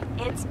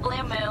 It's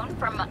Blue Moon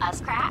from Us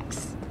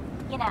Cracks.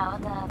 You know,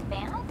 the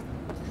band?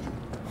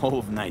 Whole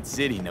of Night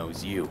City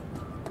knows you.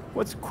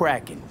 What's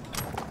cracking?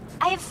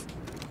 I've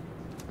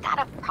got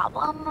a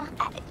problem.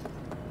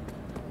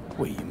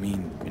 Wait, you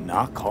mean you're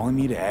not calling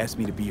me to ask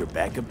me to be your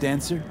backup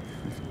dancer?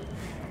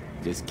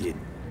 Just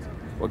kidding.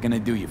 What can I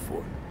do you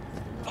for?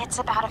 It's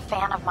about a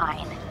fan of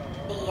mine.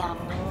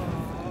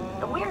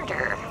 The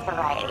weirder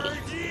variety.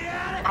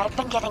 I've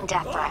been getting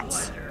death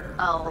threats.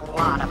 A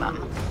lot of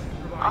them.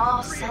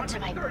 All sent to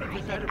my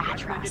private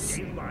address.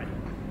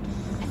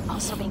 I'm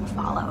also being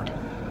followed.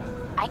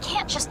 I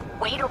can't just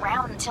wait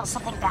around until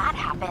something bad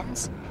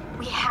happens.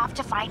 We have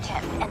to find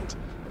him and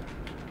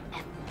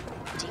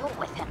deal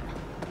with him.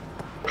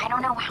 I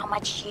don't know how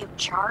much you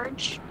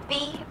charge,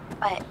 B,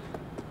 but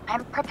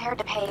I'm prepared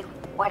to pay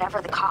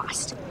whatever the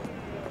cost.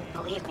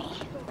 Believe me.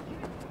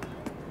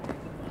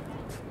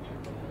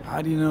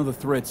 How do you know the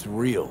threat's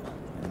real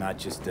and not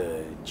just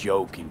a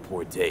joke in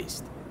poor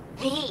taste?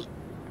 V,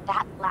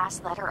 that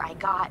last letter I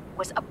got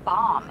was a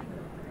bomb.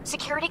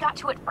 Security got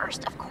to it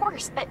first, of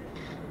course, but...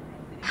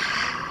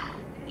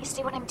 You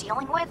see what I'm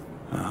dealing with?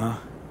 Uh-huh.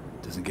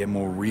 Doesn't get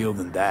more real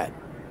than that.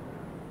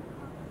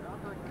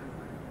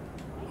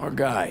 Our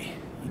guy,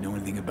 you know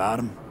anything about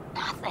him?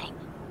 Nothing.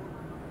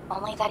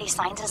 Only that he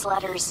signs his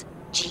letters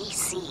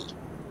GC.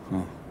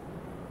 Huh.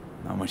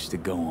 Not much to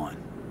go on.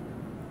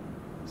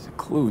 It's a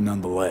clue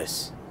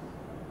nonetheless.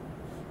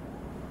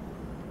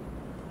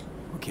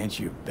 Well, can't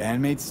your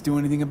bandmates do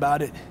anything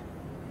about it?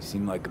 You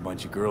seem like a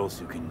bunch of girls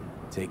who can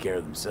take care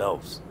of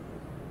themselves.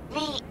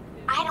 V,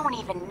 I don't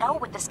even know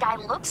what this guy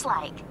looks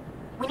like.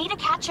 We need to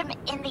catch him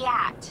in the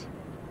act.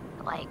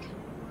 Like,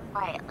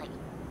 quietly.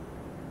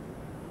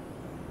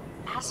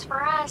 As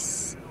for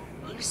us,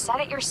 you said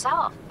it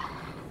yourself.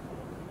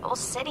 The whole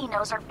city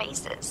knows our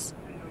faces.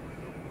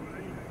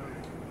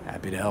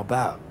 Happy to help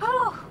out.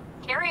 Whew,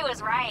 Carrie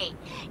was right.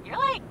 You're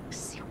like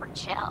super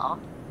chill.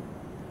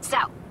 So,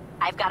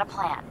 I've got a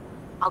plan.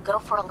 I'll go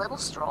for a little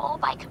stroll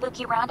by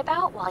Kabuki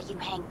Roundabout while you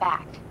hang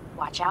back.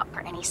 Watch out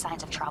for any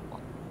signs of trouble.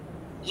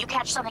 You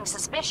catch something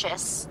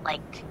suspicious,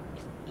 like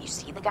if you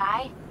see the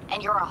guy,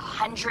 and you're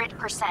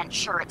 100%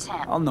 sure it's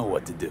him. I'll know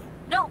what to do.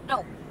 No,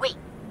 wait.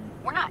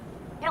 We're not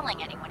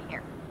killing anyone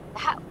here.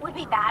 That would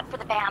be bad for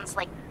the band's,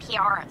 like,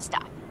 PR and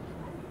stuff.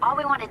 All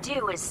we want to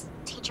do is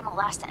teach him a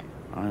lesson.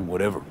 Alright,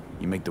 whatever.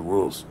 You make the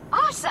rules.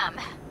 Awesome!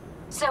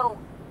 So,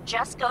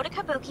 just go to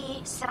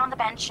Kabuki, sit on the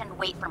bench, and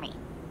wait for me.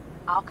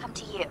 I'll come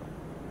to you.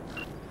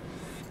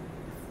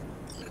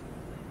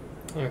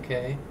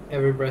 Okay,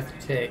 every breath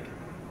you take.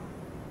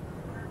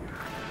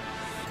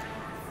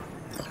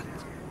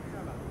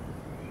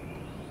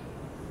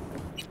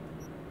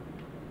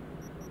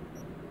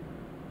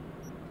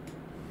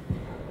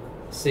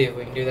 See if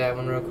we can do that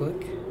one real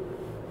quick.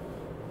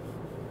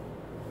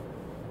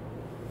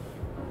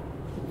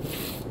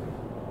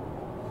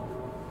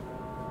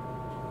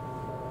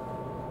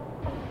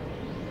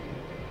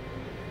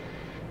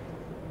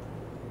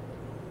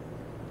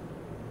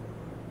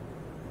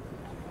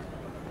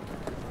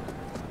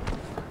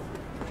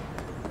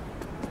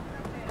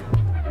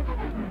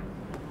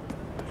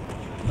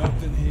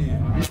 Nothing here.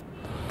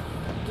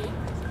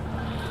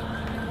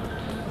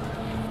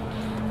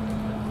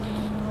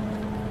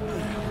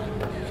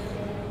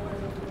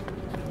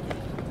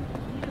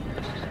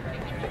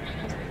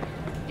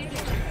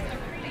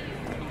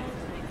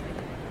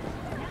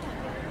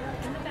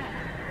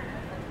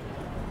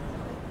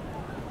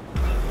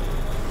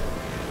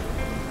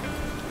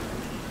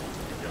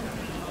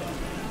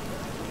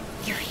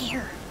 You're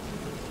here.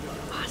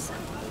 Awesome.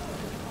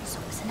 So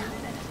listen up.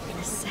 In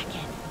a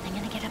second, I'm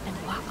gonna get up and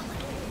walk a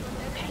little,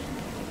 okay?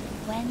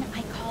 When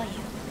I call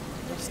you,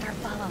 you'll start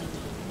following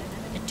me.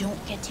 But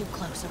don't get too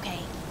close, okay?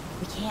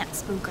 We can't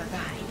spook our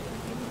guy.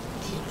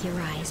 Keep your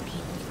eyes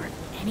peeled for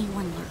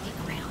anyone lurking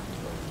around,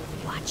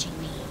 watching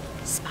me,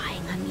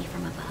 spying on me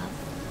from above,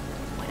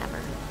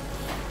 whatever.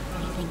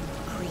 Anything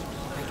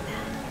creepy like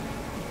that.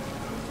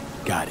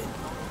 Got it.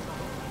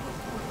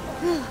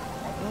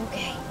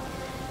 Okay.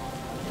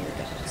 Here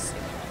goes.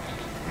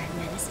 Red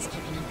Menace is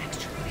keeping an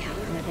extra lookout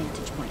from a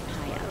vantage point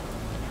high up.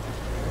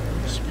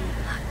 Wish me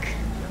luck.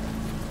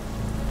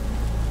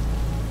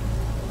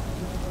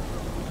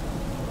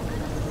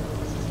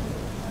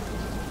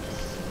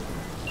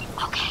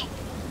 Okay,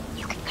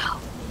 you can go.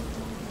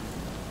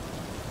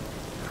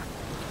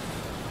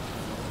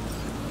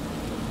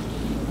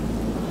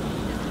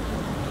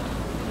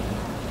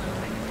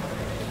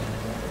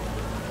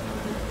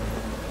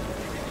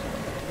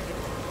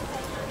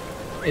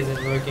 Is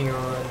it working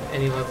on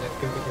any level of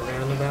creeping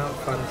around about?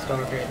 Find the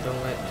stalker and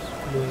don't let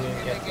Blue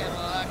Moon get there.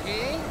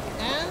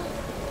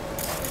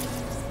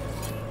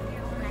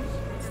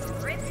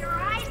 Rip your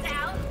eyes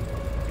out.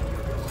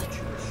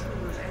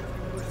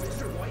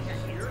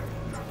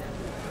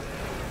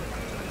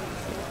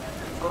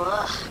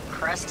 Ugh,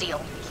 crusty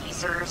old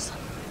geezers.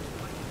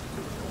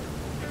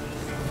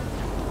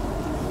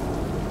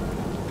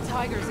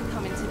 Tigers are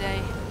coming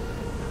today.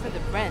 For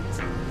the rent.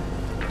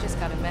 Just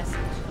got a message.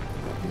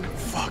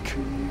 Fuck.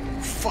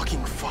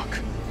 Fucking fuck.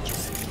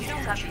 You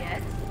don't got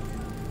yet.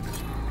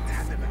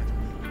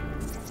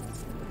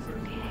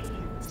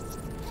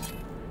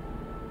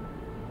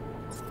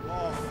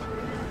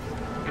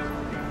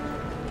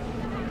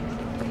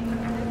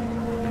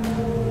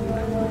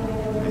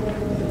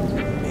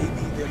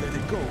 Maybe they'll let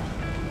it go.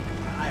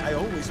 I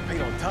always pay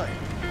on time.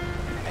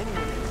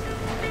 Anyone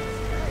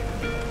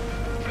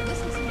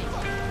Listen to me.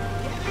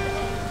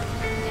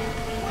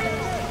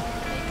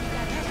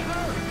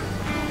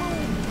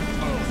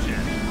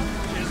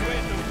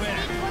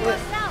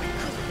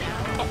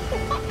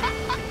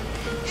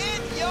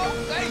 In your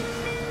face!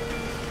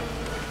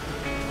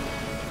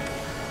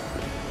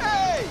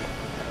 Hey!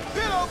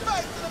 Pillow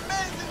fights an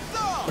amazing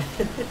song!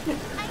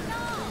 I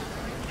know.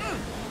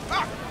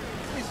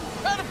 It's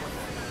incredible!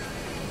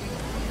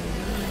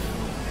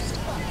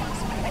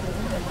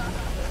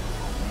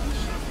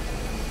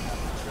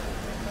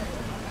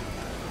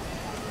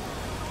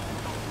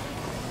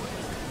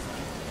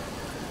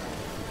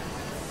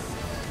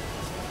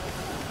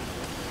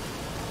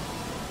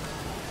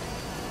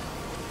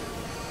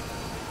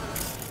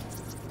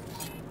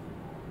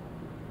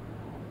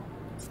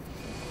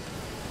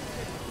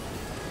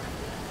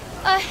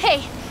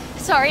 Hey,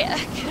 sorry,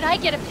 could I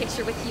get a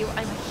picture with you? I'm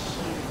a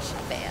huge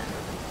fan.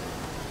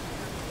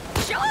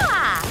 Sure.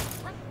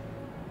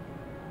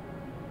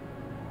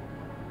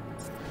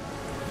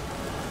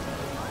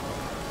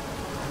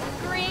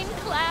 Green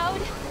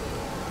cloud.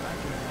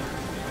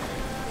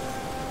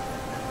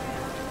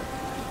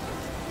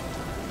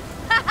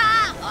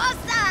 Haha,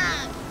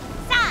 awesome.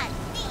 San,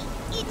 ni,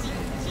 ichi,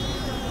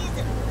 cheese.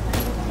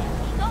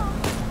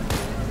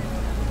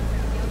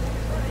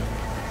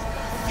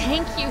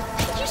 Thank you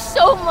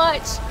so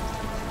much.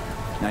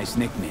 Nice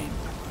nickname.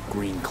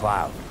 Green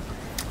Cloud.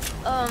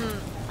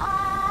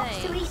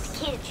 Sweet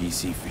kid.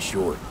 GC for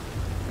short.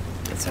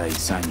 That's how you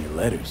sign your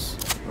letters,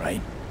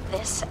 right?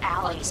 This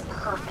alley's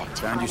perfect Found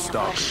for your an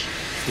stalker. ambush.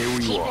 Stay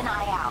where you Keep are. an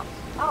eye out.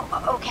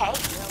 Oh, okay.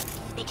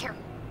 Be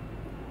careful.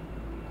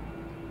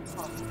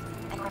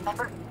 And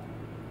remember,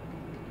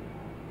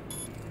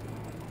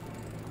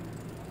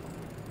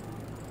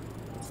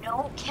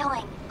 no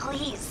killing,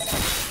 please.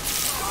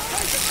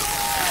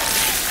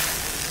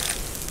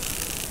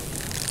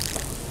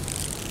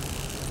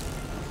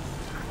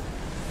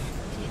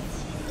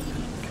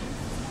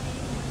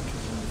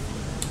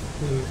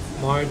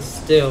 Marred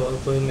still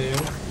of Blue Moon.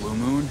 Blue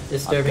Moon?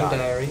 Disturbing I've got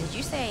it. diary. Did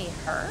you say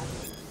her?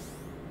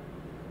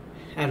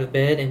 Out of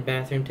bed, in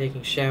bathroom,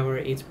 taking shower,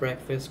 eats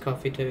breakfast,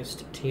 coffee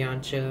toast,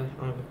 Tiancha,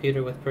 on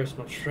computer with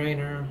personal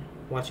trainer,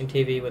 watching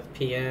TV with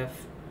PF,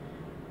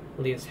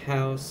 leaves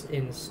house,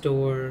 in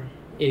store,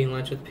 eating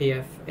lunch with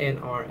PF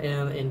and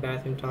RM, in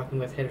bathroom, talking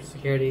with head of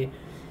security,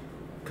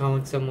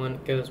 calling someone,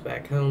 goes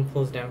back home,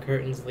 pulls down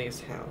curtains, leaves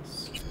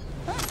house.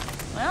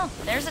 Well,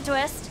 there's a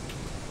twist.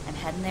 I'm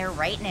heading there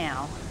right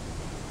now.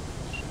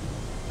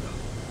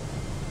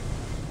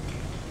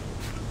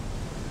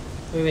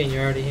 What do you mean,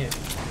 you're already here?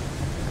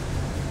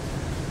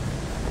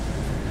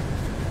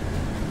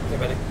 Hey,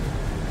 buddy.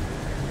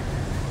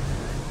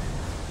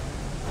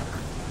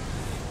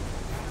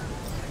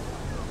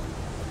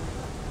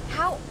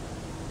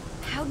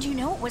 How'd you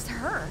know it was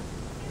her?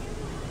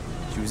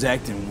 She was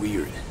acting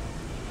weird.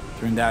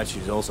 Turned out she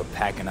was also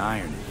packing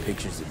iron and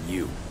pictures of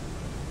you.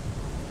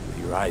 With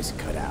your eyes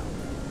cut out.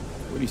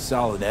 Pretty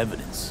solid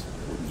evidence,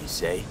 wouldn't you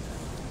say?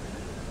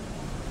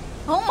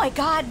 Oh my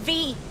god,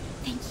 V!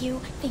 Thank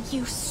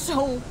you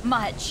so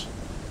much.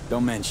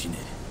 Don't mention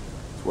it.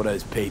 It's what I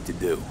was paid to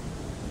do.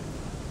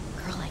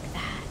 Girl like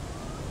that.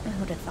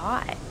 Who'd have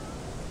thought?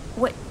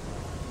 What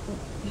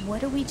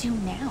do we do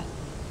now?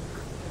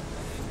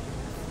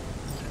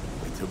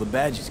 Wait till the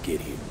badges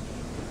get here.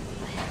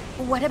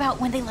 What about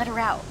when they let her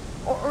out?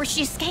 Or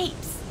she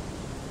escapes?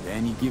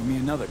 Then you give me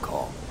another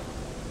call.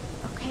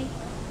 Okay,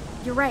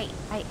 you're right.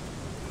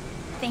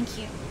 Thank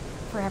you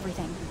for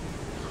everything.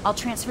 I'll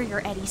transfer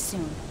your Eddie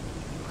soon.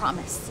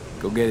 Promise.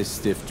 Go get a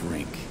stiff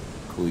drink.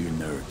 Cool your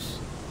nerves.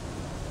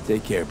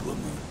 Take care, Blue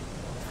Moon.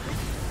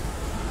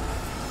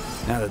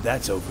 Now that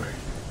that's over,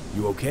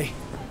 you okay?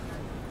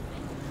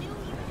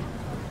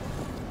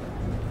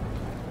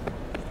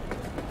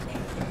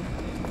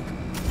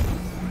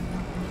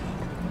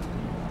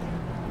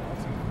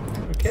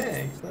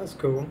 Okay, that's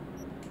cool.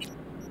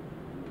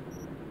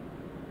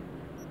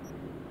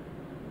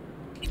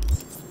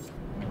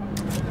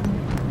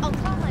 I'll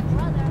call my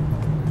brother.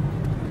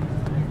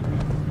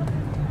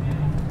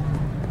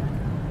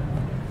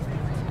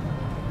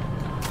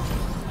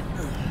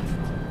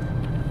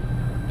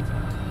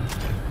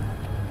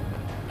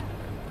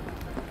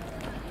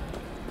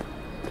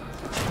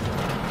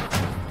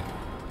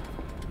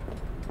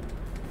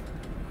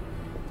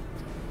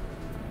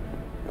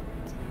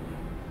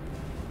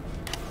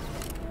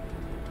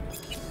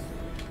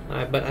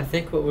 Alright, but I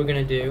think what we're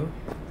gonna do,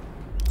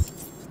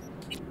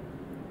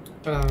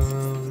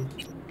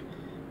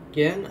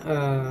 again,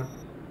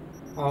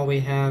 all we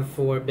have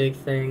for big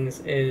things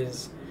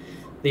is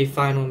the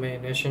final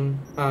main mission.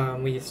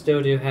 We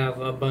still do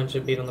have a bunch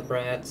of beat on the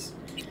brats.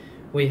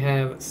 We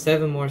have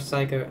 7 more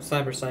cyber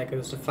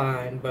psychos to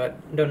find,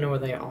 but don't know where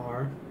they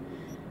are.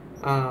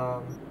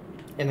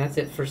 And that's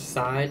it for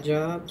side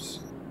jobs.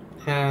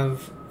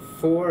 Have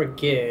 4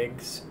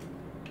 gigs.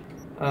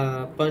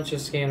 A bunch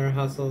of scanner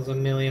hustles, a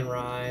million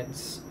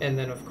rides, and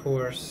then of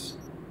course,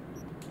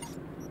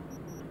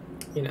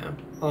 you know,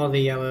 all the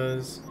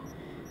yellows,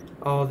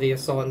 all the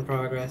assault and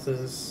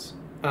progresses,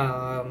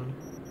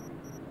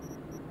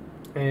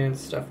 and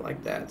stuff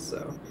like that.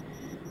 So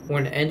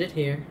we're gonna end it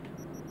here.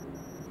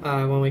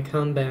 When we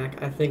come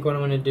back, I think what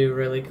I'm gonna do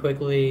really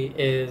quickly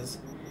is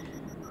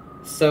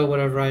sell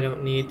whatever I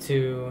don't need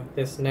to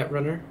this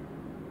netrunner.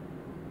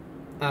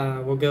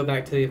 We'll go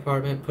back to the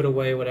apartment, put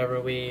away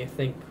whatever we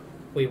think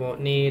we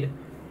won't need,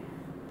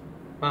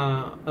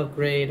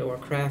 upgrade or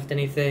craft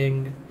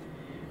anything,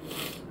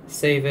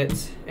 save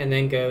it, and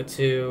then go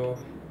to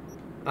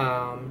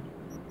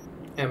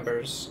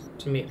Embers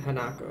to meet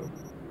Hanako.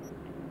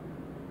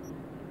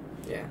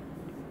 Yeah.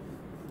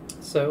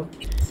 So,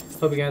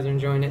 hope you guys are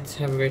enjoying it.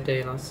 Have a great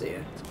day, and I'll see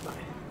you. Bye.